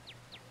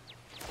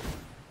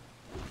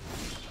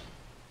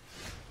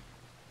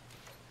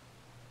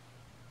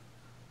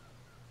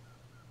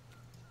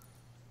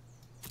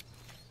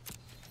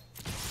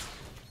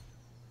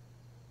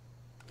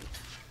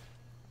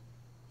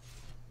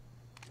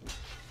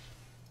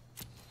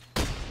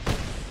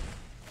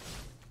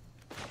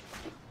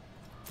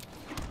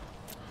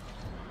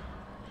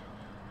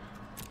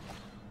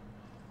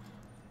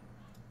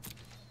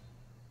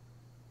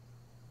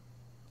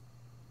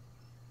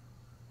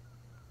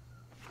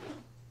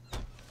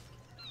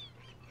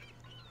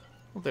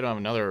 Hope they don't have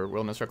another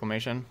Wilderness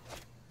Reclamation.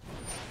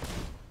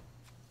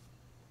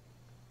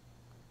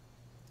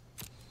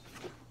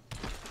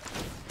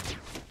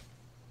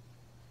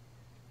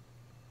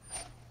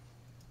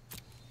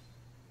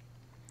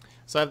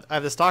 So I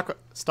have the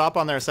stop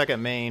on their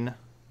second main.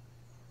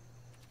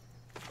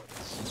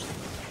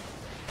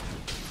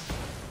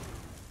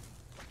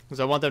 Because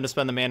I want them to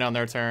spend the mana on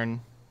their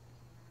turn.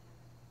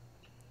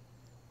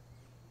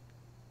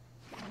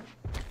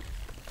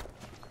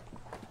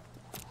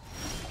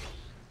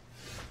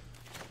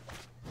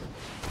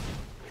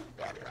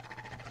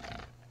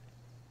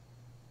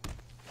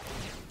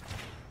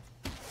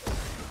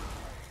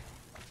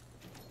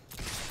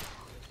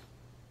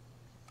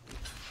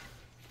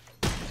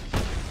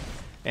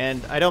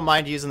 And I don't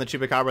mind using the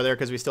Chupacabra there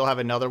because we still have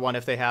another one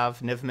if they have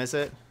Niv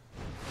Mizzet.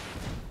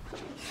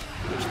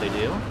 Which they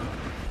do.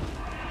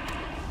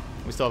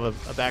 We still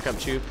have a backup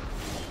Chup.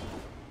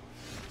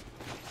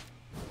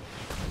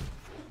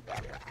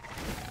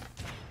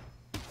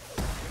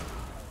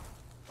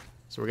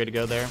 So we're good to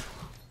go there.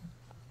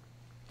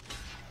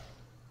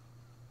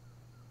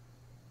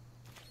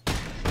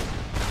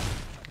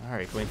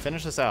 Alright, can we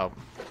finish this out?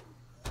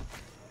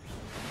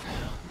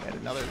 Add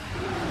another...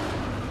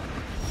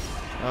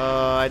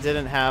 I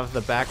didn't have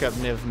the backup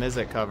Niv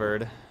Mizzet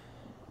covered.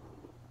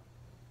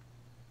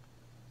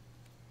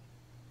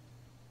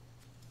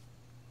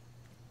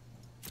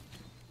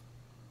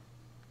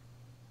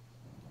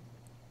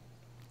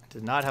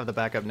 Did not have the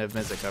backup Niv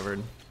Mizzet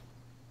covered.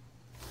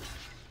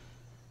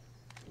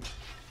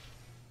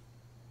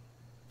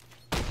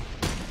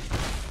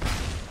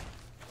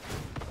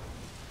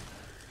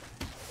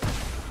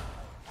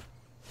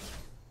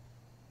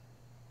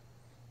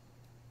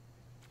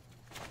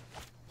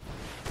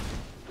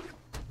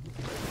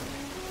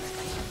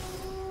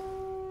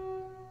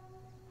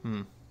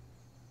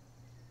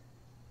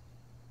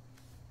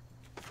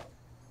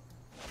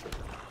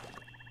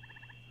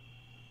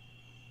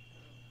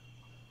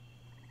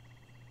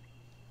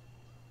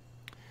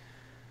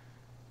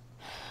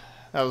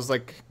 That was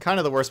like kind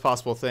of the worst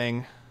possible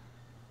thing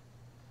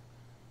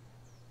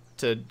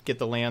to get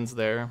the lands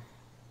there.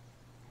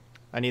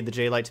 I need the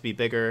J-Light to be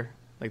bigger.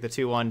 Like the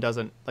 2/1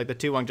 doesn't, like the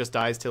 2/1 just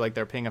dies to like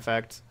their ping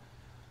effect.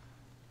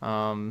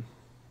 I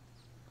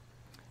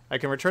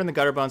can return the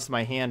Gutter Bones to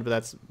my hand, but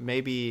that's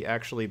maybe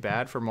actually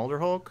bad for Molder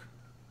Hulk.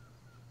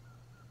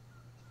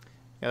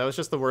 Yeah, that was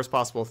just the worst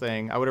possible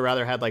thing. I would have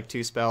rather had like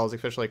 2 spells,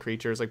 especially like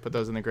creatures, like put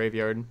those in the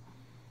graveyard.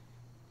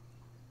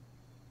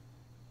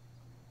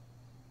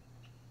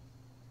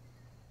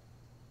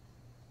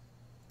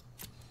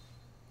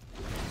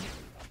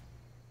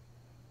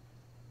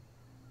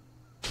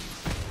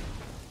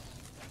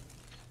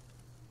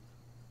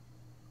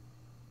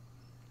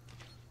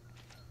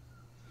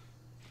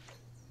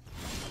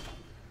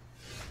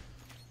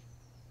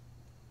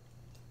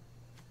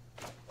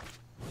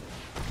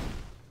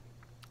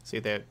 See,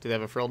 do they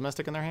have a Frilled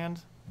Mystic in their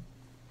hand?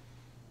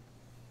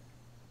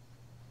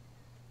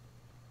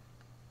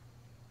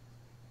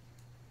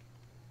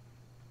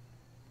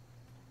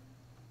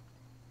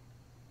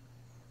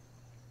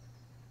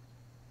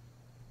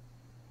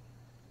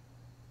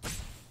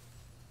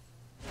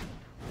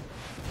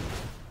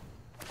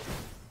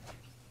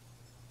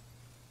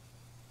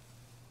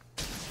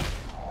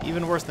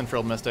 Even worse than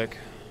Frilled Mystic.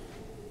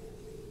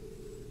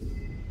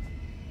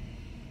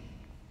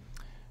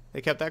 They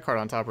kept that card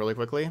on top really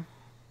quickly.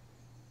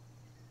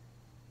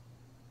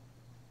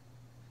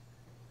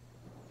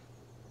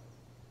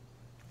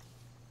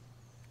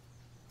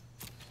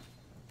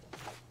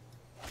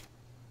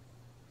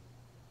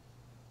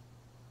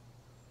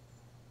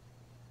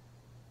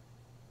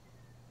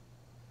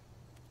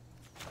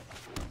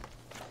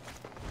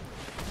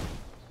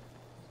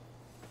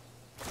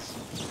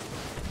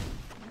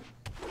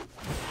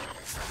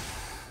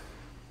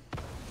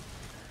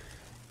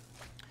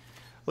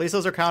 At least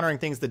those are countering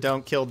things that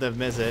don't kill Niv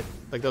Mizzet.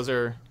 Like those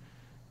are,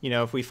 you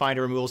know, if we find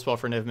a removal spell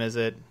for Niv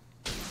Mizzet.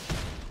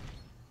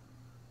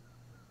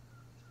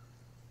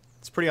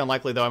 It's pretty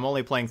unlikely though. I'm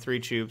only playing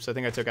 3 Choops. I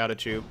think I took out a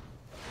Choop.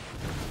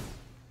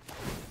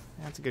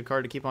 That's a good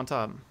card to keep on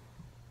top.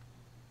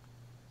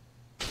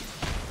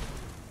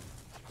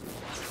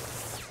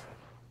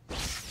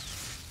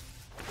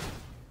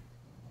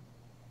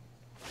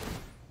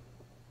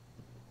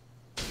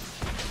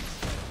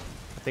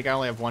 I think I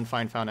only have 1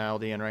 Find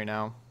Finality in right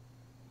now.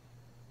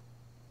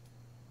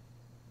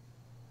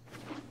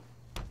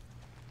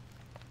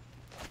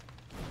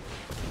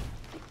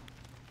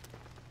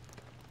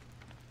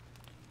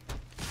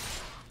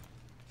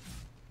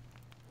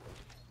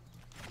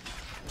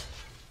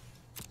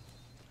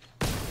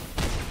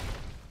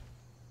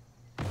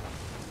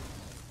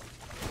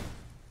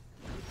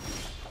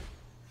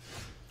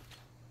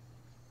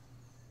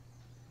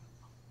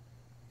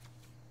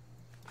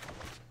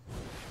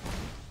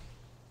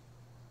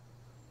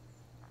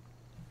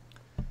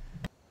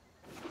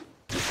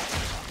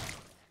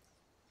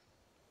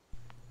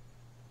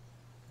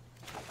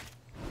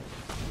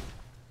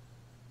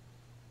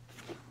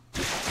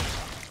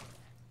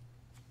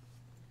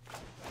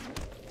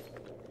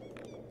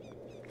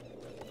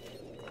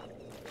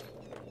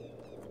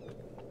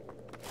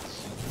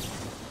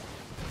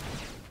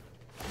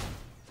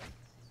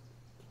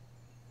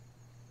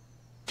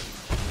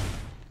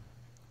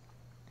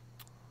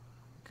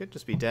 Could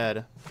just be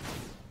dead.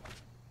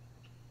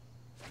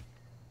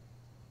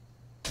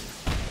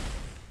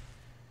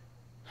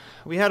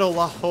 We had a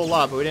whole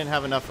lot, but we didn't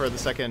have enough for the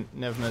second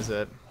Niv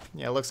Mizzet.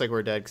 Yeah, it looks like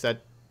we're dead, because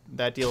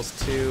that deals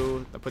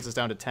 2. That puts us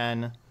down to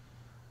 10.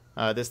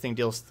 This thing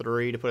deals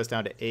 3 to put us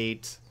down to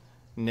 8.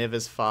 Niv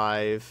is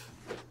 5.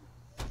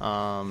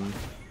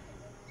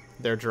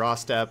 Their draw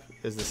step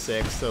is the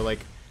 6. So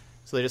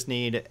they just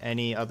need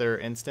any other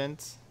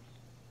instant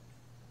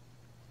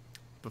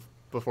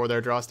before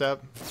their draw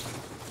step.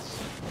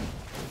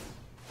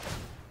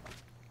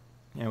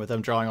 And with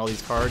them drawing all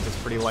these cards,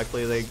 it's pretty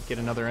likely they get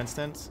another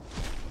instance.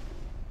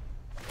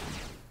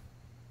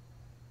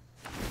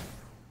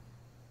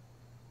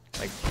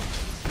 Like,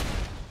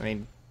 I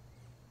mean,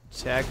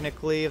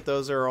 technically, if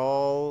those are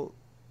all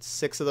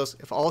 6 of those,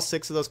 if all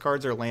 6 of those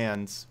cards are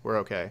lands, we're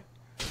okay.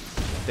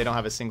 They don't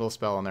have a single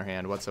spell in their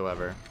hand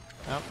whatsoever.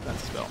 Oh,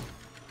 that's a spell.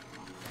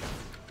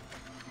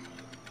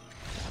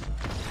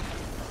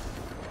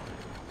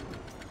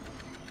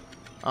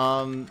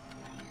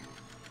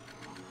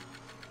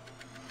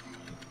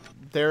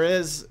 There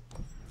is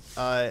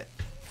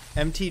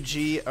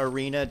MTG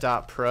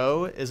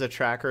is a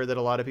tracker that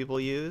a lot of people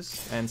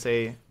use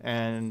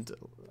and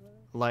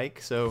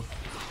like. So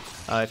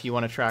if you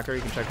want a tracker,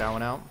 you can check that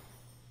one out.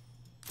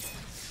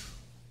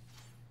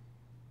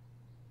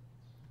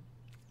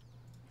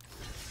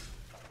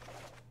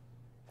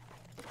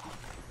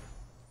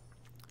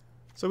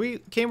 So we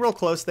came real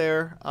close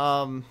there.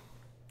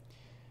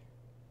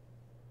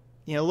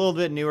 You know, a little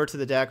bit newer to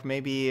the deck.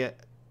 Maybe I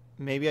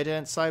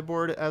didn't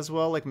sideboard as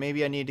well. Like,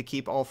 maybe I need to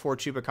keep all 4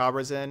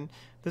 Chupacabras in.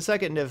 The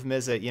second Niv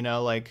Mizzet, you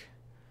know, like,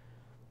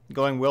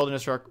 going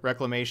Wilderness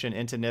Reclamation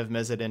into Niv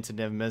Mizzet into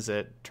Niv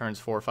Mizzet turns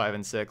 4, 5,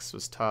 and 6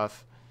 was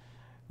tough.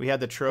 We had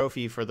the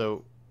trophy for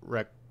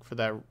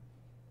that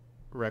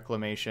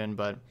Reclamation,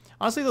 but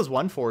honestly, those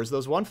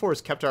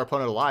 1/4s kept our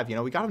opponent alive. You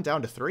know, we got him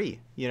down to 3.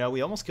 You know,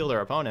 we almost killed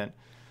our opponent.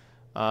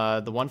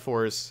 The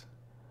 1/4s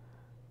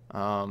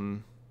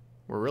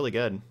were really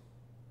good.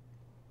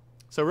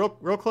 So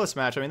real close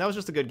match. I mean, that was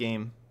just a good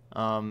game.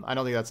 I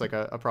don't think that's like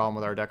a problem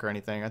with our deck or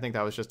anything. I think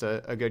that was just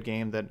a good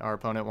game that our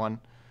opponent won.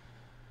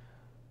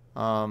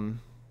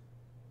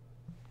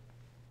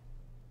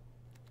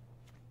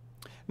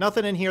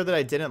 Nothing in here that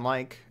I didn't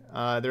like.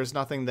 There's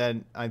nothing that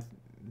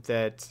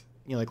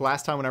you know, like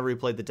last time whenever we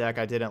played the deck,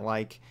 I didn't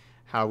like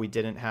how we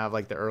didn't have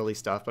like the early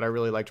stuff, but I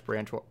really liked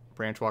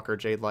Branchwalker,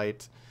 Jade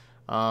Light.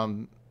 I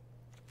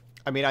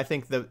mean, I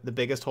think the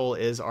biggest hole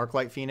is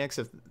Arclight Phoenix.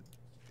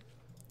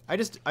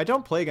 I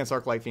don't play against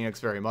Arclight Phoenix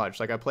very much.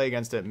 Like, I play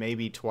against it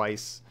maybe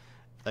twice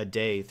a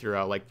day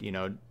throughout, like, you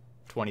know,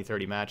 20,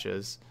 30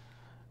 matches.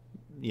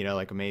 You know,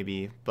 like,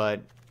 maybe.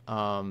 But,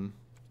 I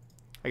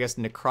guess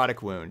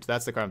Necrotic Wound.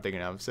 That's the card I'm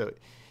thinking of. So,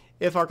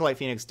 if Arclight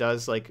Phoenix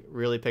does, like,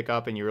 really pick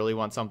up and you really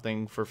want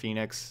something for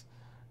Phoenix,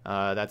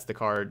 that's the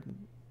card.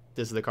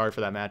 This is the card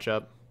for that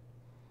matchup.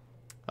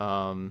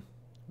 But,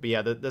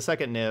 yeah, the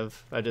second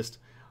Niv,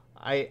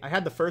 I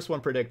had the first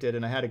one predicted,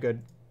 and I had a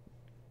good...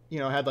 You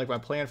know, I had like my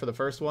plan for the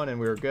first one, and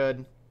we were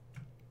good.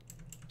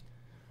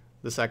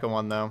 The second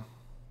one, though,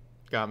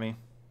 got me.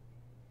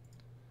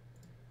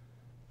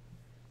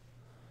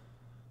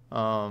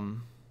 So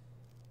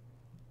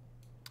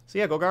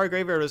yeah, Golgari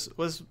Graveyard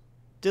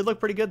did look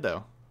pretty good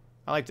though.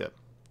 I liked it.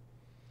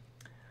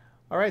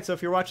 All right, so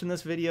if you're watching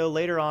this video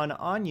later on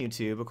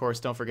YouTube, of course,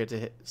 don't forget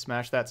to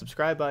smash that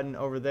subscribe button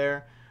over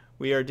there.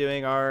 We are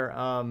doing our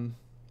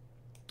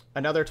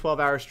another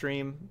 12-hour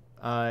stream.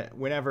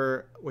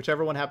 Whichever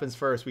one happens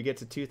first, we get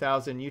to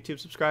 2,000 YouTube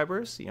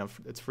subscribers. You know,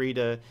 it's free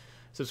to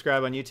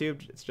subscribe on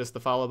YouTube. It's just the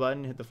follow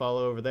button. Hit the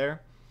follow over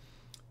there.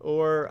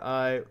 Or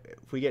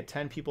if we get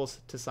 10 people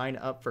to sign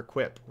up for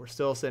Quip. We're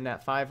still sitting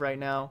at 5 right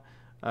now.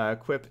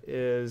 Quip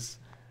is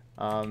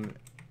a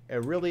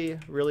really,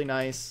 really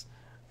nice,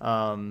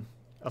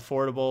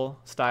 affordable,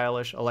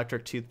 stylish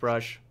electric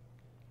toothbrush.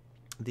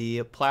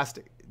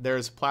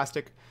 There's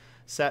plastic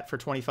set for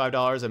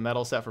 $25, a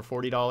metal set for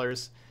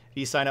 $40. If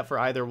you sign up for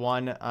either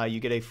one, you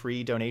get a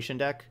free donation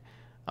deck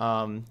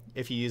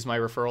if you use my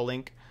referral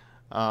link.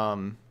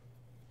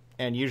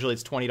 And usually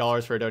it's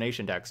 $20 for a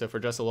donation deck. So for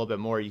just a little bit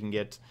more, you can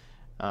get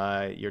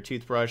your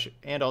toothbrush,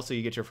 and also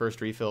you get your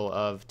first refill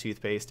of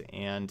toothpaste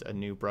and a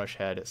new brush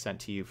head sent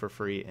to you for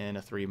free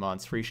in 3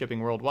 months. Free shipping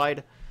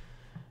worldwide.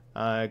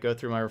 Go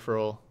through my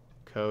referral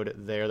code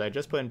there that I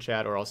just put in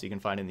chat, or also you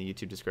can find in the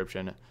YouTube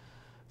description.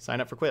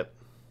 Sign up for Quip.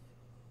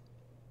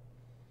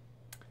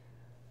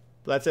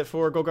 That's it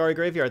for Golgari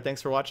Graveyard.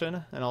 Thanks for watching,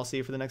 and I'll see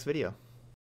you for the next video.